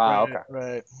Netflix. Ah, okay.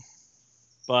 Right.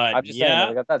 But I'm just yeah,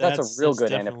 saying that's a real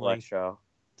good Aniplex show.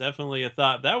 Definitely a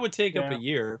thought. That would take up Yeah. a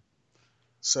year.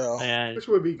 So And Which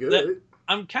would be good.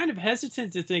 I'm kind of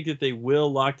hesitant to think that they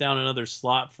will lock down another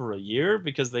slot for a year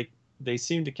because they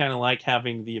seem to kind of like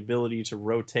having the ability to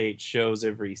rotate shows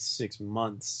every 6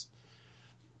 months.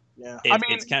 yeah,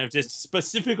 It's kind of just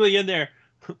specifically in there.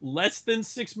 Less than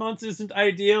 6 months isn't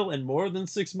ideal, and more than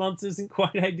 6 months isn't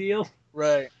quite ideal.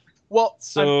 right. Well,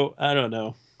 So I don't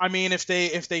know. I mean, if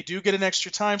they do get an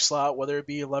extra time slot, whether it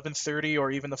be 11:30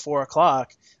 or even the 4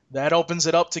 o'clock, that opens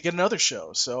it up to get another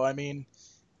show. So I mean,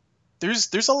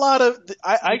 there's a lot of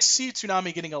I see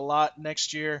Toonami getting a lot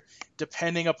next year,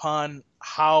 depending upon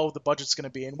how the budget's going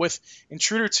to be. And with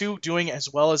Intruder 2 doing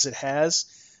as well as it has,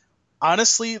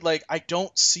 honestly, like I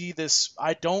don't see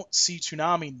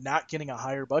Toonami not getting a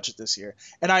higher budget this year.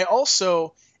 And I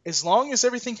also, as long as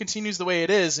everything continues the way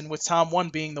it is, and with Tom 1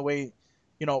 being the way,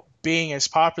 being as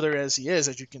popular as he is,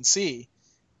 as you can see,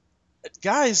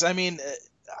 guys, I mean,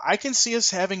 I can see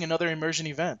us having another immersion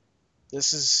event.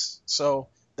 That's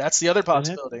the other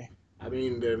possibility. I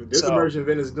mean, this immersion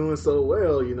event is doing so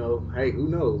well, hey, who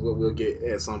knows what we'll get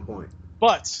at some point.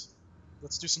 But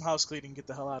let's do some house cleaning and get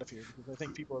the hell out of here, because I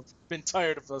think people have been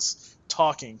tired of us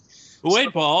talking.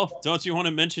 Wait, Paul, don't you want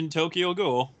to mention Tokyo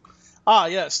Ghoul? Ah,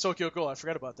 yes, Tokyo Ghoul. I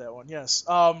forgot about that one. Yes.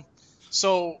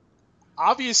 So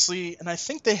obviously, and I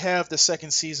think they have the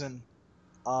second season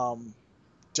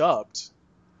dubbed.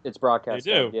 It's broadcast.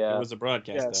 They do. Yeah. It was a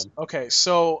broadcast. Yes. Dub. Okay.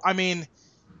 So I mean,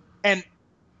 and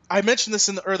I mentioned this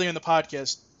earlier in the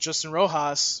podcast. Justin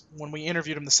Rojas, when we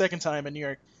interviewed him the second time at New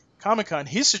York Comic Con,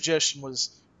 his suggestion was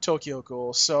Tokyo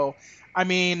Ghoul. So I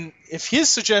mean, if his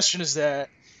suggestion is that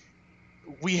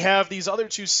we have these other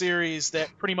two series that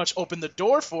pretty much open the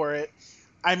door for it,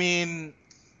 I mean,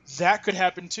 that could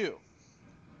happen too.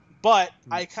 But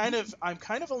I'm kind of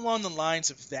along the lines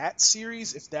of that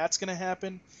series. If that's going to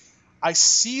happen, I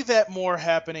see that more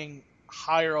happening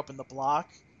higher up in the block,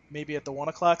 maybe at the 1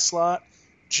 o'clock slot,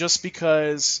 just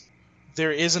because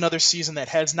there is another season that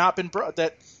has not been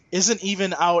that isn't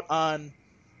even out on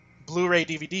Blu-ray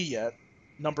DVD yet.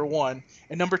 Number one,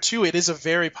 and number two, it is a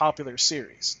very popular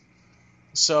series.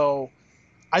 So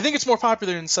I think it's more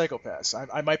popular than Psycho-Pass.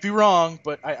 I might be wrong,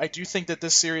 but I do think that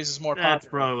this series is more popular. That's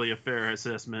probably a fair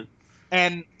assessment.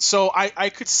 And so I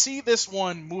could see this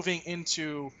one moving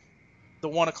into the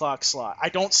 1 o'clock slot. I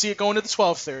don't see it going to the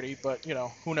 12:30, but,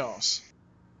 who knows?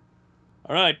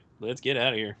 All right, let's get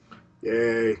out of here.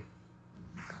 Yay.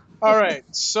 All right,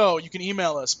 so you can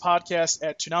email us,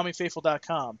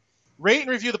 podcast@ToonamiFaithful.com. Rate and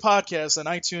review the podcast on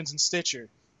iTunes and Stitcher.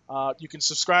 You can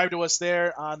subscribe to us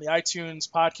there on the iTunes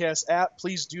podcast app.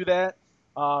 Please do that.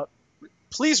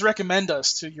 Please recommend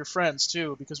us to your friends,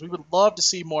 too, because we would love to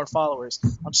see more followers.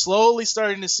 I'm slowly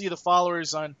starting to see the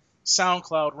followers on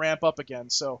SoundCloud ramp up again.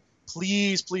 So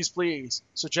please, please, please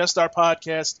suggest our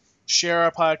podcast, share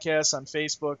our podcast on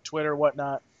Facebook, Twitter,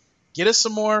 whatnot. Get us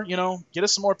some more, get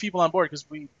us some more people on board, because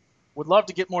we would love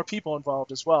to get more people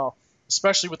involved as well,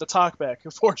 especially with the talkback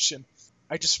portion.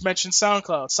 I just mentioned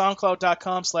SoundCloud,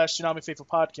 soundcloud.com/Toonami Faithful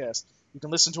Podcast. You can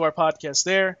listen to our podcast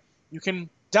there. You can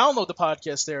download the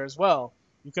podcast there as well.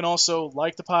 You can also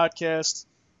like the podcast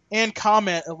and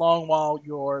comment along while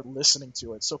you're listening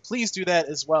to it. So please do that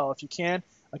as well if you can.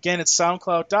 Again, it's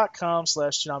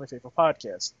soundcloud.com/Toonami Faithful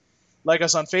Podcast. Like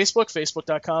us on Facebook,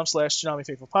 facebook.com/Toonami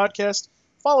Faithful Podcast.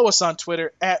 Follow us on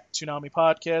Twitter @Toonami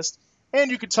Podcast. And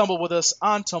you can tumble with us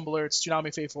on Tumblr. It's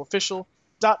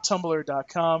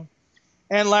ToonamiFaithfulOfficial.tumblr.com.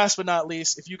 And last but not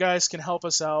least, if you guys can help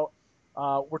us out,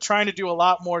 we're trying to do a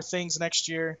lot more things next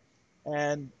year,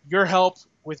 and your help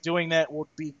with doing that will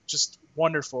be just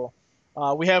wonderful.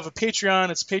 We have a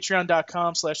Patreon. It's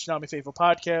patreon.com/Toonami Faithful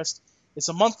Podcast. It's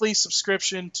a monthly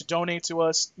subscription to donate to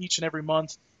us each and every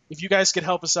month. If you guys could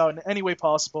help us out in any way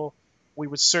possible, we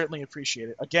would certainly appreciate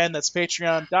it. Again, that's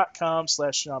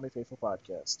patreon.com/Tsunami Faithful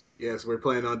Podcast. Yes, we're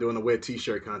planning on doing a wet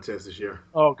T-shirt contest this year.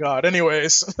 Oh, God.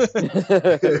 Anyways.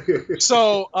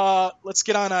 So, let's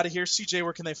get on out of here. CJ,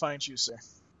 where can they find you, sir?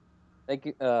 Thank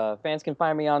you. Fans can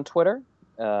find me on Twitter.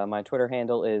 My Twitter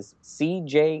handle is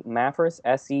CJMaffris,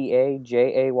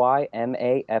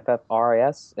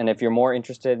 SEAJAYMAFFRIS. And if you're more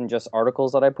interested in just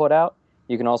articles that I put out,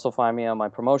 you can also find me on my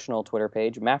promotional Twitter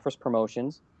page, Maffris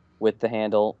Promotions, with the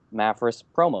handle Maffris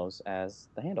Promos as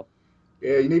the handle.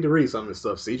 Yeah, you need to read some of this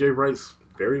stuff. CJ writes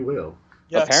very well.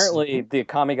 Yes. Apparently, the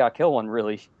Kami Got Kill one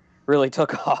really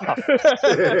took off.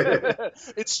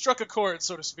 It struck a chord,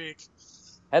 so to speak.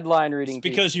 Headline reading. It's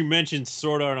because you mentioned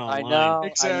Sword Art Online. I know.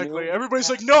 Exactly. Everybody's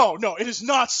like, no, it is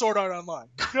not Sword Art Online.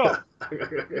 No.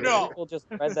 No. People just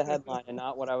read the headline and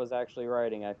not what I was actually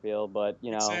writing. I feel, but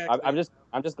Exactly.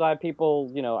 I'm just glad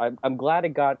people. I'm glad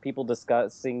it got people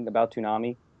discussing about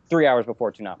Toonami 3 hours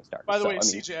before Toonami started. By the way, I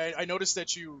mean, CJ, I noticed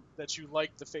that you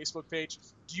liked the Facebook page.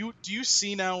 Do you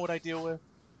see now what I deal with?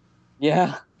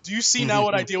 yeah. Do you see now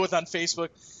what I deal with on Facebook?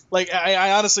 Like,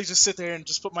 I honestly just sit there and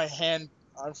just put my hand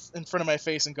in front of my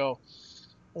face and go,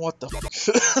 what the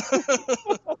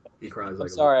fuck? He cries I'm like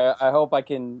sorry. I hope I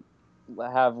can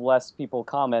have less people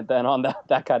comment then on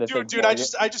that kind of thing. Dude, I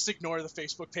just ignore the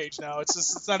Facebook page now.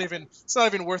 It's not even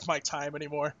worth my time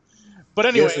anymore. But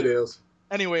anyway, Yes, it is.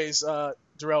 anyways,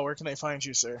 Darrell, where can they find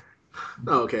you, sir?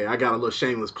 Okay, I got a little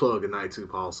shameless plug tonight too,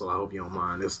 Paul, so I hope you don't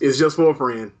mind. It's just for a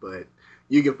friend, but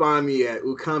you can find me at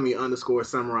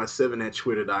ukami_samurai7 at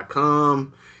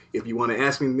twitter.com. If you want to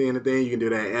ask me anything, you can do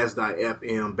that at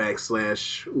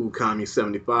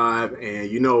as.fm/ukami75.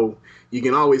 And you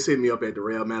can always hit me up at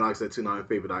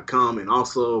darrellmaddox@ToonamiFaithful.com. And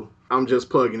also, I'm just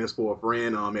plugging this for a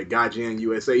friend at Gaijin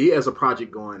USA. He has a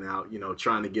project going out,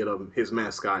 trying to get his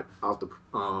mascot off the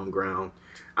ground.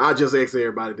 I just ask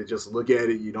everybody to just look at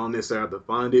it. You don't necessarily have to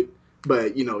find it,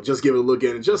 but just give it a look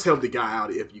at it. Just help the guy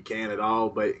out if you can at all.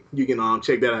 But you can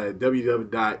check that out at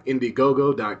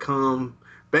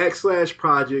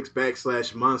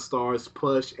www.indiegogo.com/projects/Monstars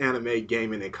plush anime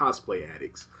gaming and cosplay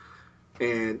addicts.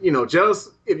 And just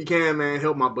if you can, man,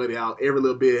 help my buddy out. Every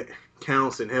little bit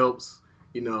counts and helps.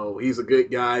 He's a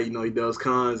good guy. He does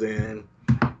cons, and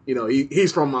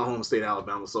he's from my home state,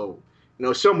 Alabama. So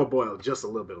show my boy just a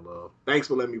little bit of love. Thanks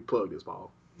for letting me plug this,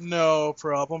 Paul. No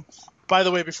problem. By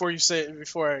the way, before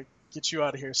I get you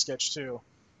out of here, Sketch 2, you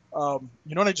know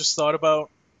what I just thought about?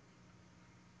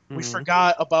 We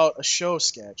forgot about a show,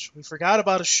 Sketch. We forgot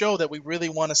about a show that we really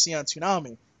want to see on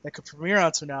Toonami, that could premiere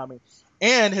on Toonami,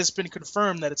 and has been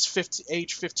confirmed that it's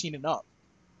age 15 and up.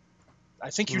 I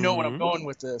think you know what I'm going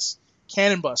with this.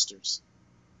 Cannon Busters.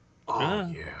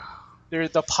 Oh, yeah.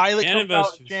 The pilot Cannon comes out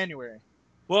Busters. in January.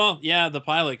 Well, yeah, the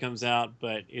pilot comes out,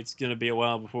 but it's going to be a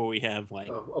while before we have,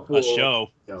 a full, show.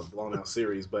 Blown out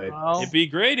series, but Well, It'd be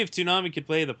great if Toonami could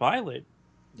play the pilot.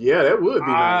 yeah, that would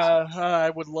be nice. I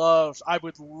would love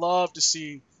to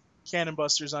see Cannon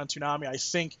Busters on Toonami. I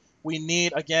think we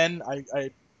need, again,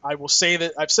 I will say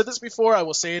that, I've said this before, I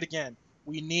will say it again.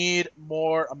 We need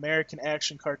more American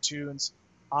action cartoons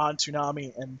on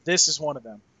Toonami, and this is one of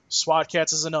them. SWAT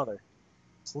Cats is another.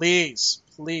 Please,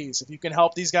 if you can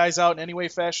help these guys out in any way,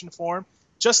 fashion, form,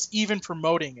 just even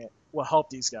promoting it will help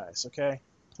these guys, okay?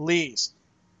 Please.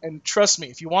 And trust me,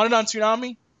 if you want it on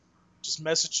Toonami, just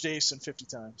message Jason 50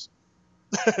 times.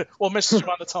 Well, message him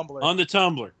on the Tumblr. On the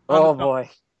Tumblr. Oh boy.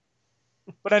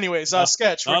 But anyways,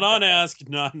 Sketch. Not on Ask,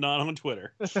 not on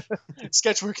Twitter.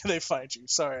 Sketch, where can they find you?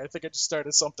 Sorry, I think I just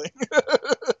started something.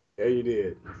 Yeah, you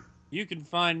did. You can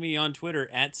find me on Twitter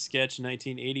at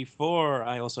Sketch1984.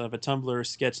 I also have a Tumblr,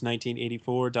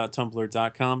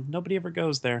 sketch1984.tumblr.com. Nobody ever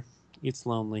goes there. It's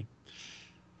lonely.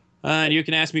 And you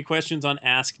can ask me questions on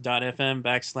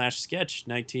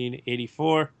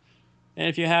ask.fm/sketch1984. And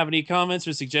if you have any comments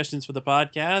or suggestions for the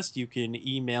podcast, you can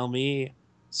email me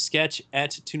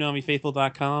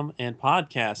sketch@ToonamiFaithful.com and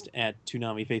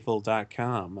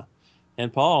podcast@ToonamiFaithful.com.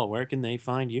 And Paul, where can they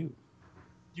find you?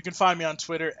 You can find me on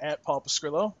Twitter at Paul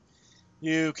Pascrillo.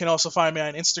 You can also find me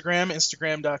on Instagram,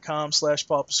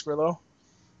 instagram.com/Paul Pascrillo.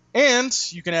 And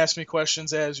you can ask me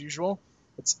questions as usual.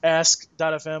 It's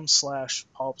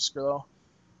ask.fm/Paul Pascrillo.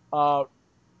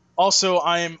 Also,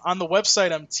 I'm on the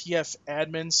website. I'm TF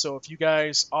admin. So if you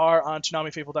guys are on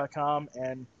ToonamiFaithful.com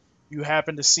and you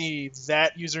happen to see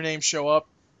that username show up,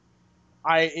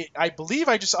 I believe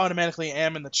I just automatically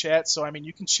am in the chat. So, I mean,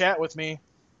 you can chat with me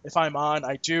if I'm on.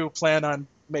 I do plan on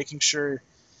making sure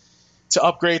to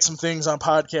upgrade some things on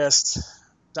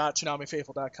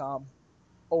podcast.ToonamiFaithful.com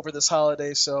over this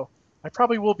holiday. So I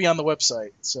probably will be on the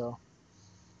website. So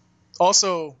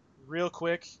also, real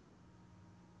quick,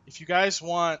 if you guys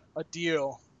want a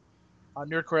deal on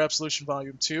Nerdcore Absolution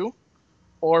Volume 2,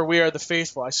 or We Are the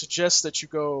Faithful. I suggest that you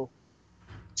go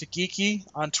to Geeky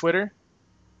on Twitter,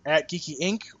 at Geeky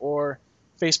Inc., or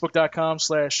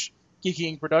Facebook.com/Geeky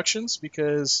Inc. Productions,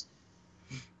 because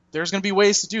there's going to be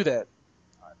ways to do that.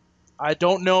 I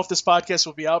don't know if this podcast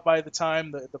will be out by the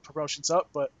time the promotion's up,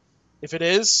 but if it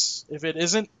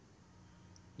isn't,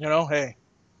 hey,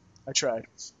 I tried.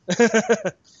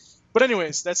 But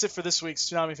anyways, that's it for this week's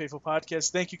Toonami Faithful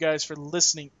podcast. Thank you guys for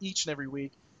listening each and every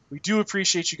week. We do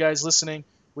appreciate you guys listening.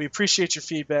 We appreciate your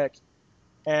feedback.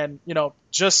 And,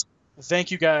 just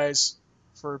thank you guys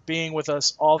for being with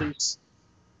us all these,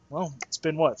 it's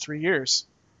been 3 years?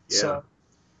 Yeah. So,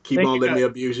 keep on letting me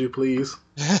abuse you, please.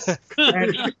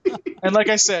 and like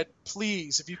I said,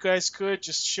 please, if you guys could,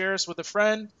 just share us with a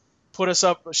friend,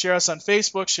 share us on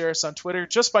Facebook, share us on Twitter.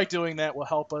 Just by doing that will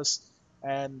help us.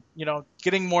 And,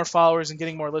 getting more followers and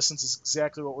getting more listens is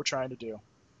exactly what we're trying to do.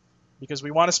 Because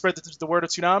we want to spread the word of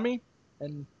Toonami,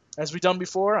 and as we've done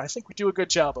before, I think we do a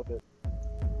good job of it.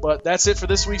 But that's it for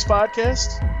this week's podcast.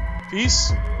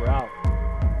 Peace. We're out.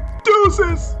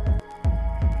 Deuces!